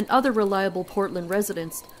 and other reliable Portland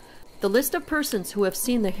residents, the list of persons who have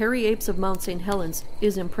seen the hairy apes of Mount St. Helens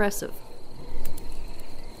is impressive.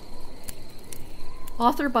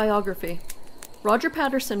 Author biography. Roger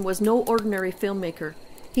Patterson was no ordinary filmmaker.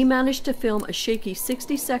 He managed to film a shaky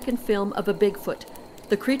 60-second film of a Bigfoot,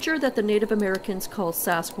 the creature that the Native Americans call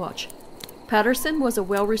Sasquatch. Patterson was a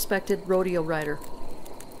well-respected rodeo rider.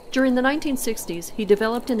 During the 1960s, he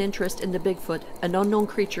developed an interest in the Bigfoot, an unknown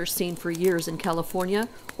creature seen for years in California,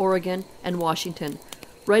 Oregon, and Washington,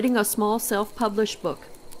 writing a small self-published book.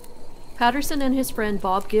 Patterson and his friend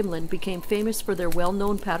Bob Gimlin became famous for their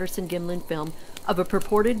well-known Patterson-Gimlin film of a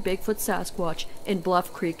purported Bigfoot Sasquatch in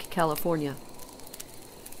Bluff Creek, California.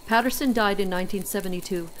 Patterson died in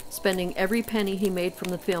 1972, spending every penny he made from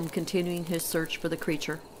the film continuing his search for the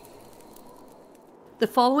creature. The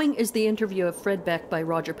following is the interview of Fred Beck by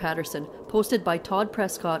Roger Patterson, posted by Todd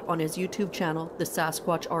Prescott on his YouTube channel, The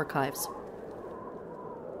Sasquatch Archives.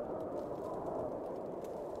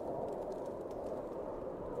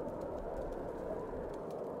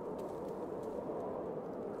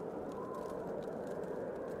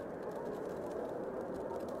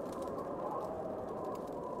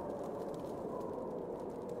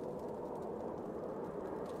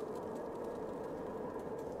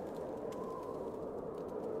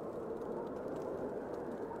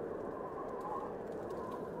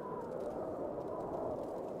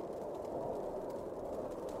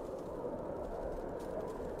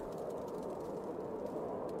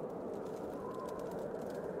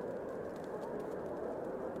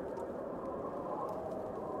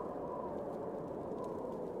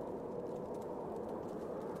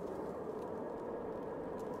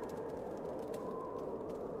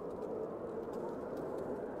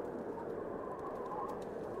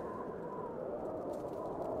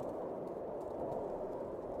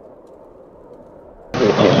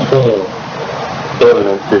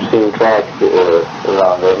 You've seen tracks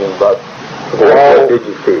around there, but what did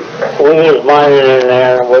you see? We was mining in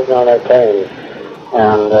there waiting on our train,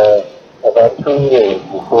 and about 2 years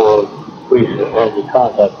before we had the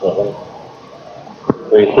contact with them,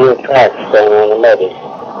 we see a track standing on the muddy.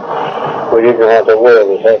 We didn't have to worry,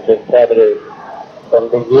 we had to tap it from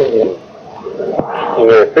the beginning. We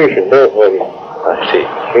were fishing both ways. I see.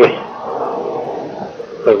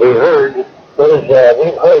 But we heard,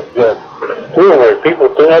 rumors, people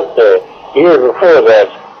been up there years before that,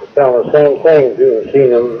 telling the same things. We were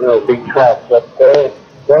seeing them, big tracks up there.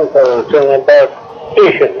 One fellow was telling about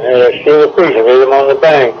fishing, and they're still fishing with them on the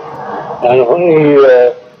bank. And when he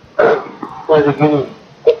went to get him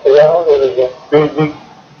picked around, it was a big,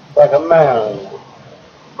 like a mound.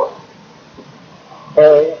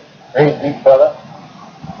 Hey, very big fella.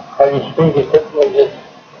 As he speak, he took me just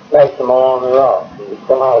smacked them all on the rock. He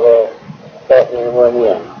come out there, passing him went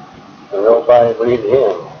in. And nobody believed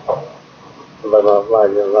him. But my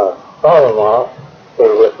father-in-law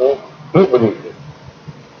stayed with me. He believed it.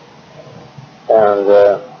 And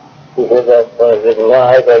he said that boy didn't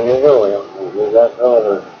lie, but you knew him. He said that's one of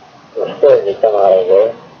the scared to come out of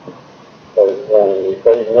there. But he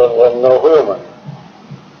said he wasn't no human.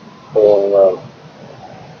 So,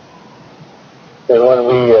 and when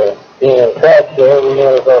we seen them tracks there, we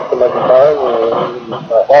never thought so much about it. And my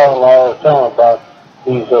father-in-law was telling about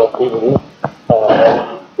these people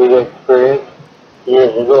we'd experienced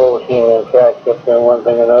years ago, seeing them tracks up there, one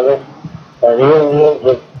thing or another. And the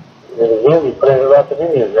Indians put in lots of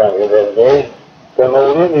Indians around here those days. Some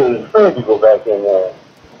old Indians were afraid to go back in there.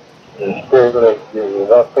 The spirit, like, they were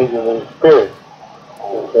not thinking in the spirit.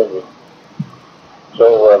 So,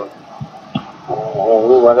 when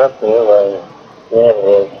we went up there,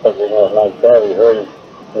 something else like that, we heard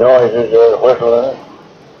noises, there was whistling.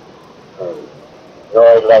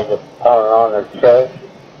 Noise like a pounding on their chest.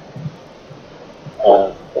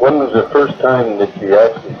 When was the first time that you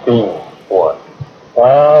actually seen one?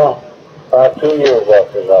 Well, about 2 years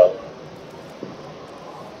after that,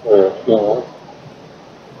 we were seeing one.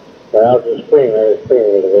 When I was in spring, I with a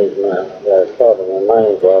ways man. I saw them in my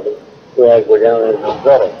mining body. We had to go down into the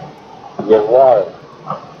gully to get water.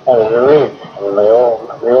 That was a ridge. And the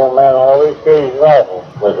old man always carried his rifle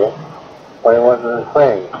with him when he went to the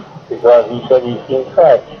spring, because he said he'd seen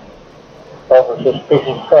tracks, awful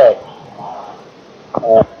suspicious tracks.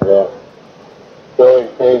 And he always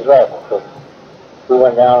carried his rifle. So we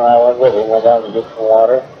went down, and I went with him, went down to get some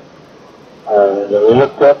water. And we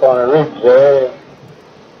looked up on a ridge there,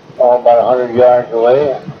 about 100 yards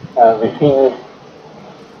away, and we seen this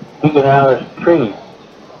peeking out of this tree.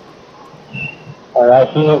 And I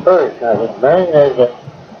seen him first, and I said, "Man, there's a...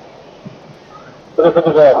 Look at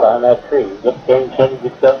that behind that tree." Get came, said he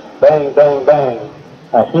gets up, bang, bang, bang.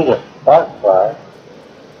 I see the spark fly,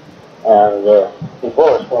 and the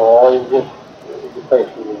bullets were all in just, the place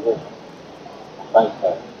was just like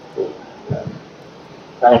that.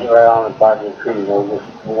 Banging right on the bottom of the tree,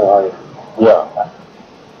 Yeah.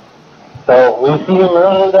 So we see him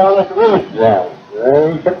running down this ridge now.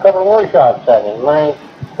 He took a couple more shots at him.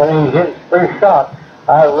 When he hit his first shot,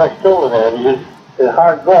 I rushed over there, and he said, it's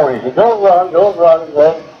hard going. He said, don't run,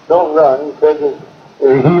 Glenn, don't run. He said, he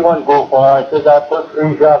wouldn't go far. I said, I put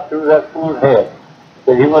 3 shots through that fool's head. He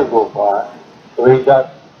said, he wouldn't go far. So he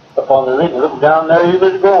got up on the ridge and looked down there, he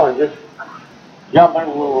was going, just jumping,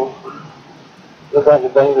 looked like the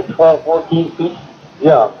thing was 12, 14 feet,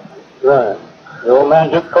 jump, running. The old man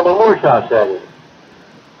took a couple more shots at him.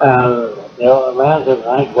 And the old man said,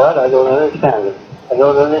 my God, I don't understand it. I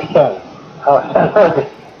don't understand it. How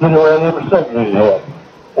you know where they were stuck in his head.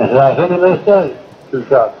 And so I hit him in the stomach, 2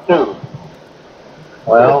 shots too.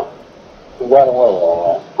 Well, he got away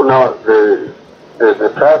all right. Well, now, the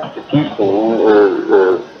tracks that you've seen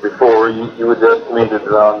before, you would estimate it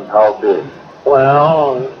around how big?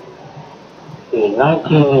 Well, see,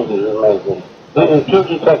 19 inches was making. The 2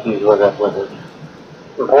 detectives were up with us,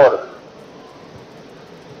 reporter.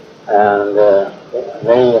 And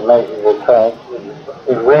they measured the tracks.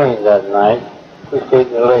 It rained that night. We stayed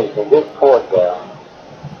in the lake and just poured down.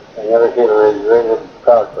 I never did a rain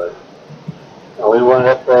southward. And we went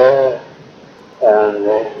up there, and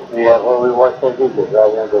we had where we watched the beaches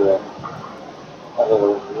right under the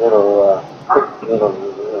little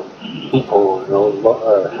steeples,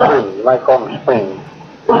 springs. You might call them springs.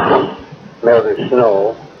 Melted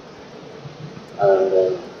snow,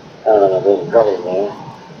 and kind of a big gully there.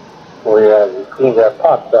 We cleaned our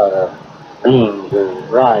pots out of beans and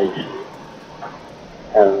rice.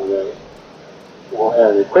 And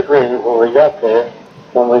the quick rain, when we got there,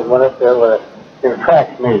 when we went up there, there were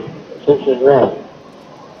tracks made since it rained.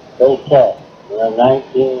 Those tracks, they're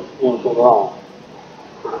 19 inches long.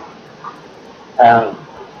 And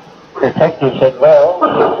the detective said,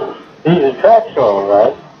 well, these are tracks all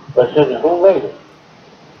right, but said, who made them?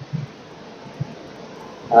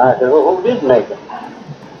 And I said, well, who did make them?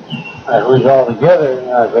 I was all together, and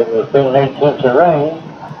I said, it's been late since the rain.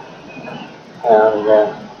 And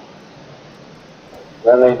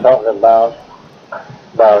then they talked about it.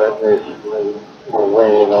 They were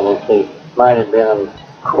waiting, and they say, might have been a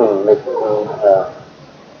coon,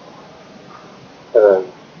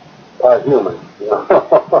 part human, you know.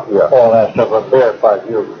 Yeah. All that stuff up there, part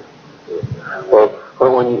human. Well, but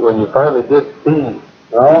when you finally did see...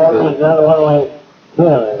 No, it was another one way,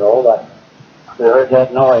 but they heard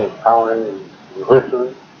that noise, pounding and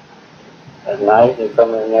whistling. At night, they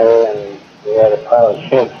come in there, and we had a pile of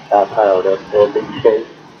shakes. I piled up there, big shakes.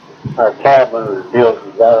 Our cabin was built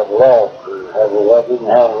out of logs. We didn't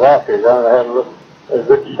have rafters on it. It had a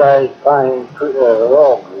good sized fine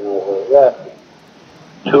log, rafters.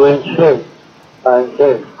 2-inch shakes, fine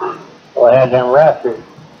shakes. Well, I had them rafters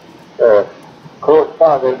close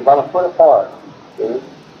by, they were about a foot apart. See?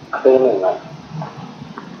 Came in there.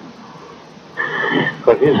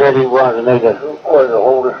 But he said he wanted to make a one to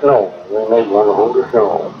hold the snow. We made one to hold the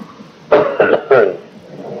snow.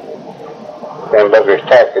 Them buggers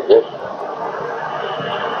tackled it.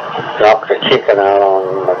 Knocked the chicken out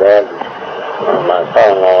on my dad, on my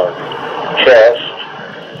father-in-law's chest.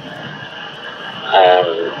 And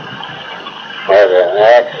had an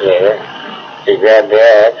axe there. He grabbed the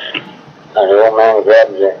axe, and the old man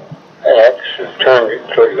grabbed the axe and turned it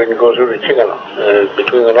so he couldn't go through the chicken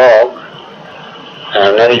between the logs.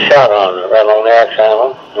 And then he shot on it, right on the axe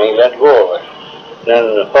handle, and he let go of it. Then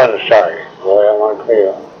the fun started. Boy, I want to tell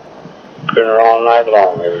you. Been there all night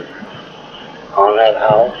long. It was on that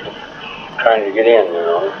house, trying to get in, you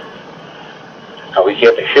know. And we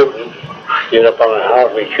kept shooting. Get up on the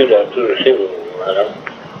house, we shoot up through the ceiling.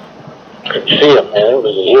 Could see them, man. We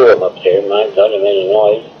could hear them up there. My God, they made a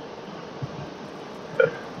noise.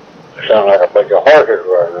 It sounded like a bunch of horses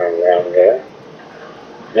running around there.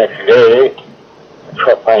 Next day,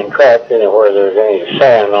 find tracks anywhere there's any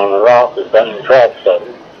sand on the rock, there's been tracks of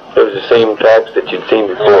them. It was the same tracks that you'd seen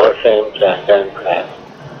before. Yeah, same tracks.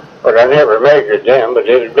 But I never measured them, but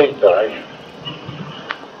they were big fellas.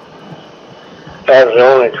 That was the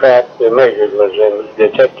only track they measured, was the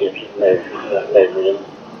detectives measured them.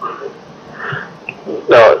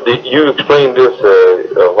 Now, you explained this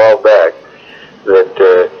a while back, that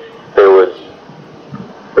there was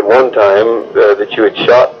at one time that you had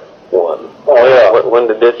shot one. Oh, yeah. When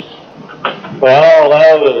did this? Well,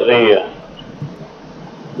 that was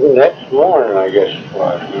the next morning, I guess it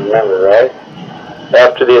was. You remember, right?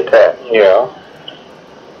 After the attack? Yeah.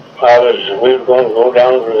 We were going to go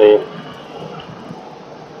down to the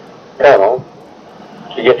tunnel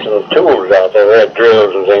to get some tools out there. We had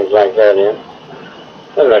drills and things like that in.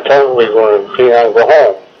 And I told them we were going to clean out and go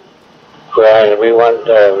home. So we went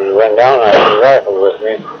down, I had a rifle with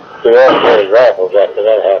me. We all carried rifles after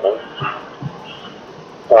that happened.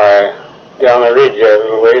 Down the ridge there,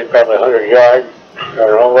 we waited probably 100 yards. I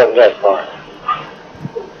don't know, it wasn't that far.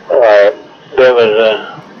 Why, there was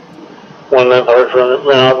one of them fellas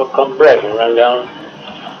ran out of a compress and ran down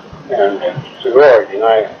and the gorge, and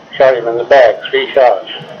I shot him in the back, 3 shots.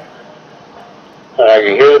 And I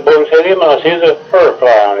could hear the bullets hit him, and I see the fur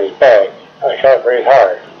fly on his back. I shot very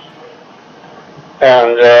hard.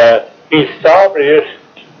 And he stopped and just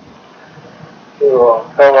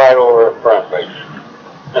fell right over the front place.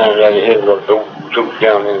 And I hit him zoom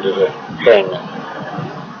down into the canyon.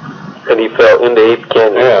 And he fell into Ape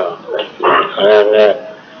Canyon? Yeah. And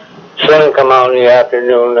sun come out in the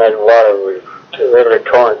afternoon, that water was, every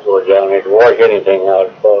torrent goes down, it wash anything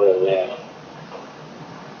out, fall in there.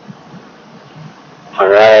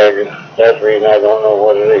 And that's the reason I don't know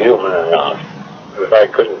whether they're human or not. If I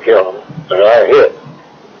couldn't kill them, but I hit.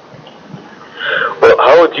 Well,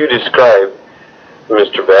 how would you describe,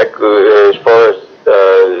 Mr. Beck, as far as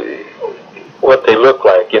what they look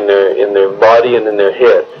like in their body and in their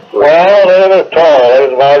head? Well, they were tall. I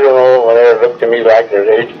don't know, they looked to me like they're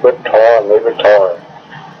 8 foot tall, and they were taller.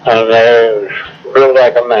 And they was built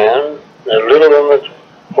like a man, a little in the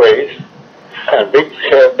waist, and big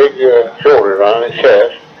shoulders on his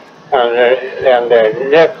chest, and their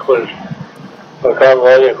neck was what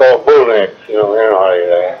they call bull neck, you know how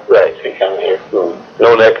they are. Right. They come here.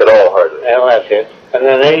 No neck at all, hardly. And that's it. And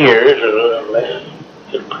then their ears,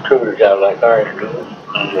 it protrudes out like ours do,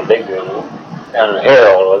 and the big one, and the hair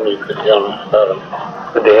all of them, you could tell about them.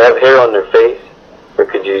 Did they have hair on their face? Or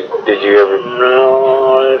did you ever?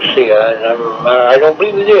 No, let's see, I don't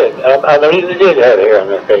believe they did. I believe they did have hair on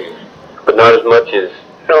their face. But not as much as...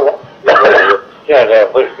 No. Yeah, they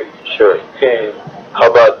have whiskers. Sure. Okay. How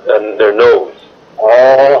about their nose?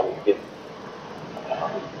 Oh,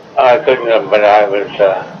 I couldn't, but I was,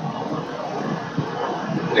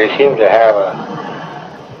 they seem to have a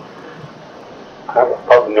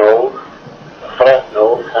pug nose, a flat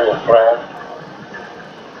nose, kind of flat.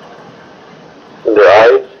 And their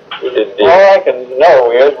eyes? All I can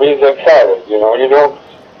know is we're excited, you don't.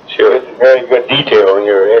 Sure. It's very good detail when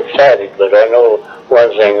you're excited, but I know one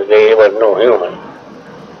thing, they wasn't no human.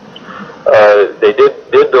 They did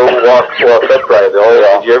those walk upright.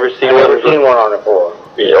 Did you ever see one? I've never seen one on the floor.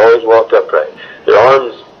 They always walked upright. Their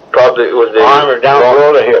arms probably was their arms are down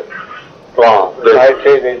below the hips, long. I'd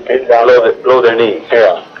say they'd fit down below their knees.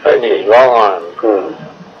 Yeah, their knees, long arms,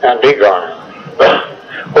 and big arms.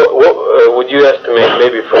 What would you estimate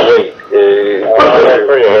maybe for weight? They're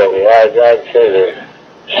pretty heavy. I'd say they're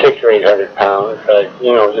 600 or 800 pounds.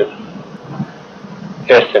 Just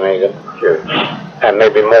estimate them. Sure. And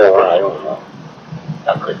maybe more, I don't know.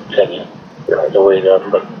 I couldn't tell you the weight of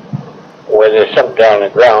them, but when there's something down the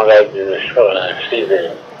ground, I just see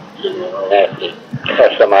the,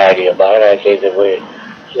 have some idea about it. I say they weigh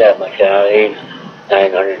that much out,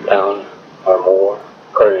 800-900 pounds or more,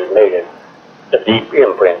 because it made a deep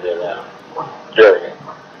imprint in the dirt.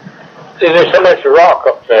 See, there's so much rock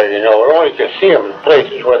up there, we only can see them in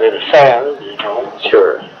places where there's sand,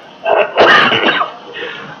 Sure.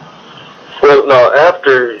 Well, now,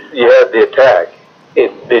 after you had the attack,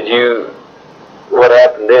 what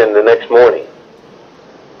happened then the next morning?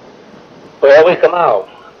 Well, we come out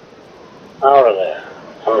of there.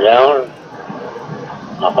 Come down,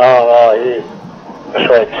 I found he was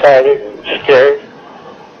so excited and scared.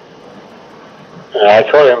 And I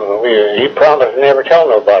told him, he promised to never tell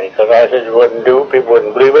nobody, because I said it wouldn't do, people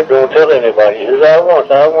wouldn't believe it, don't tell anybody. He said, I won't.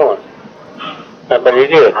 But he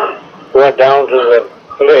did. We went down to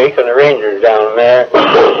the lake, and the rangers down there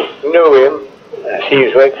knew him. He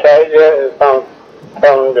was so excited,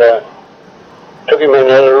 took him in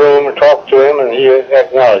another room and talked to him, and he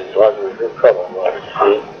acknowledged what was in trouble.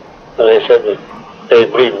 So they said that they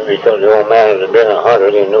believed him because the old man had been a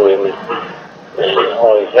hunter, they knew him, and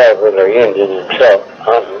all his life was an Indian himself,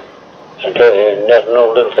 hunting. And nothing,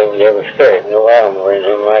 no little thing he ever scared, no animal or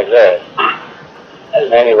anything like that.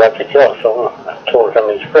 And then he went to kill someone. I told some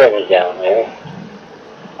of his friends down there.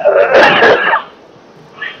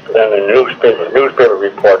 Then the newspaper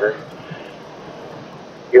reporter,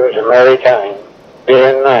 he was a merry time, day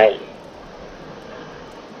and night.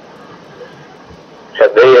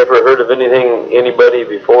 Have they ever heard of anybody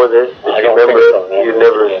before this? I don't think so. You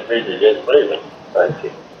never really didn't believe it. I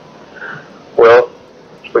see. Well,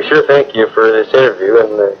 we sure thank you for this interview,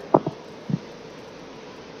 and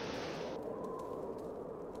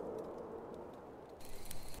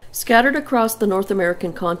Scattered across the North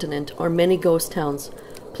American continent are many ghost towns,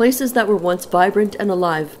 places that were once vibrant and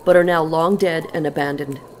alive but are now long dead and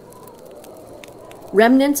abandoned.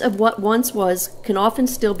 Remnants of what once was can often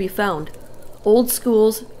still be found. Old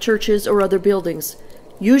schools, churches, or other buildings,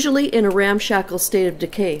 usually in a ramshackle state of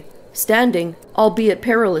decay, standing, albeit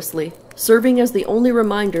perilously, serving as the only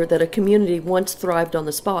reminder that a community once thrived on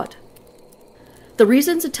the spot. The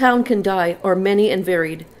reasons a town can die are many and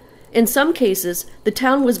varied. In some cases, the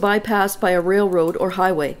town was bypassed by a railroad or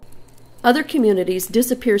highway. Other communities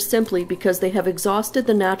disappear simply because they have exhausted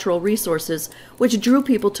the natural resources which drew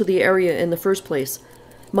people to the area in the first place.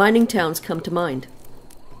 Mining towns come to mind.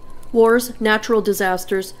 Wars, natural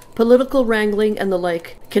disasters, political wrangling, and the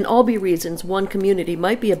like can all be reasons one community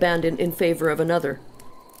might be abandoned in favor of another.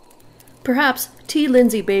 Perhaps T.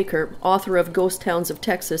 Lindsay Baker, author of Ghost Towns of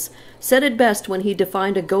Texas, said it best when he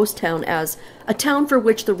defined a ghost town as a town for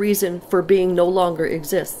which the reason for being no longer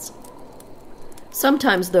exists.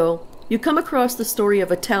 Sometimes, though, you come across the story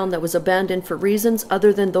of a town that was abandoned for reasons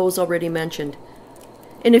other than those already mentioned.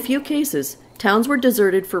 In a few cases, towns were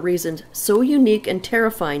deserted for reasons so unique and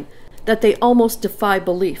terrifying that they almost defy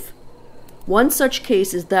belief. One such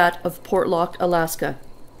case is that of Portlock, Alaska.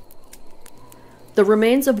 The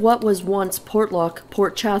remains of what was once Portlock,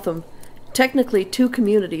 Port Chatham, technically two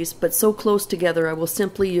communities but so close together I will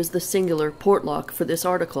simply use the singular Portlock for this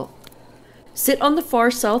article, sit on the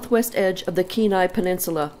far southwest edge of the Kenai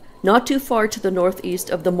Peninsula, not too far to the northeast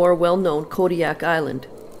of the more well-known Kodiak Island.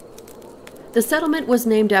 The settlement was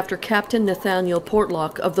named after Captain Nathaniel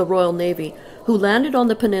Portlock of the Royal Navy, who landed on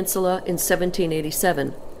the peninsula in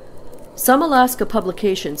 1787. Some Alaska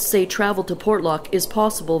publications say travel to Portlock is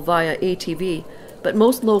possible via ATV, but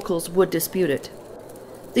most locals would dispute it.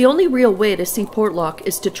 The only real way to see Portlock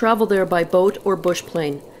is to travel there by boat or bush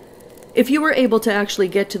plane. If you were able to actually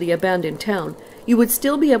get to the abandoned town, you would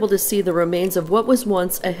still be able to see the remains of what was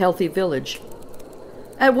once a healthy village.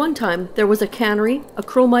 At one time, there was a cannery, a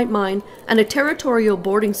chromite mine, and a territorial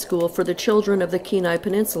boarding school for the children of the Kenai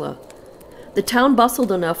Peninsula. The town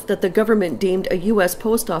bustled enough that the government deemed a U.S.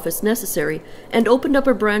 post office necessary and opened up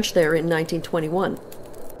a branch there in 1921.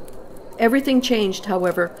 Everything changed,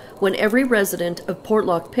 however, when every resident of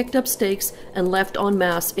Portlock picked up stakes and left en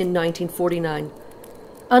masse in 1949.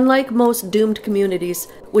 Unlike most doomed communities,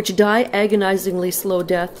 which die agonizingly slow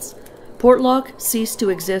deaths, Portlock ceased to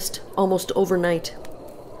exist almost overnight.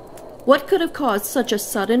 What could have caused such a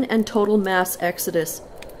sudden and total mass exodus?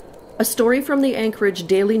 A story from the Anchorage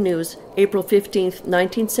Daily News, April 15,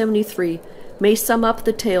 1973, may sum up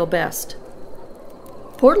the tale best.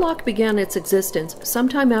 Portlock began its existence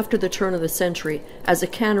sometime after the turn of the century as a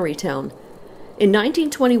cannery town. In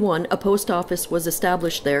 1921, a post office was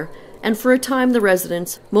established there, and for a time the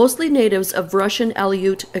residents, mostly natives of Russian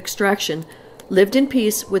Aleut extraction, lived in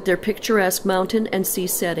peace with their picturesque mountain and sea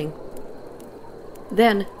setting.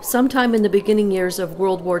 Then, sometime in the beginning years of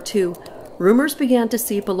World War II, rumors began to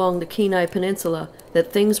seep along the Kenai Peninsula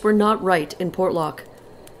that things were not right in Portlock.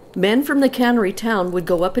 Men from the cannery town would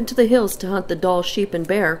go up into the hills to hunt the Dall sheep and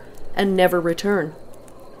bear, and never return.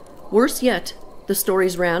 Worse yet, the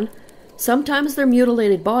stories ran, sometimes their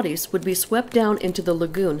mutilated bodies would be swept down into the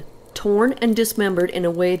lagoon, torn and dismembered in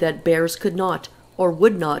a way that bears could not, or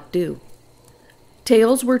would not, do.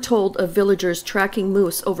 Tales were told of villagers tracking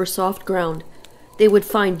moose over soft ground. They would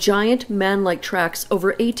find giant, man-like tracks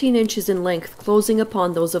over 18 inches in length closing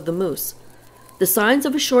upon those of the moose. The signs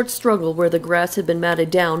of a short struggle where the grass had been matted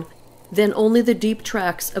down, then only the deep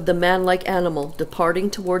tracks of the man-like animal departing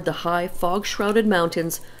toward the high, fog-shrouded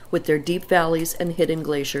mountains with their deep valleys and hidden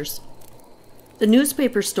glaciers. The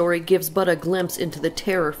newspaper story gives but a glimpse into the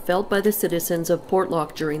terror felt by the citizens of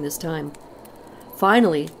Portlock during this time.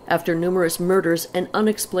 Finally, after numerous murders and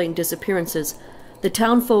unexplained disappearances, the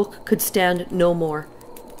townfolk could stand no more.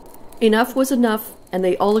 Enough was enough, and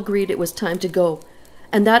they all agreed it was time to go,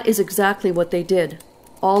 and that is exactly what they did,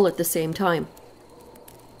 all at the same time.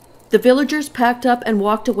 The villagers packed up and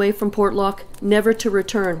walked away from Portlock, never to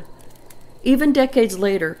return. Even decades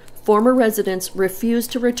later, former residents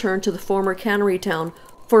refused to return to the former cannery town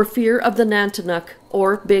for fear of the Nantinnuk,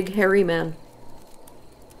 or Big Hairy Man.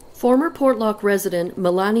 Former Portlock resident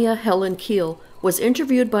Melania Helen Keel was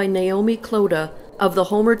interviewed by Naomi Cloda of the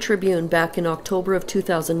Homer Tribune back in October of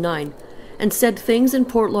 2009, and said things in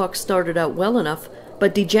Portlock started out well enough,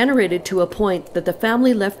 but degenerated to a point that the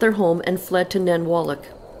family left their home and fled to Nenwalek.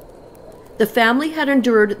 The family had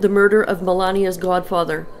endured the murder of Melania's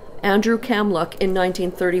godfather, Andrew Kamluck, in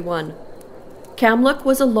 1931. Kamluck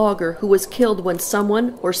was a logger who was killed when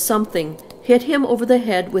someone or something hit him over the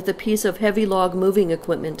head with a piece of heavy log moving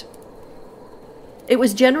equipment. It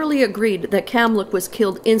was generally agreed that Kamluck was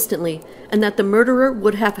killed instantly, and that the murderer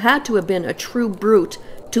would have had to have been a true brute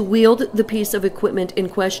to wield the piece of equipment in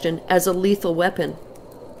question as a lethal weapon.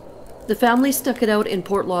 The family stuck it out in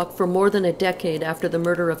Portlock for more than a decade after the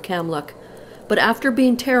murder of Kamluck, but after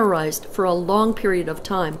being terrorized for a long period of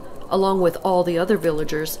time, along with all the other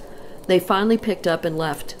villagers, they finally picked up and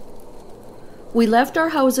left. "We left our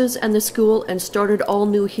houses and the school and started all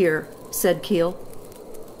new here," said Keel.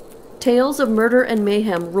 Tales of murder and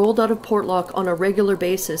mayhem rolled out of Portlock on a regular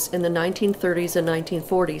basis in the 1930s and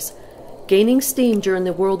 1940s, gaining steam during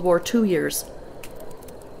the World War II years.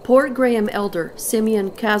 Port Graham elder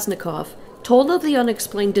Simeon Kaznikov told of the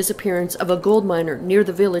unexplained disappearance of a gold miner near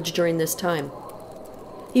the village during this time.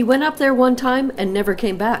 "He went up there one time and never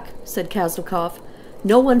came back," said Kaznikov.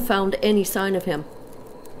 "No one found any sign of him."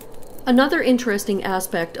 Another interesting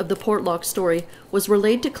aspect of the Portlock story was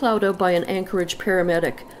relayed to Clouda by an Anchorage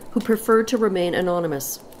paramedic who preferred to remain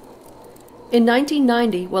anonymous. In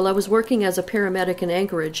 1990, while I was working as a paramedic in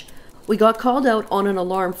Anchorage, we got called out on an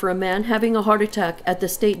alarm for a man having a heart attack at the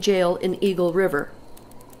state jail in Eagle River.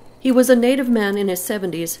 He was a native man in his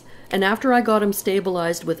 70s, and after I got him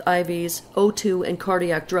stabilized with IVs, O2, and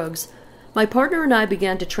cardiac drugs, my partner and I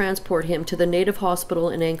began to transport him to the native hospital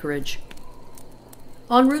in Anchorage.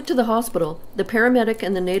 En route to the hospital, the paramedic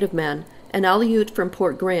and the native man, an Aleut from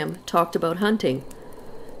Port Graham, talked about hunting.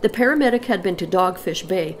 The paramedic had been to Dogfish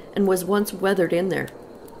Bay and was once weathered in there.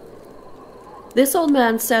 This old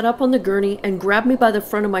man sat up on the gurney and grabbed me by the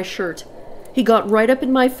front of my shirt. He got right up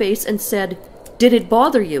in my face and said, "Did it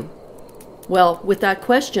bother you?" Well, with that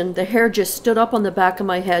question, the hair just stood up on the back of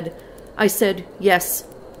my head. I said, "Yes."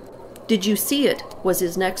 "Did you see it?" was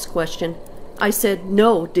his next question. I said,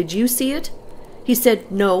 "No, did you see it?" He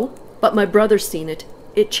said, "No, but my brother's seen it.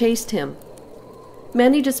 It chased him."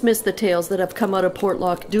 Many dismiss the tales that have come out of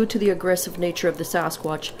Portlock due to the aggressive nature of the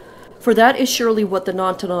Sasquatch, for that is surely what the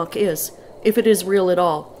Nantinaq is, if it is real at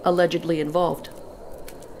all, allegedly involved.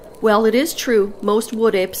 While it is true most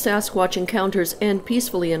wood ape Sasquatch encounters end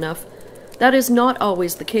peacefully enough, that is not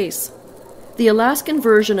always the case. The Alaskan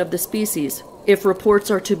version of the species, if reports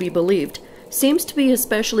are to be believed, seems to be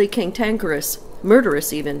especially cantankerous,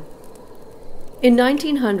 murderous even. In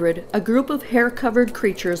 1900, a group of hair-covered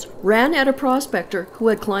creatures ran at a prospector who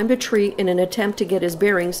had climbed a tree in an attempt to get his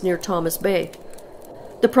bearings near Thomas Bay.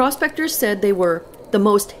 The prospectors said they were the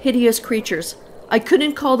most hideous creatures. I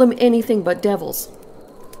couldn't call them anything but devils.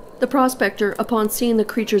 The prospector, upon seeing the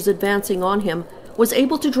creatures advancing on him, was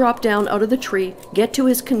able to drop down out of the tree, get to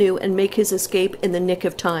his canoe, and make his escape in the nick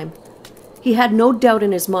of time. He had no doubt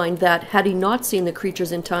in his mind that, had he not seen the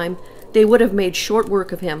creatures in time, they would have made short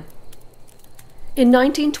work of him. In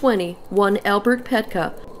 1920, one Albert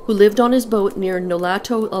Petka, who lived on his boat near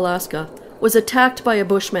Nulato, Alaska, was attacked by a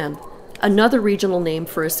bushman, another regional name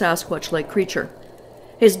for a Sasquatch-like creature.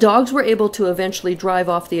 His dogs were able to eventually drive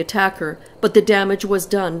off the attacker, but the damage was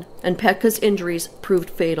done, and Petka's injuries proved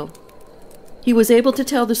fatal. He was able to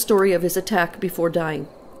tell the story of his attack before dying.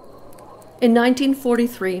 In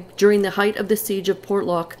 1943, during the height of the siege of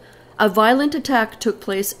Portlock, a violent attack took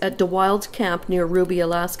place at DeWild's camp near Ruby,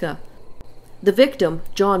 Alaska. The victim,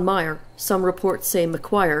 John Meyer, some reports say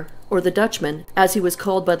McQuire, or the Dutchman, as he was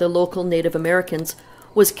called by the local Native Americans,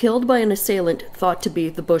 was killed by an assailant thought to be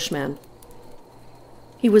the Bushman.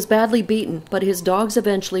 He was badly beaten, but his dogs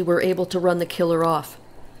eventually were able to run the killer off.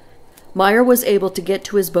 Meyer was able to get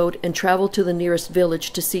to his boat and travel to the nearest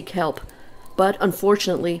village to seek help, but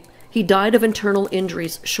unfortunately, he died of internal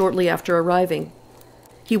injuries shortly after arriving.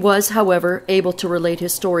 He was, however, able to relate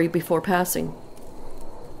his story before passing.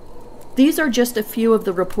 These are just a few of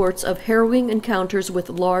the reports of harrowing encounters with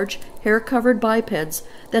large, hair-covered bipeds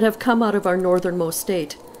that have come out of our northernmost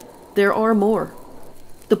state. There are more.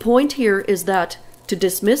 The point here is that, to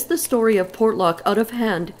dismiss the story of Portlock out of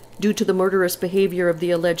hand due to the murderous behavior of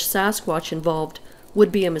the alleged Sasquatch involved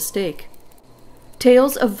would be a mistake.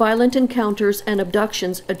 Tales of violent encounters and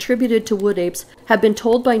abductions attributed to wood apes have been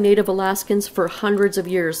told by Native Alaskans for hundreds of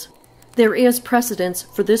years. There is precedence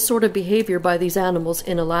for this sort of behavior by these animals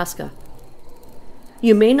in Alaska.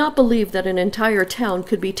 You may not believe that an entire town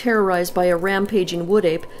could be terrorized by a rampaging wood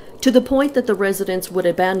ape to the point that the residents would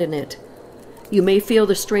abandon it. You may feel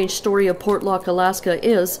the strange story of Portlock, Alaska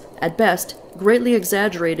is, at best, greatly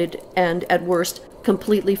exaggerated and, at worst,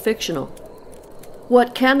 completely fictional.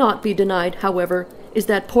 What cannot be denied, however, is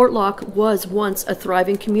that Portlock was once a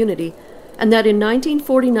thriving community, and that in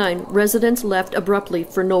 1949 residents left abruptly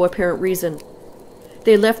for no apparent reason.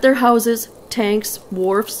 They left their houses, tanks,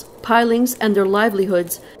 wharfs, pilings, and their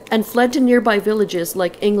livelihoods, and fled to nearby villages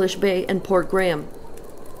like English Bay and Port Graham.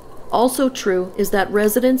 Also true is that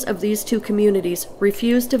residents of these two communities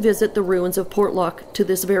refuse to visit the ruins of Portlock to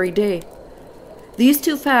this very day. These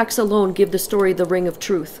two facts alone give the story the ring of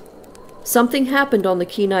truth. Something happened on the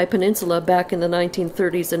Kenai Peninsula back in the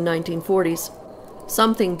 1930s and 1940s.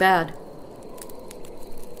 Something bad.